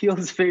and it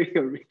feels very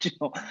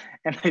original.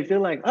 And I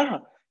feel like,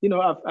 you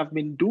know, I've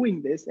been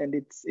doing this and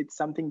it's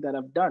something that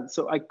I've done.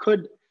 So I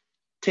could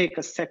take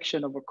a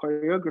section of a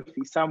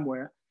choreography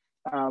somewhere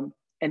and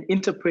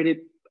interpret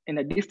it in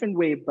a different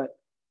way, but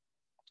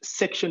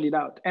section it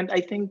out. And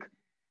I think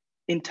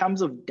in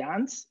terms of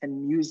dance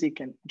and music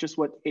and just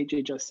what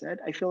AJ just said,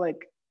 I feel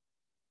like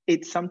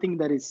it's something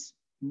that is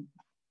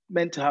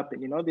meant to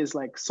happen. You know, there's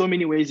like so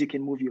many ways you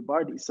can move your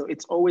body. So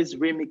it's always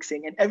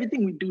remixing and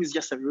everything we do is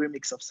just a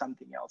remix of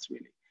something else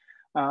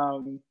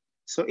really.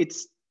 So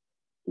it's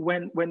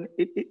when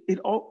it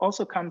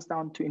also comes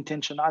down to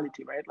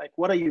intentionality, right? Like,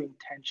 what are your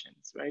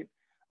intentions, right?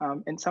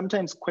 And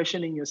sometimes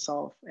questioning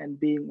yourself and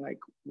being like,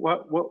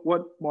 what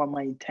were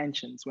my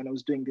intentions when I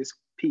was doing this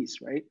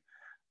piece, right?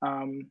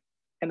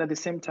 And at the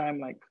same time,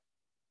 like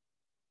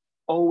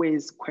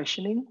always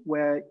questioning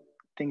where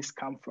things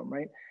come from,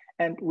 right?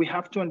 And we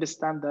have to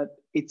understand that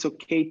it's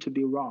okay to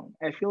be wrong.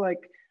 I feel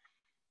like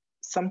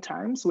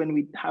sometimes when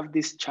we have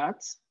these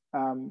chats,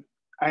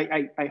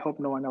 I hope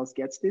no one else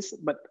gets this,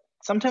 but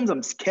sometimes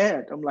I'm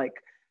scared. I'm like,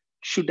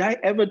 should I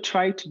ever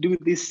try to do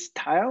this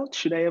style?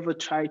 Should I ever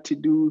try to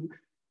do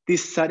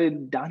this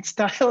certain dance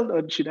style?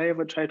 Or should I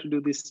ever try to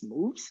do these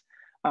moves?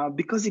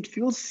 Because it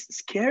feels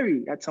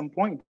scary at some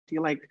point.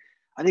 You're like,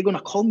 are they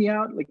gonna call me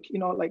out? Like, you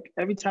know, like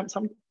every time,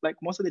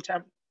 most of the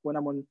time when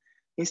I'm on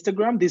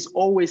Instagram, there's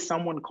always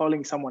someone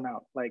calling someone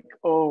out. Like,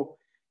 oh,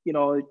 you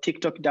know,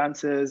 TikTok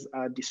dancers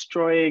are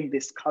destroying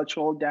this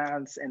cultural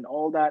dance and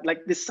all that. Like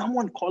there's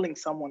someone calling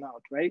someone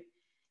out, right?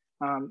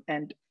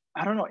 And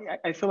I don't know,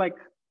 I feel like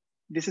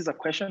this is a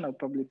question I'll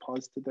probably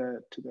pose to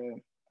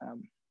the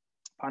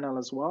panel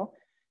as well,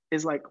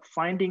 is like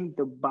finding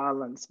the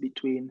balance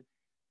between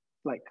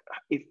like,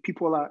 if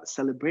people are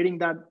celebrating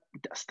that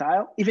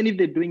style, even if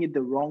they're doing it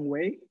the wrong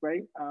way,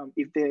 right?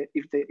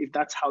 If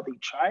that's how they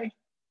try,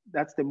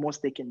 that's the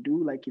most they can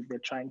do, like if they're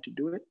trying to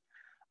do it.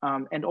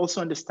 And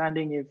also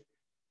understanding if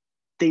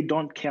they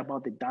don't care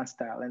about the dance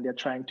style and they're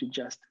trying to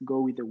just go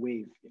with the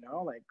wave, you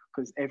know, like,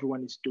 because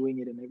everyone is doing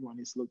it and everyone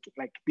is looking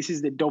like, this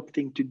is the dope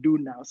thing to do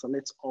now, so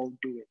let's all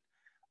do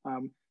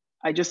it.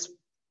 I just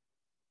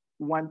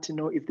want to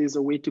know if there's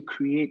a way to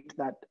create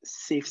that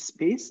safe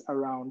space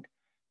around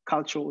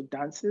cultural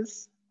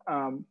dances,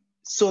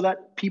 so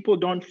that people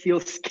don't feel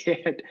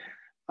scared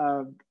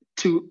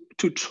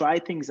to try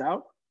things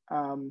out,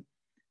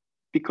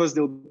 because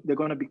they're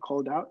going to be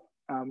called out.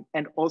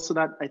 And also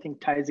that I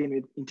think ties in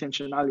with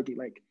intentionality.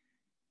 Like,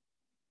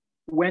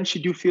 when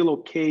should you feel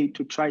okay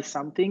to try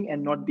something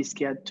and not be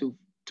scared to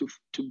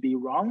be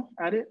wrong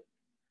at it?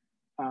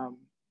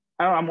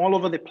 I'm all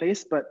over the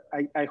place, but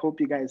I hope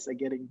you guys are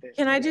getting this.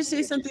 Can I just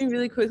say something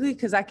really quickly?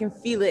 Because I can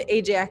feel it.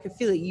 AJ, I can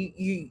feel it.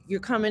 You're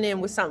coming in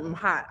with something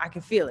hot. I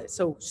can feel it.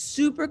 So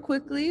super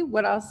quickly,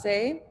 what I'll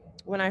say,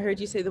 when I heard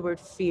you say the word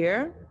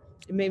fear,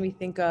 it made me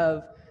think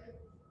of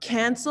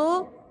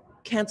cancel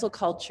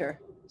culture.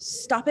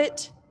 Stop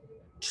it.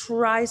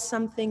 Try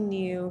something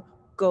new.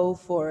 Go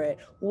for it.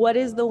 What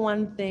is the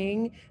one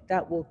thing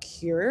that will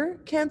cure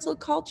cancel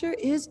culture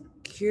is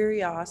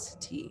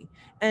curiosity.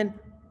 And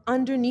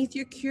underneath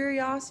your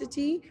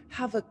curiosity,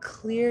 have a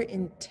clear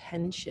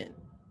intention.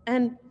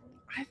 And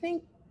I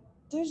think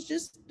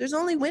there's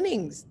only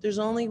winnings. There's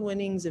only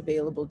winnings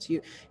available to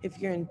you if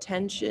your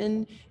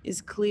intention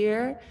is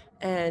clear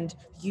and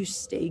you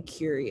stay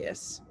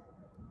curious.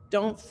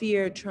 Don't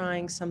fear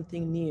trying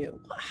something new.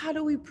 How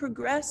do we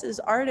progress as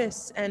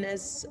artists and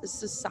as a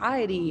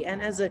society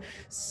and as a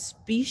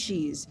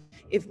species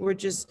if we're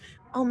just,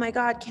 oh my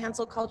God,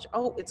 cancel culture,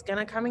 oh, it's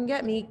gonna come and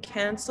get me.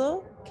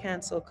 Cancel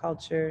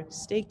culture,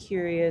 stay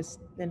curious,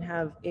 and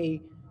have a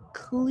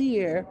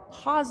clear,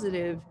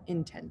 positive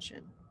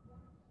intention.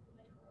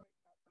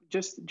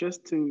 Just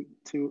to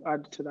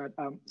add to that,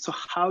 so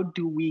how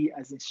do we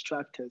as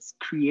instructors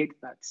create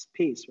that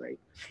space, right?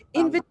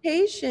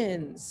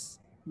 Invitations.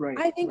 Right.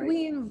 I think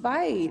we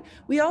invite.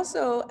 We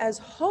also, as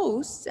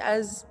hosts,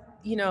 as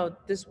you know,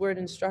 this word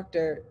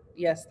instructor,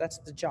 yes, that's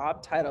the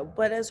job title,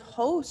 but as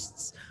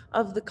hosts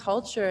of the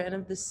culture and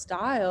of the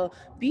style,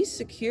 be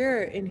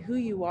secure in who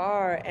you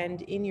are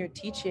and in your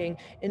teaching,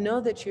 and know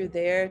that you're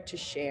there to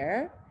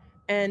share.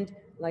 And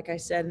like I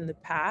said in the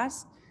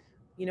past,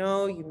 you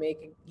know, you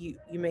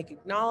make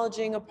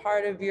acknowledging a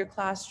part of your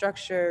class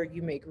structure,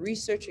 you make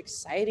research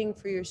exciting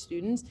for your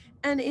students,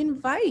 and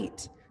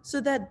invite so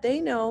that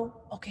they know,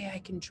 okay, I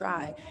can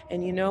try.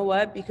 And you know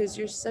what? Because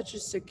you're such a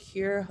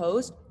secure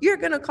host, you're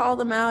gonna call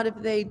them out if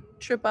they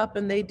trip up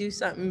and they do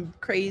something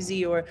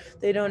crazy or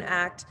they don't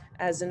act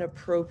as an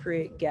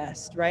appropriate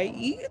guest, right?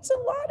 It's a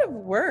lot of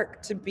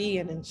work to be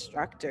an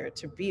instructor,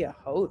 to be a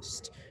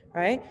host,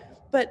 right?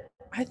 But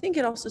I think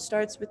it also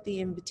starts with the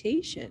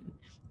invitation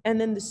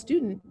and then the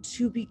student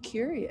to be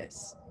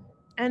curious.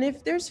 And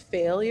if there's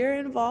failure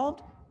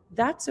involved,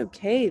 that's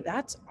okay.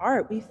 That's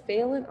art. We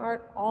fail in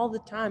art all the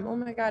time. Oh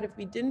my God, if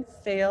we didn't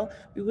fail,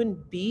 we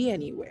wouldn't be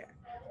anywhere,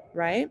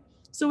 right?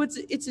 So it's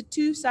a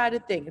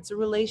two-sided thing. It's a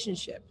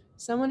relationship.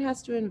 Someone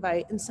has to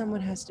invite and someone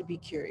has to be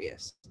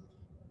curious.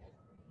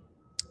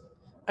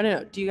 I don't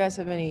know. Do you guys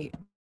have any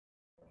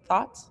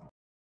thoughts?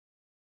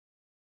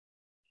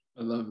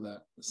 I love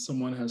that.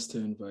 Someone has to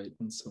invite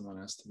and someone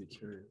has to be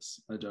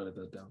curious. I jotted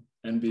that down.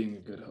 And being a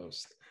good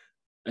host.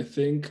 I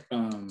think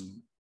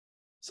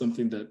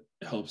something that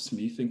helps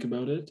me think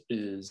about it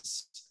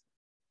is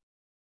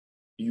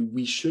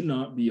we should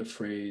not be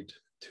afraid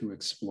to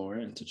explore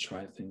and to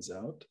try things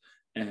out.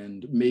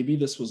 And maybe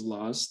this was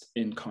lost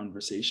in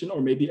conversation,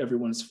 or maybe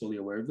everyone is fully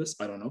aware of this.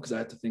 I don't know, because I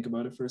had to think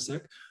about it for a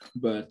sec.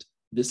 But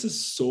this is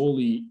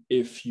solely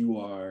if you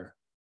are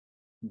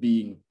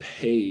being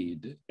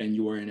paid and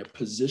you are in a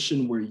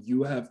position where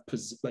you have,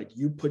 like,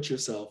 you put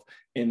yourself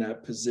in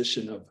that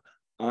position of,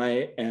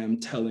 I am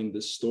telling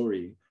this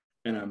story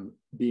and I'm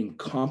being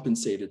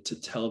compensated to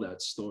tell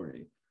that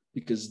story,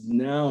 because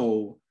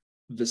now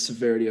the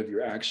severity of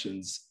your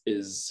actions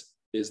is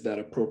that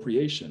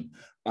appropriation.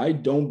 I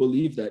don't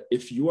believe that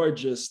if you are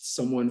just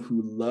someone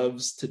who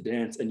loves to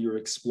dance and you're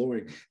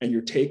exploring and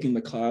you're taking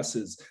the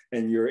classes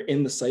and you're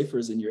in the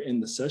ciphers and you're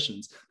in the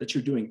sessions, that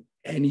you're doing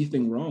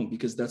anything wrong,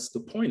 because that's the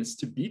point, is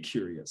to be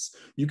curious.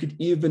 You could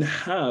even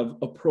have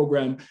a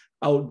program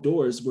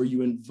outdoors where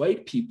you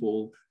invite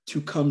people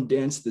to come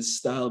dance this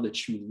style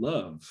that you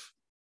love,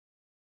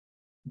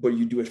 but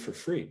you do it for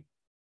free.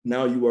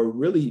 Now you are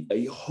really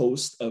a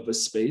host of a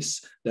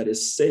space that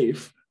is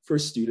safe for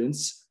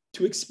students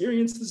to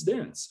experience this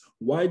dance.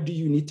 Why do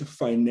you need to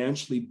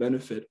financially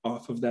benefit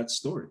off of that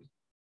story?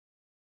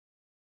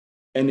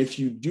 And if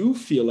you do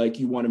feel like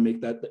you want to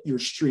make that your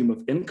stream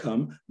of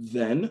income,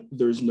 then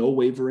there's no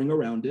wavering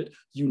around it.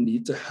 You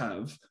need to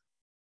have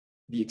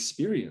the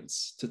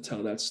experience to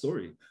tell that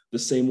story. The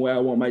same way I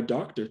want my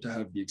doctor to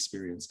have the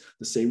experience.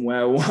 The same way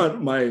I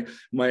want my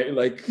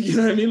like, you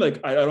know what I mean?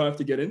 Like, I don't have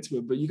to get into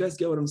it, but you guys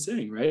get what I'm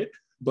saying, right?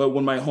 But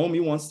when my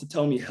homie wants to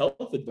tell me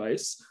health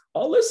advice,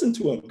 I'll listen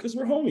to him because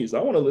we're homies.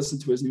 I want to listen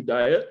to his new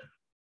diet,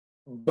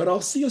 but I'll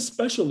see a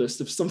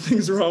specialist if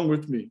something's wrong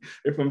with me,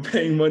 if I'm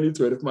paying money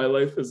to it, if my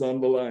life is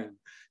on the line.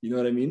 You know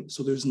what I mean?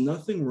 So there's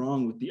nothing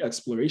wrong with the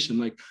exploration.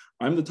 Like,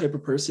 I'm the type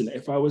of person,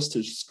 if I was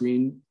to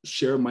screen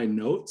share my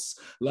notes,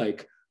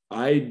 like,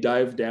 I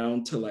dive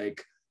down to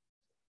like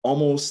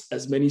almost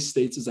as many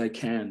states as I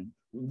can,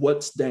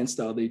 what dance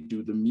style they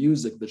do, the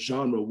music, the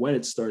genre, when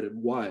it started,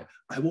 why.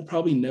 I will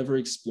probably never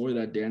explore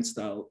that dance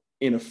style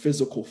in a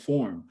physical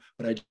form,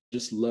 but I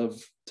just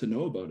love to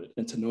know about it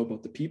and to know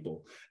about the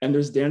people. And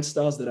there's dance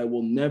styles that I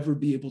will never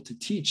be able to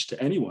teach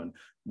to anyone.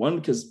 One,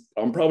 because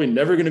I'm probably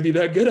never going to be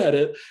that good at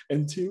it.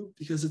 And two,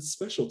 because it's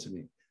special to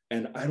me.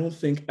 And I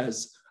think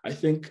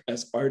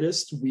as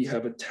artists, we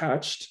have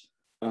attached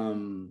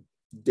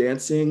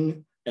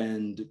dancing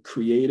and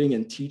creating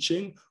and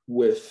teaching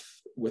with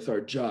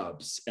our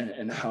jobs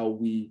and how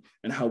we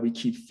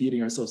keep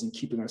feeding ourselves and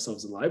keeping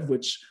ourselves alive,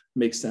 which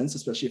makes sense,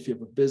 especially if you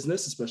have a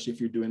business, especially if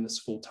you're doing this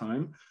full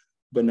time.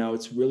 But now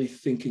it's really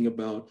thinking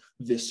about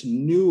this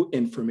new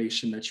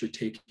information that you're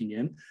taking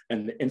in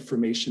and the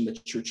information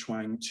that you're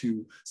trying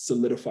to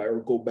solidify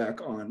or go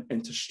back on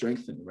and to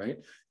strengthen, right?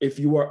 If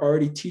you are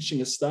already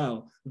teaching a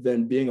style,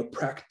 then being a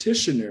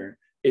practitioner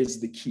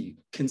is the key.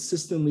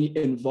 Consistently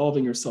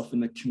involving yourself in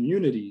the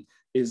community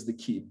is the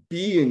key.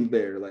 Being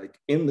there, like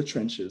in the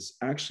trenches,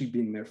 actually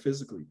being there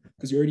physically,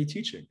 because you're already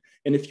teaching.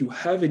 And if you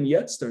haven't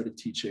yet started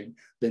teaching,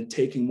 then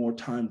taking more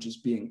time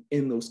just being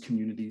in those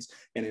communities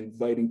and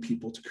inviting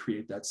people to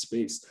create that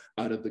space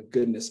out of the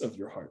goodness of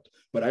your heart.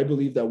 But I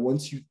believe that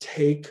once you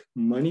take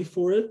money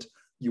for it,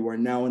 you are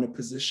now in a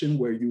position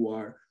where you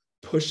are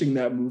pushing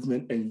that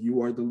movement and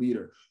you are the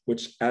leader,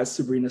 which, as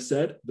Sabrina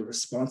said, the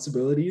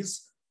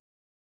responsibilities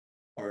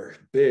are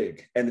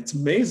big and it's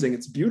amazing,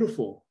 it's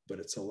beautiful, but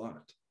it's a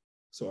lot.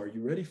 So are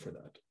you ready for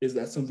that? Is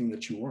that something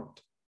that you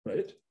want,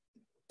 right?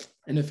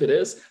 And if it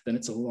is, then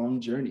it's a long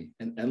journey,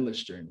 an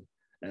endless journey,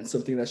 and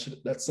something that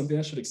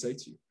should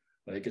excite you.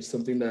 Like it's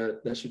something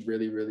that should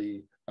really,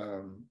 really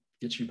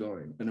get you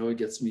going. I know it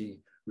gets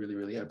me really,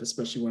 really happy,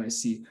 especially when I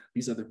see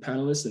these other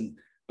panelists, and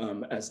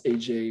as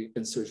AJ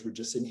and Serge were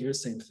just in here,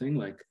 same thing,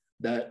 like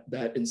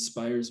that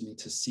inspires me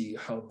to see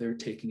how they're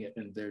taking it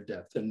in their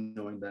depth, and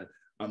knowing that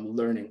I'm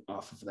learning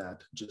off of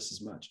that just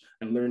as much,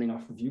 and learning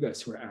off of you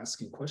guys who are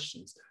asking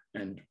questions,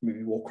 and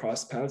maybe we'll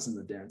cross paths in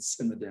the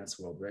dance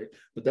world, right?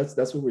 But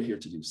that's what we're here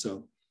to do.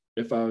 So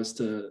if I was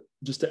to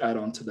just to add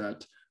on to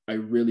that, I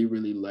really,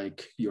 really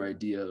like your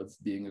idea of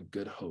being a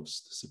good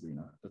host,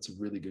 Sabrina. That's a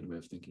really good way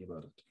of thinking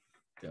about it.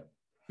 Yeah,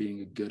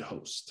 being a good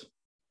host.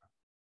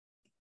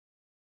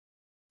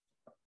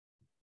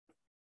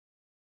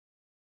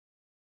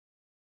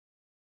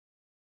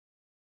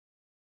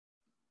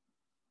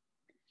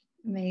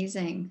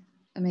 Amazing,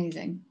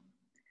 amazing.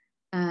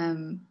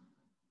 I'm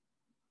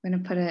going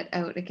to put it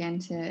out again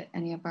to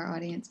any of our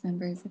audience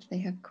members if they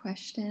have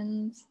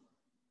questions.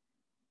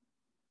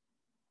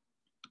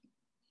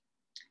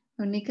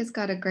 Monika's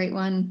got a great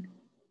one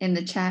in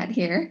the chat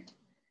here.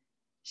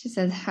 She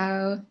says,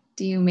 how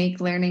do you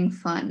make learning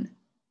fun?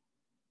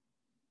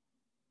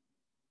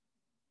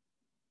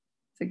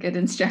 It's a good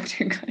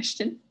instructor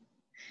question.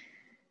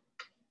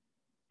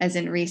 As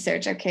in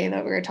research, okay,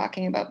 that we were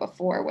talking about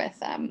before with,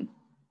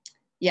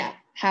 yeah,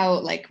 how,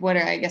 like, what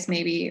are, I guess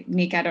maybe,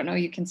 Nika, I don't know,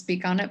 you can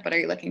speak on it, but are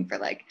you looking for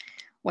like,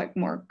 what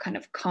more kind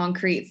of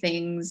concrete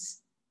things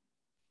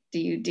do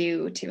you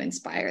do to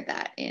inspire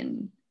that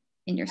in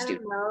your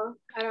students?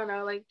 I don't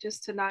know, like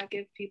just to not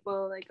give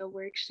people like a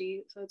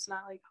worksheet, so it's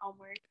not like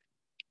homework.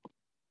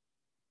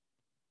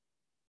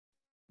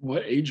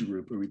 What age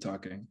group are we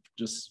talking?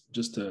 Just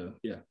to,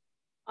 yeah.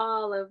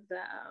 All of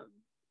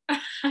them.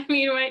 I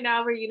mean, right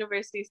now we're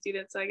university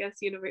students, so I guess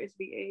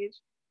university age.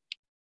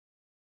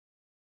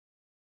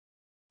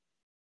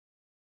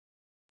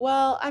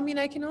 Well, I mean,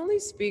 I can only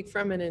speak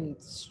from an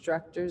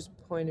instructor's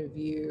point of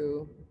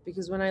view,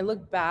 because when I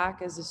look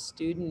back as a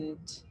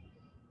student,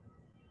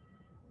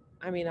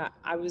 I mean,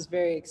 I was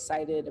very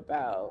excited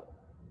about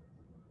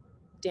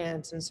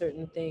dance and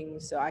certain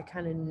things, so I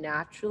kind of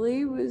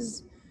naturally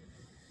was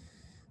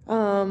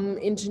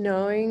into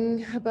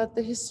knowing about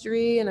the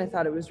history, and I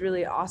thought it was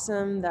really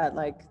awesome that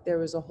like there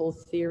was a whole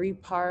theory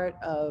part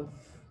of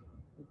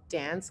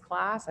dance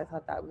class. I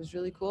thought that was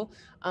really cool.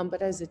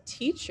 But as a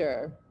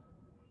teacher,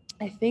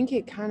 I think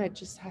it kind of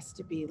just has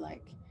to be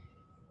like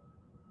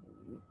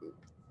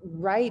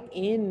right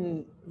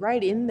in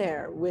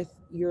there with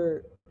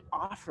your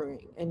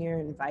offering and your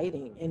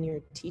inviting and your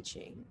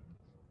teaching.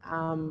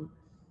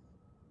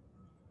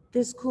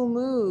 This cool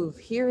move,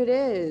 here it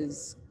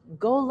is,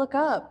 go look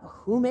up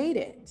who made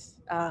it.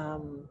 I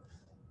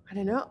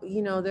don't know,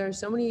 you know, there are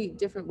so many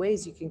different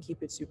ways you can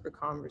keep it super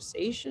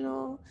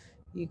conversational.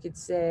 You could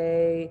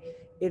say,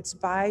 it's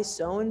by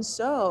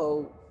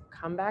so-and-so,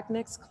 come back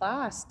next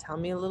class, tell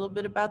me a little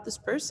bit about this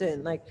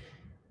person. Like,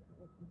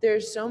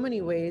 there's so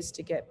many ways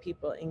to get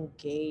people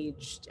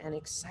engaged and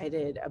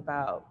excited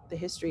about the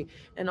history,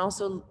 and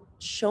also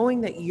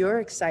showing that you're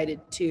excited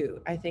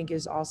too, I think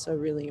is also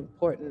really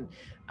important.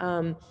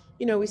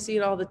 You know, we see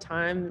it all the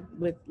time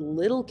with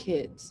little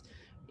kids.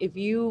 If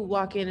you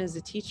walk in as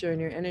a teacher and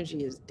your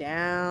energy is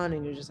down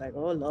and you're just like,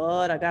 oh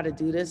Lord, I got to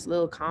do this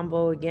little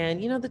combo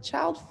again, you know, the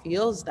child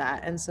feels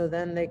that. And so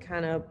then they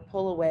kind of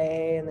pull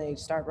away and they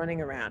start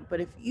running around. But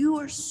if you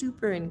are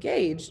super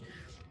engaged,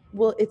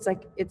 well, it's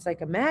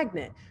like a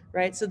magnet,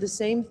 right? So the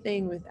same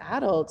thing with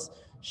adults,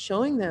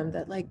 showing them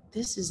that like,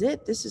 this is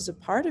it, this is a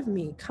part of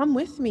me, come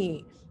with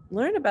me,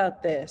 learn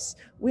about this.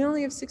 We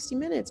only have 60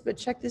 minutes, but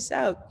check this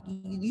out,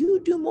 you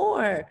do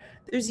more.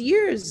 There's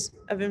years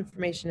of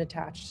information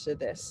attached to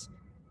this.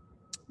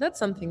 That's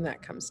something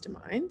that comes to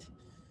mind.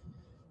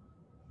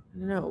 I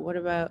don't know, what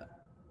about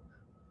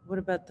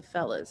the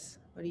fellas?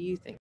 What do you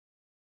think?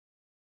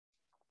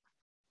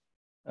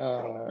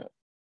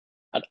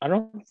 I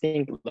don't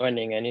think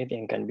learning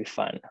anything can be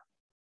fun.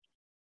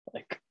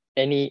 Like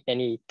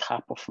any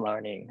type of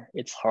learning,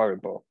 it's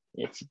horrible,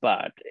 it's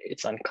bad,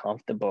 it's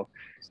uncomfortable,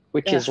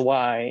 which is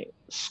why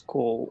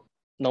school,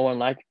 no one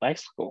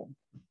likes school,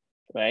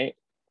 right?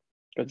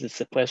 Because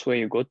it's a place where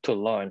you go to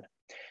learn.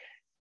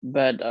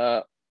 But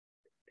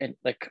and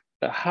like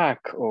a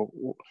hack, or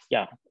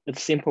yeah, a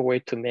simple way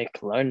to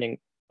make learning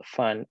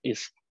fun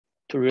is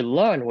to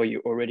relearn what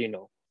you already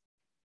know.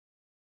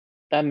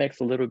 That makes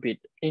a little bit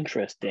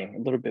interesting, a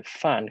little bit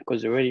fun,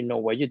 because you already know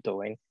what you're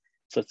doing.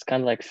 So it's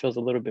kind of like feels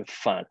a little bit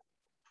fun.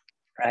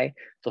 right?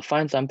 So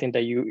find something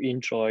that you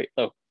enjoy,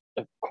 a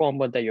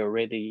combo that you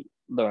already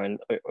learned,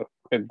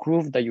 a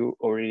groove that you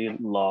already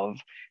love,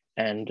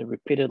 and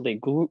repeatedly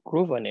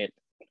groove on it,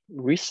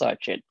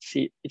 research it,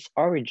 see its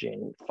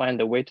origin,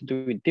 find a way to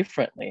do it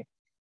differently.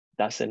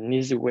 That's an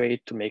easy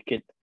way to make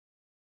it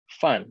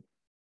fun.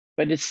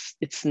 But it's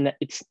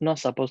not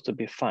supposed to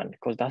be fun,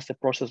 because that's the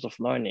process of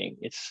learning.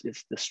 It's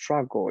the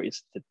struggle,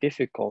 it's the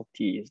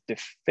difficulty, it's the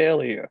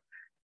failure.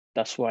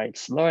 That's why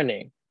it's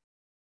learning,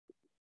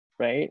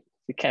 right?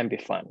 It can be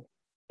fun.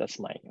 That's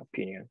my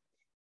opinion.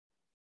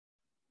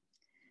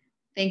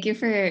 Thank you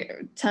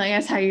for telling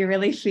us how you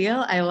really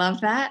feel. I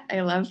love that.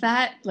 I love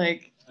that.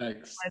 Like,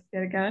 Thanks. let's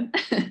get it going.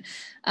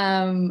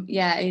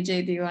 Yeah,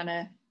 AJ, do you want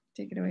to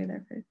take it away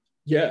there first?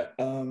 Yeah,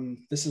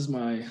 this is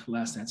my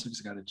last answer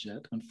because I got a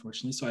jet,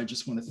 unfortunately. So I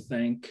just want to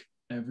thank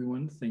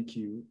everyone. Thank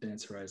you,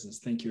 Dance Horizons.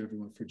 Thank you,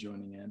 everyone, for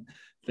joining in.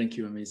 Thank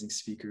you, amazing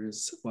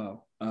speakers.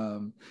 Wow.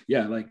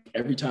 Yeah, like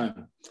every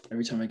time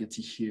I get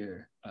to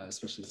hear,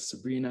 especially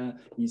Sabrina,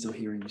 Izo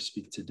hearing you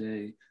speak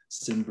today,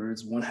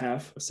 Sinbirds, one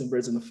half of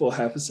Sinbirds and the full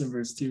half of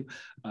Sinbirds too.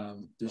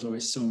 There's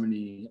always so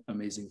many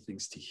amazing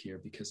things to hear,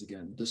 because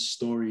again, the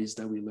stories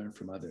that we learn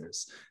from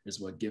others is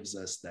what gives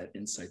us that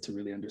insight to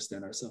really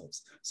understand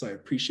ourselves. So I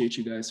appreciate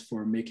you guys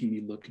for making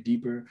me look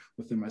deeper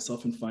within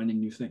myself and finding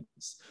new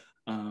things.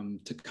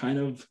 To kind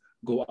of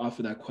go off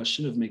of that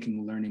question of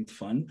making learning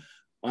fun,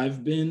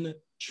 I've been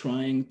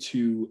trying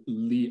to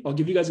lead. I'll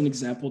give you guys an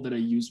example that I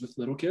use with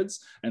little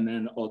kids, and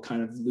then I'll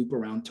kind of loop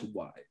around to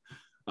why.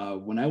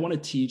 When I want to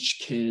teach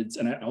kids,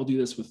 and I'll do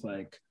this with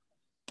like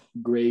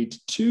grade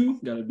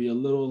 2, got to be a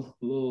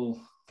little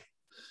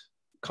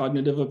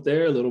cognitive up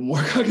there, a little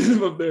more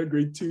cognitive up there,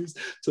 grade 2s,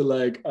 to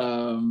like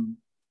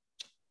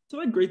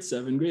grade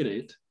 7, grade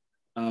 8.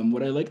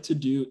 What I like to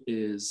do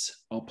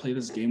is I'll play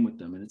this game with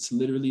them, and it's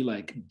literally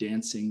like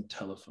dancing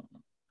telephone.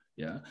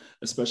 Yeah,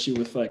 especially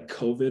with like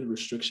COVID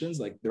restrictions,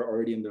 like they're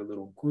already in their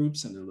little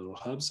groups and their little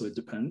hubs, so it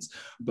depends.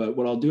 But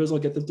what I'll do is I'll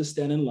get them to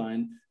stand in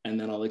line, and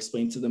then I'll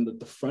explain to them that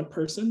the front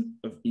person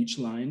of each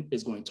line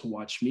is going to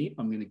watch me.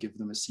 I'm going to give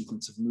them a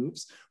sequence of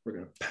moves. We're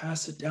going to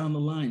pass it down the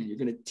line. You're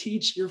going to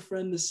teach your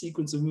friend the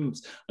sequence of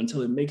moves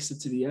until it makes it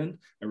to the end,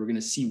 and we're going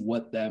to see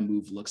what that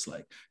move looks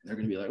like. And they're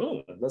going to be like,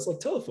 oh, that's like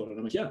telephone. And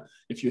I'm like, yeah,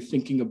 if you're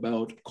thinking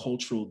about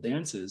cultural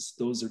dances,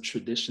 those are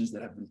traditions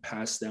that have been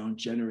passed down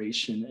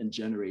generation and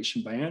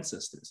generation by ancestors.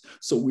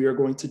 So we are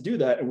going to do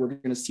that, and we're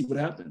going to see what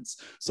happens.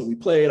 So we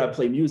play it. I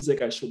play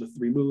music. I show the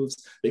 3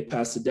 moves. They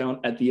pass it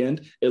down. At the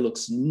end, it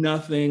looks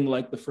nothing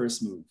like the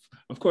first move.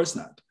 Of course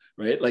not,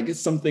 right? Like it's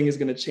something is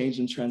going to change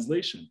in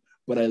translation.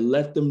 But I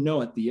let them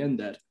know at the end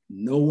that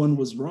no one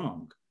was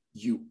wrong.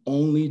 You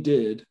only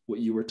did what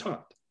you were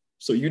taught.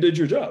 So you did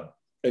your job,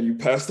 and you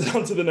passed it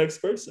on to the next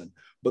person.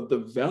 But the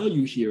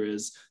value here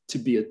is to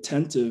be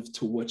attentive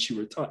to what you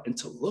were taught and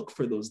to look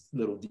for those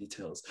little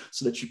details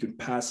so that you can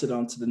pass it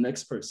on to the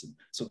next person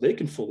so they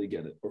can fully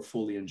get it or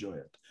fully enjoy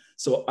it.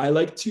 So I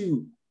like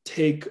to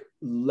take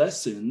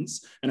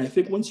lessons. And I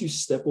think once you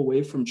step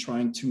away from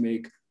trying to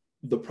make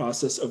the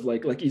process of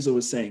like Izo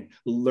was saying,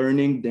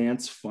 learning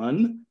dance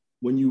fun,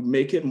 when you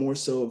make it more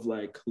so of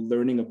like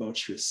learning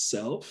about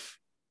yourself,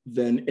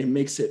 then it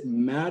makes it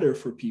matter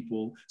for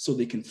people so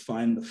they can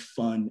find the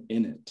fun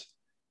in it.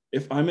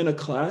 If I'm in a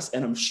class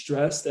and I'm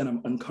stressed and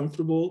I'm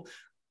uncomfortable,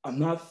 I'm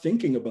not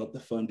thinking about the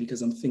fun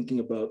because I'm thinking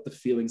about the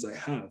feelings I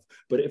have.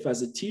 But if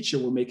as a teacher,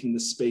 we're making the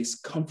space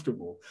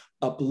comfortable,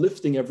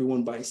 uplifting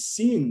everyone by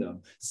seeing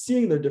them,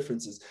 seeing their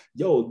differences.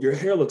 Yo, your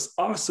hair looks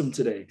awesome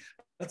today.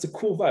 That's a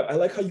cool vibe. I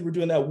like how you were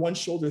doing that one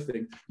shoulder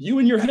thing. You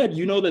in your head,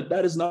 you know that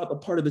that is not a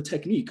part of the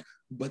technique,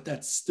 but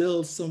that's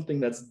still something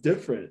that's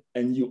different.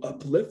 And you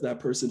uplift that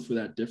person for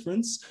that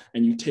difference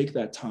and you take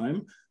that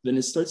time, then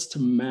it starts to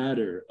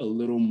matter a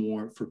little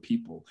more for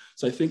people.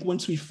 So I think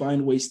once we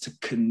find ways to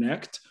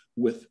connect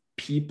with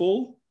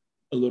people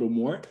a little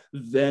more,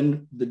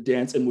 then the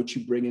dance and what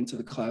you bring into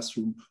the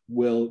classroom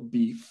will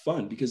be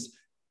fun because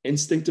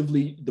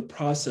instinctively the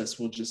process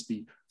will just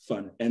be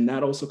fun. And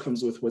that also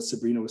comes with what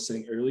Sabrina was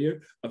saying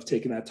earlier of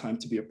taking that time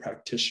to be a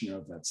practitioner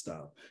of that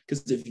style.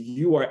 Because if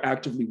you are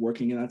actively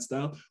working in that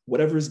style,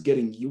 whatever is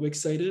getting you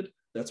excited,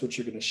 that's what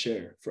you're going to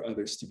share for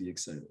others to be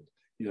excited.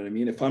 You know what I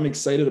mean? If I'm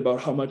excited about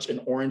how much an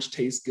orange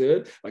tastes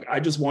good, like I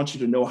just want you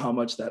to know how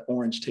much that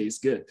orange tastes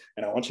good.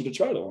 And I want you to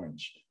try the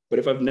orange. But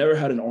if I've never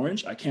had an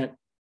orange, I can't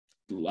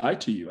lie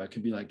to you. I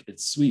can be like,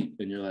 it's sweet.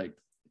 And you're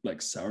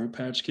like Sour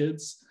Patch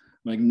Kids?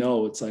 I'm like,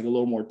 no, it's like a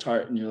little more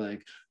tart. And you're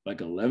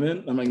like a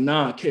lemon? I'm like,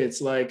 nah, kids,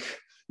 like,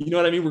 you know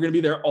what I mean? We're going to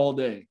be there all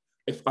day.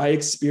 If I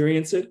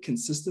experience it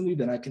consistently,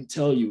 then I can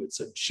tell you it's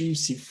a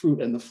juicy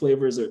fruit and the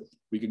flavors are,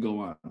 we could go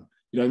on.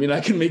 You know what I mean? I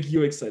can make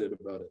you excited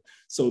about it.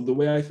 So the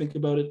way I think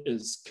about it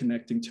is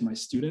connecting to my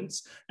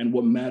students and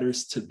what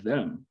matters to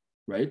them,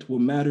 right?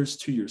 What matters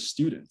to your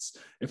students.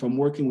 If I'm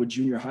working with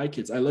junior high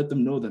kids, I let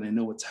them know that I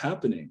know what's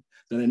happening,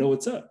 that I know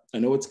what's up, I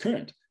know what's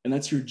current. And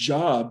that's your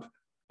job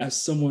as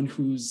someone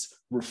who's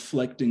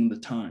reflecting the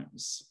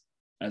times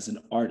as an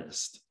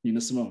artist.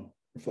 Nina Simone,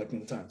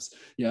 reflecting the times.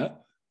 Yeah.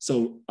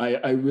 So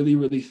I really,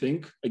 really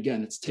think,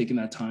 again, it's taking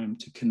that time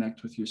to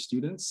connect with your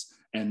students,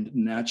 and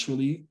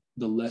naturally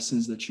the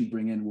lessons that you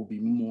bring in will be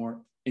more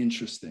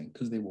interesting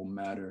because they will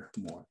matter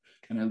more.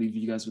 And I leave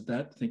you guys with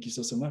that. Thank you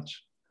so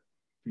much.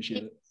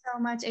 Appreciate it. So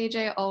much,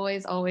 AJ.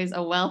 Always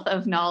a wealth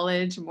of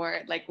knowledge.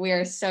 We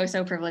are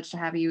so privileged to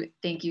have you.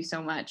 Thank you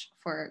so much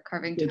for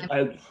carving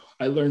time.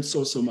 I learned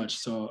so much,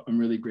 so I'm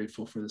really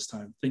grateful for this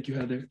time. Thank you,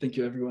 Heather. Thank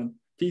you, everyone.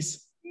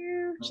 Peace. Thank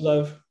you. Much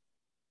love.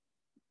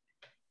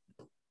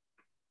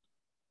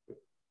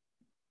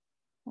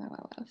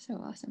 Wow, so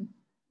awesome.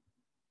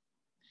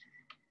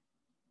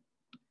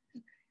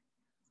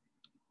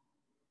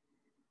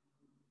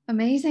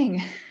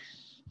 Amazing.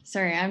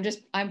 Sorry,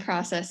 I'm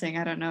processing.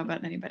 I don't know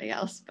about anybody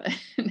else, but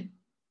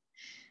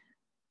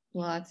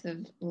lots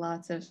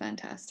of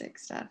fantastic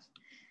stuff.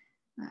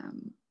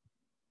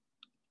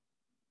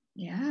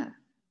 Yeah.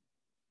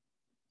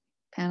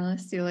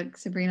 Panelists,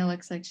 Sabrina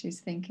looks like she's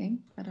thinking.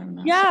 I don't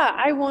know. Yeah,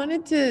 I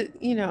wanted to,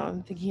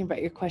 I'm thinking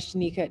about your question,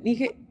 Nika.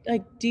 Nika,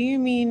 like, do you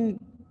mean,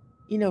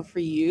 for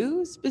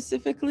you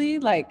specifically?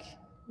 Like,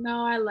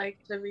 no, I like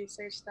to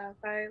research stuff.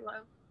 I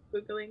love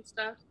Googling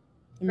stuff.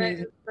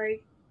 Amazing. But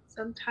like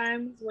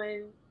sometimes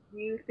when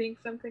you think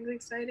something's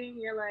exciting,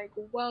 you're like,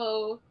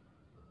 whoa,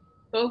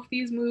 both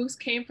these moves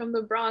came from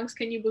the Bronx.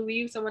 Can you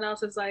believe? Someone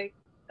else is like,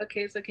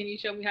 okay, so can you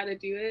show me how to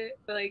do it?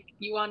 But like,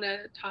 you want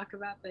to talk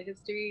about the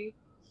history?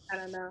 I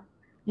don't know.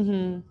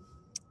 Mm-hmm.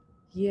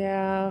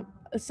 Yeah,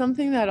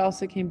 something that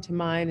also came to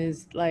mind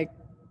is like,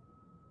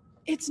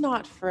 it's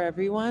not for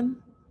everyone,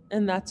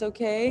 and that's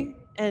okay.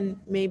 And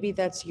maybe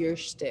that's your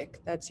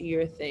shtick, that's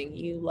your thing.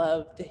 You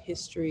love the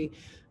history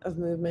of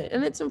movement,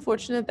 and it's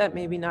unfortunate that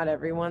maybe not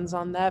everyone's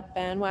on that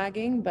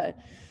bandwagon, but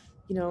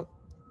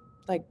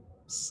like,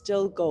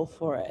 still go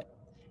for it.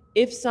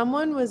 If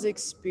someone was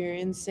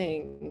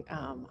experiencing,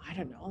 I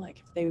don't know, like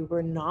if they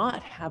were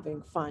not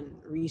having fun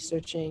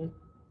researching,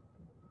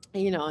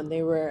 and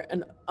they were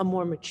a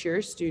more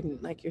mature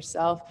student like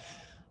yourself,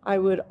 I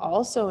would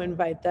also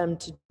invite them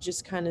to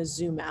just kind of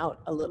zoom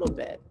out a little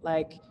bit.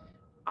 Like,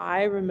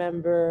 I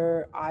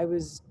remember I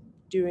was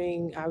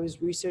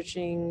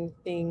researching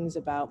things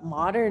about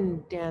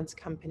modern dance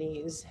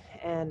companies,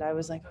 and I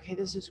was like, okay,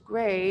 this is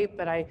great,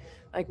 but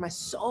my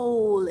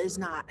soul is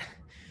not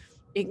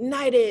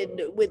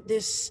ignited with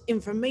this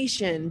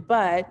information.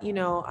 But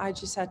I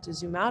just had to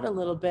zoom out a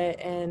little bit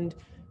and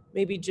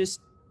maybe just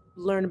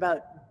learn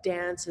about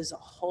dance as a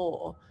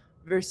whole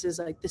versus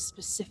like the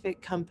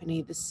specific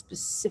company, the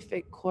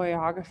specific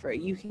choreographer.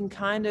 You can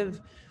kind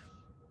of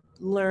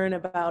learn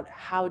about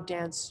how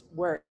dance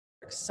works.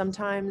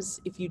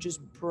 Sometimes if you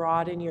just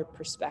broaden your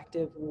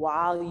perspective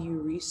while you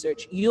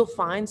research, you'll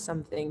find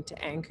something to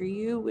anchor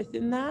you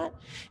within that,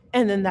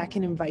 and then that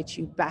can invite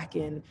you back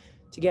in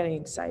to getting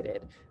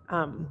excited.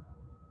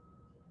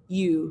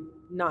 You,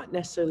 not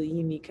necessarily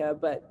Unica,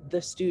 but the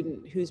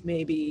student who's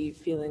maybe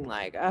feeling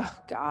like, oh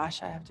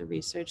gosh, I have to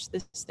research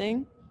this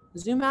thing.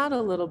 Zoom out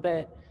a little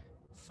bit,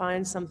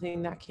 find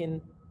something that can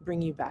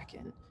bring you back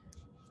in.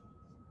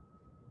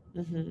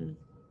 Mm-hmm.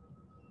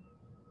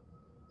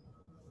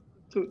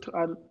 To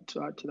add to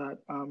that,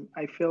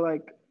 I feel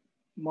like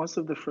most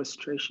of the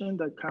frustration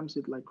that comes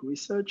with like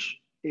research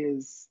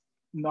is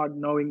not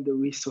knowing the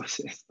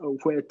resources or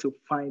where to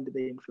find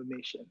the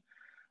information.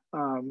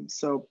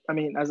 So, I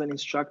mean, as an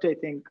instructor, I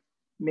think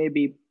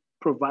maybe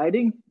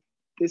providing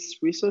these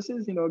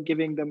resources,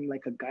 giving them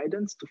like a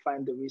guidance to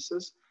find the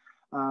resource,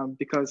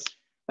 because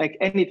like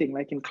anything,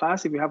 like in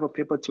class, if you have a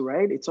paper to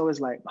write, it's always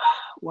like,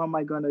 what am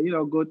I gonna,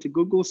 go to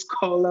Google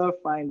Scholar,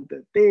 find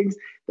the things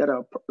that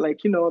are like,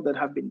 that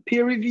have been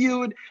peer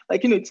reviewed.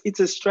 Like, it's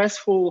a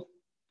stressful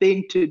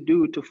thing to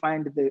do to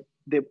find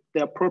the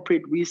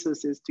appropriate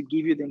resources to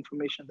give you the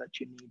information that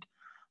you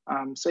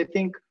need. So I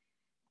think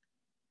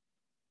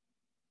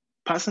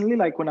personally,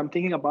 like when I'm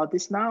thinking about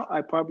this now,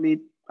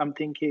 I'm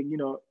thinking,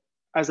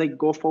 as I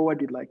go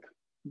forward with like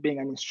being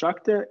an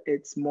instructor,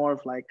 it's more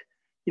of like,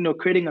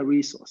 creating a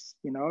resource,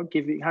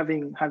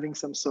 having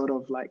some sort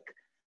of like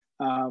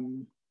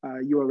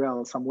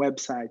URL, some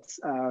websites,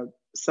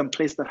 some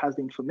place that has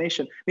the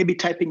information, maybe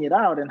typing it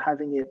out and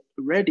having it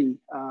ready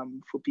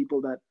for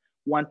people that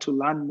want to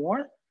learn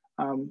more,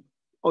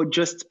 or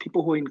just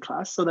people who are in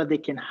class, so that they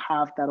can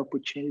have that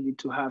opportunity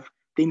to have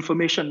the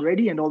information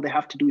ready and all they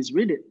have to do is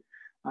read it,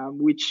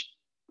 which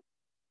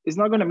is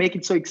not going to make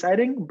it so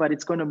exciting, but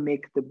it's going to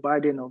make the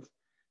burden of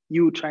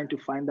you trying to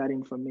find that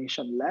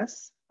information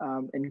less,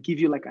 and give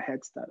you like a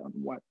head start on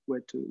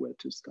where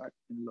to start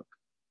and look.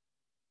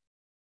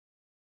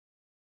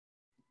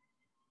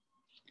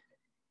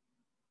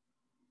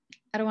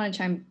 I don't want to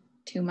chime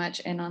too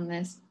much in on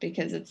this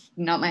because it's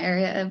not my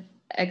area of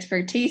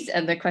expertise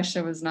and the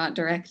question was not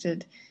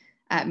directed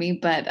at me,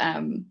 but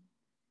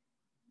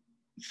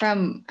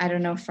from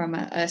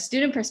a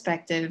student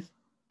perspective,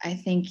 I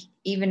think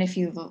even if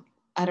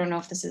I don't know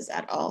if this is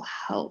at all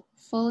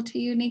helpful to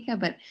you, Nika,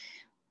 but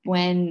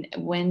when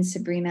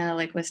Sabrina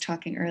like was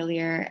talking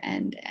earlier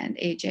and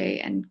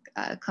AJ and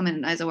Clement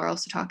and Isa were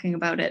also talking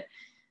about it,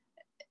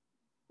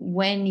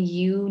 when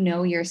you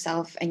know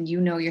yourself and you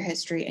know your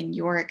history and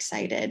you're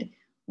excited,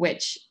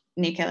 which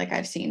Nika, like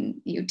I've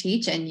seen you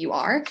teach and you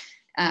are,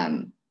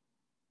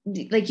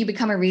 like you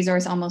become a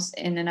resource almost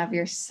in and of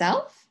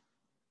yourself.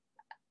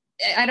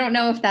 I don't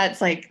know if that's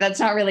like,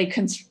 that's not really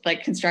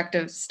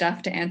constructive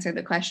stuff to answer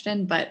the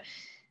question, but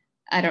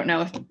I don't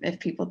know if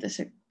people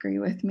disagree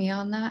with me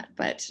on that,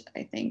 but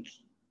I think,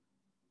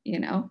 you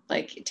know,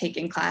 like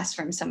taking class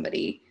from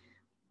somebody,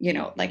 you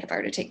know, like if I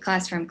were to take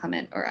class from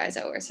Clement or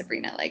Izo or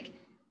Sabrina, like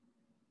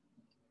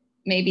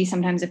maybe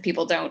sometimes if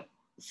people don't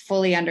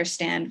fully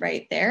understand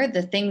right there,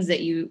 the things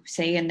that you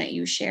say and that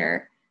you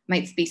share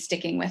might be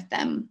sticking with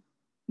them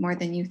more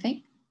than you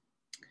think.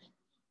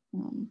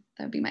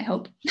 That would be my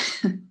hope.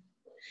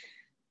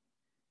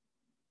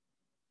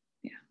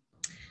 Yeah.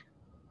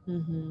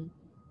 Mm-hmm.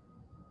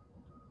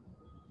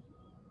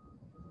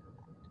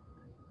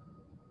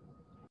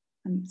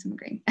 I'm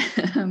agreeing.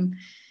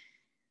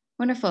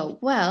 Wonderful.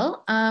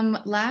 Well,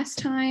 last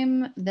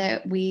time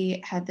that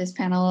we had this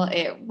panel,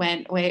 it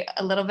went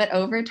a little bit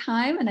over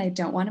time, and I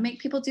don't want to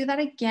make people do that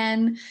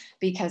again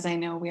because I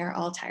know we are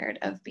all tired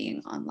of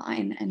being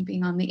online and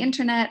being on the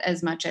internet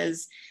as much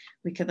as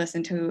we could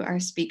listen to our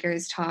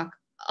speakers talk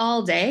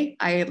all day.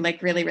 I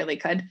like really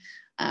could.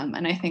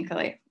 And I think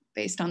like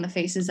based on the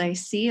faces I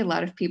see, a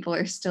lot of people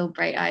are still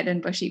bright-eyed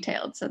and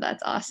bushy-tailed, so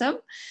that's awesome.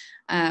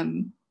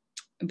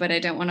 But I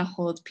don't want to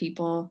hold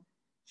people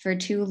for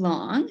too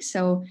long.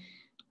 So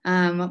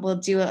we'll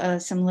do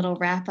some little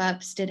wrap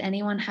ups. Did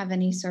anyone have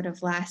any sort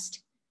of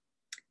last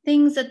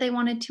things that they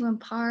wanted to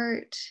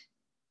impart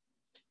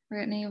or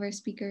any of our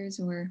speakers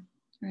or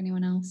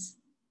anyone else?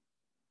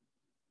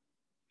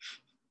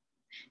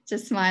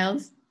 Just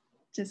smiles,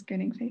 just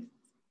grinning faces.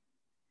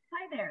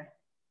 Hi there.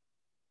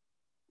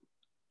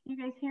 Can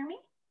you guys hear me?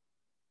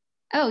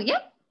 Oh,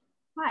 yep.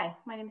 Hi,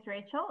 my name is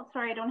Rachel.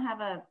 Sorry, I don't have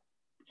a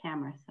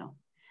camera, so.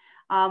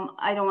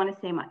 I don't want to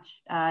say much.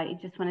 I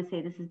just want to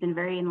say this has been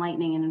very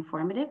enlightening and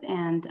informative,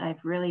 and I've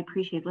really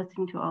appreciated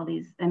listening to all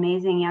these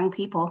amazing young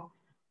people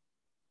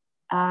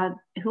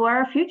who are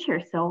our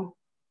future. So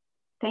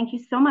thank you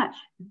so much.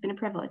 It's been a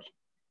privilege.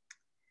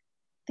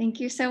 Thank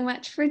you so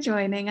much for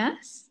joining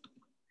us.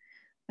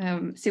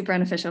 Super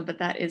unofficial, but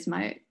that is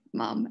my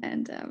mom,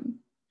 and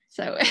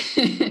so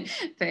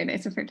very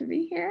nice of her to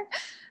be here.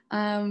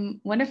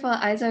 Wonderful.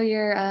 Izo,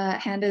 your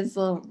hand is a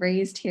little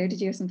raised here.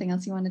 Did you have something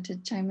else you wanted to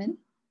chime in?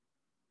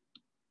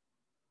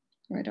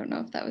 Or I don't know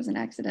if that was an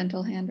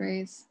accidental hand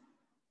raise.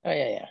 Oh,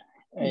 yeah.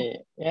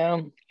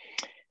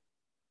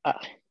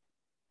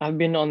 I've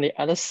been on the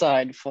other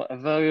side for a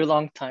very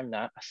long time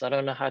now, so I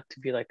don't know how to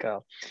be like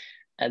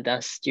a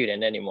dance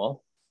student anymore.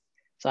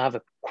 So I have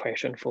a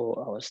question for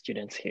our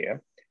students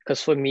here.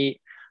 Because for me,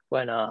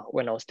 when I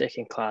was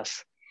taking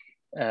class,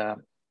 I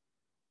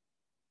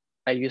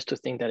used to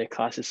think that a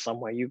class is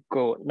somewhere you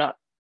go, not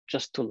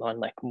just to learn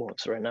like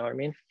moves, right? Know what I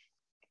mean?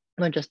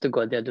 Not just to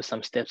go there, do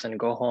some steps and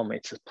go home.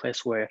 It's a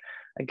place where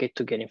I get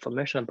to get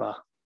information about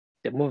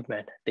the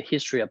movement, the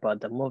history about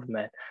the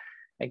movement.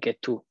 I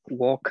get to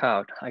walk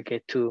out. I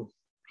get to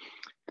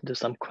do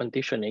some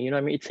conditioning. You know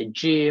what I mean? It's a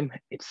gym,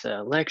 it's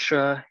a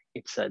lecture,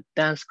 it's a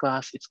dance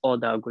class, it's all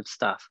that good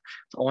stuff.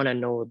 So I want to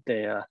know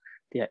the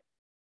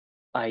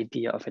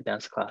idea of a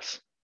dance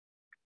class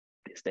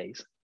these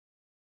days.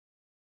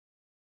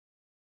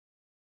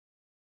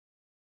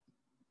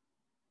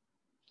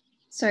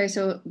 Sorry,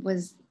 so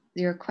was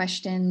your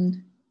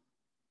question?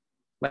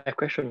 My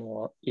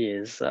question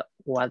is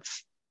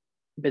what's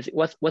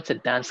a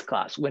dance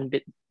class? When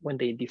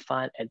they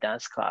define a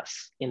dance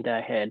class in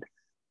their head,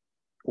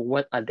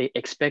 what are they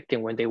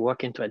expecting when they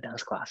walk into a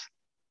dance class?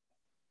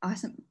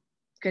 Awesome.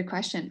 Good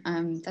question.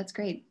 That's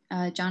great.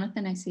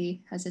 Jonathan, I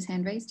see, has his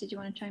hand raised. Did you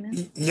want to chime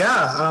in?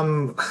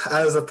 Yeah,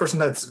 as a person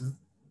that's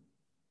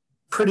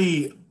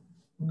pretty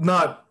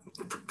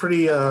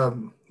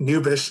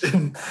noobish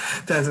in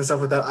dance and stuff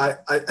like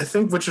that, I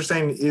think what you're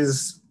saying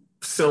is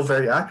still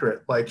very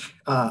accurate. Like,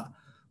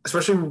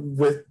 especially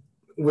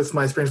with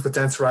my experience with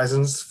Dance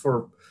Horizons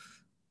for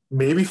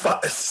maybe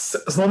 5,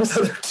 as long as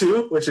they're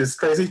 2, which is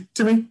crazy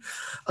to me.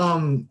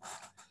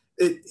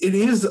 It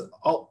is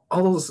all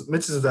those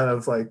mentions of that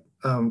of like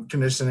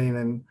conditioning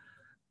and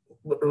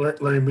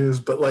learning moves,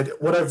 but like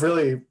what I've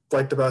really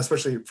liked about,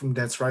 especially from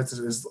Dance Horizons,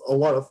 is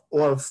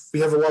we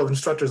have a lot of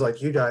instructors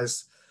like you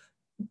guys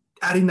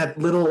adding that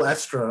little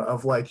extra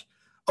of like,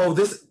 oh,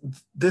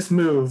 this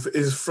move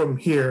is from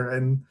here,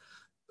 and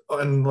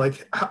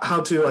like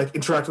how to like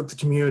interact with the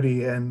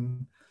community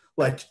and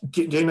like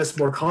gain us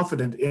more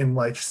confident in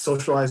like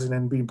socializing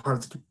and being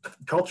part of the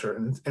culture.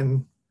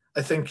 And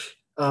I think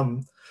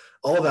all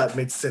of that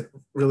makes it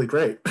really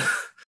great.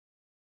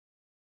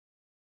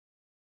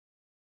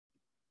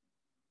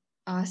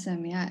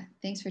 Awesome. Yeah.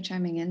 Thanks for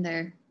chiming in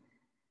there,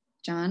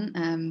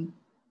 John.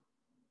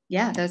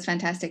 Yeah, that was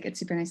fantastic. It's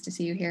super nice to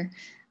see you here.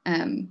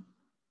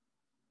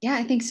 Yeah,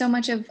 I think so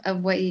much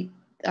of what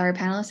our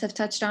panelists have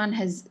touched on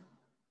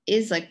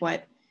is like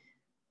what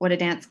a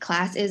dance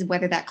class is,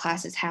 whether that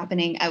class is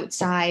happening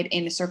outside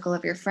in a circle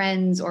of your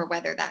friends or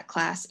whether that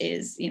class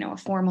is, you know, a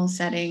formal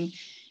setting.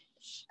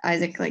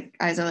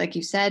 Isa, like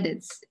you said,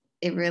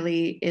 it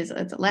really is,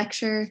 it's a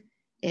lecture,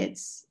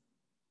 it's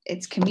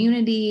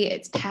community,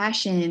 it's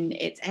passion,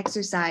 it's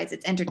exercise,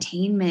 it's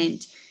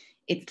entertainment,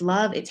 it's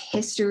love, it's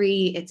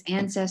history, it's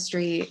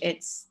ancestry,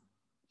 it's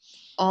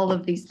all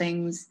of these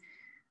things.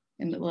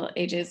 And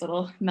AJ's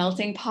little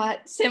melting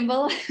pot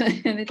symbol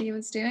that he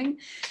was doing.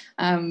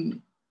 I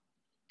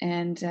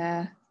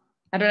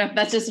don't know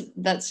if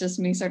that's just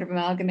me sort of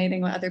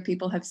amalgamating what other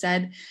people have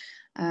said.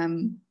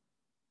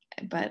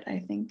 But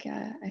I think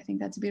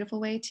that's a beautiful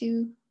way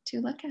to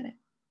look at it.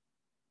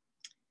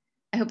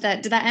 I hope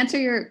did that answer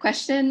your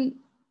question?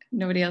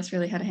 Nobody else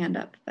really had a hand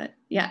up, but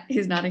yeah,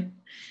 he's nodding.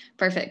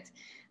 Perfect.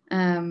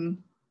 Oh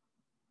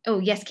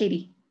yes,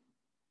 Katie.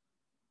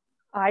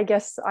 I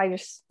guess I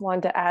just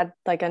wanted to add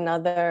like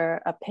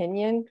another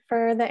opinion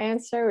for the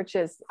answer, which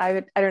is,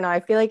 I don't know,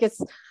 I feel like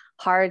it's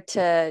hard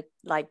to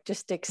like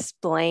just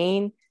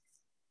explain,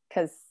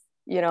 because,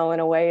 you know, in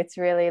a way it's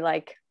really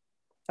like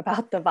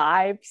about the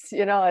vibes,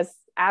 you know, as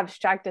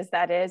abstract as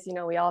that is, you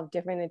know, we all have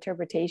different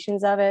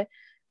interpretations of it.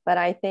 But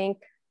I think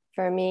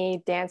for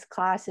me, dance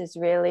class is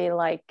really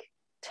like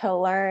to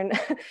learn,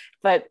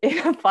 but in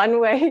a fun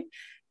way,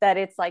 that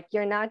it's like,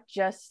 you're not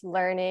just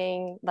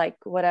learning like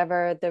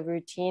whatever the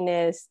routine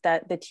is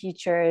that the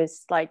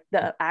teachers, like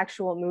the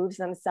actual moves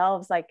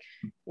themselves, like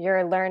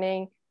you're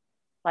learning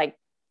like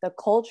the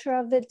culture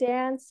of the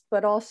dance,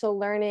 but also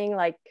learning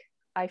like,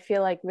 I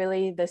feel like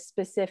really the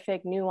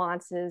specific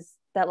nuances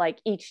that like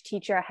each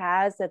teacher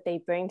has that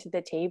they bring to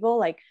the table.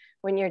 Like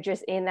when you're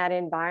just in that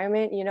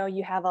environment, you know,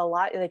 you have a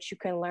lot that you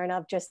can learn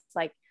of, just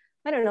like,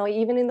 I don't know,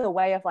 even in the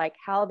way of like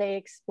how they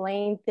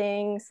explain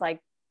things, like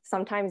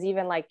sometimes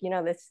even like, you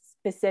know, the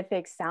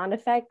specific sound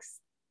effects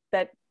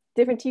that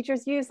different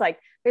teachers use, like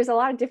there's a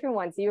lot of different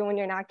ones, even when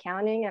you're not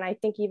counting. And I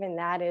think even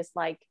that is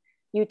like,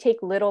 you take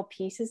little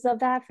pieces of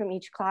that from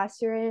each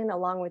class you're in,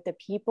 along with the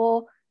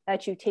people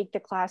that you take the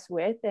class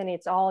with. And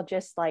it's all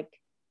just like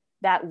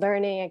that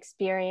learning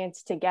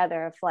experience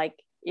together of like,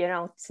 you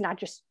know, it's not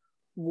just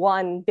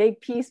one big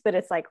piece, but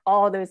it's like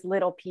all those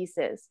little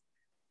pieces.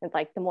 And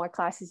like the more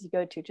classes you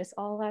go to, just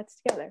all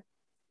that's together.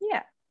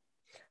 Yeah.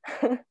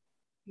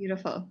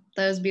 Beautiful.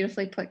 That was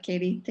beautifully put,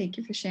 Katie. Thank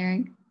you for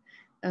sharing.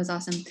 That was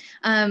awesome.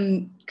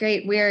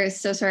 Great. We are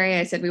so sorry.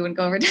 I said we wouldn't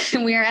go over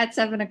time. We are at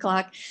 7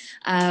 o'clock.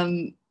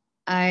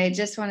 I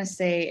just want to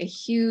say a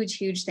huge,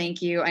 huge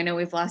thank you. I know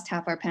we've lost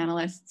half our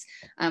panelists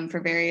for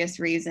various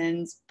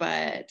reasons,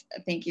 but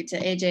thank you to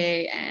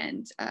AJ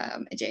and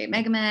Ajay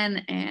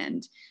Megaman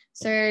and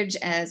Serge,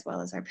 as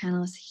well as our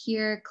panelists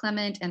here,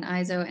 Clement and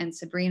Izo and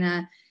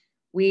Sabrina.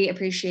 We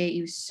appreciate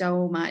you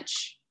so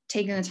much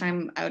taking the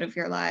time out of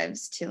your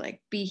lives to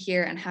like be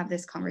here and have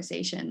this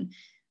conversation.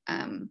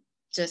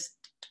 Just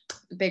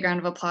a big round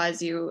of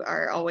applause. You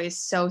are always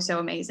so, so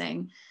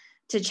amazing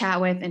to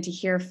chat with and to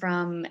hear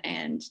from,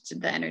 and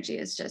the energy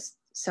is just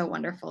so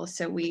wonderful.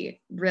 So we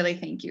really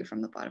thank you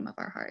from the bottom of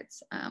our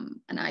hearts.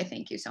 And I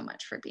thank you so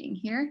much for being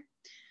here.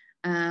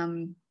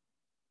 I'm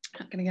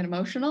not gonna get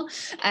emotional.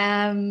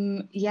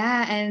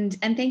 Yeah, and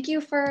thank you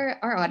for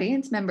our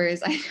audience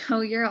members. I know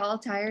you're all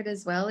tired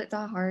as well. It's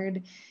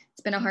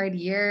been a hard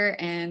year.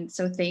 And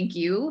so thank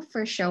you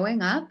for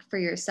showing up for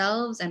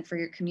yourselves and for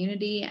your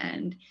community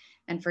and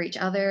for each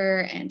other,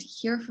 and to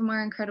hear from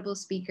our incredible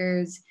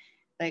speakers.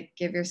 Like,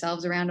 give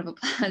yourselves a round of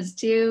applause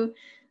too.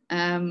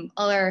 All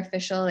our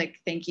official,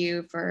 like, thank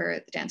you for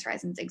the Dance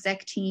Horizons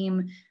exec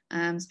team,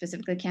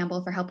 specifically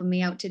Campbell for helping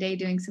me out today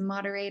doing some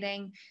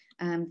moderating.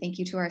 Thank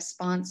you to our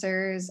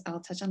sponsors. I'll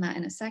touch on that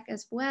in a sec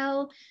as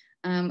well.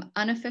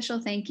 Unofficial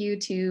thank you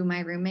to my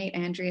roommate,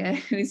 Andrea,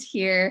 who's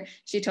here.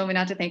 She told me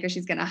not to thank her,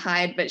 she's gonna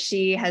hide, but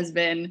she has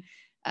been,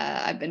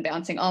 I've been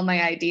bouncing all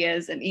my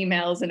ideas and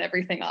emails and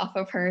everything off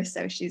of her.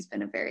 So she's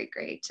been a very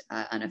great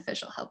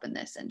unofficial help in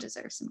this and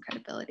deserves some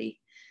credibility.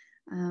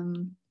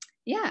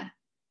 Yeah,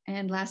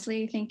 and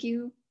lastly, thank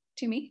you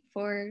to me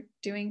for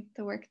doing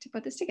the work to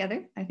put this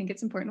together. I think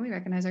it's important we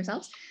recognize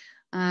ourselves.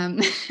 I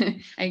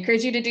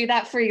encourage you to do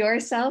that for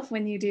yourself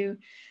when you do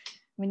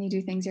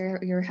things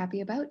you're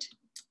happy about.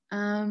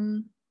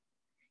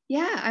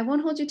 Yeah, I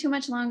won't hold you too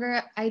much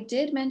longer. I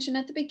did mention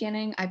at the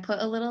beginning, I put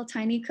a little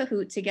tiny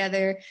Kahoot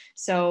together.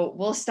 So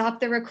we'll stop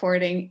the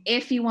recording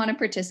if you want to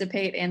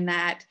participate in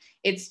that.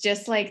 It's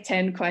just like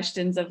 10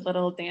 questions of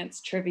little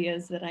dance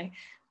trivias that I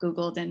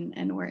Googled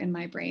and were in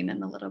my brain,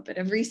 and a little bit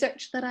of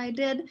research that I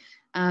did.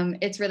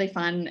 It's really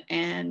fun,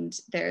 and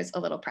there's a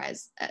little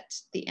prize at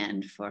the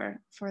end for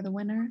the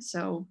winner.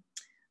 So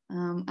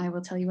I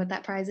will tell you what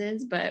that prize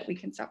is, but we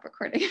can stop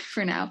recording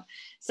for now.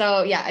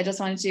 So yeah, I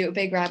just wanted to do a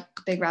big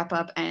wrap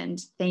up, and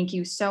thank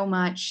you so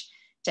much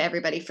to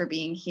everybody for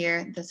being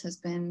here. This has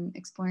been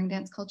Exploring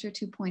Dance Culture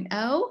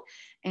 2.0,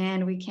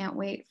 and we can't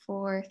wait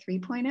for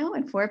 3.0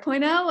 and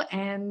 4.0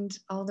 and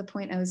all the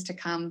 .0s to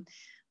come.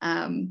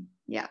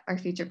 Yeah, our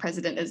future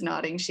president is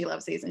nodding. She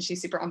loves these and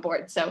she's super on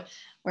board. So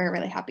we're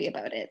really happy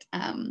about it.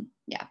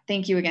 Yeah,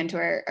 thank you again to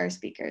our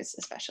speakers,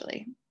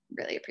 especially.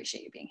 Really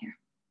appreciate you being here.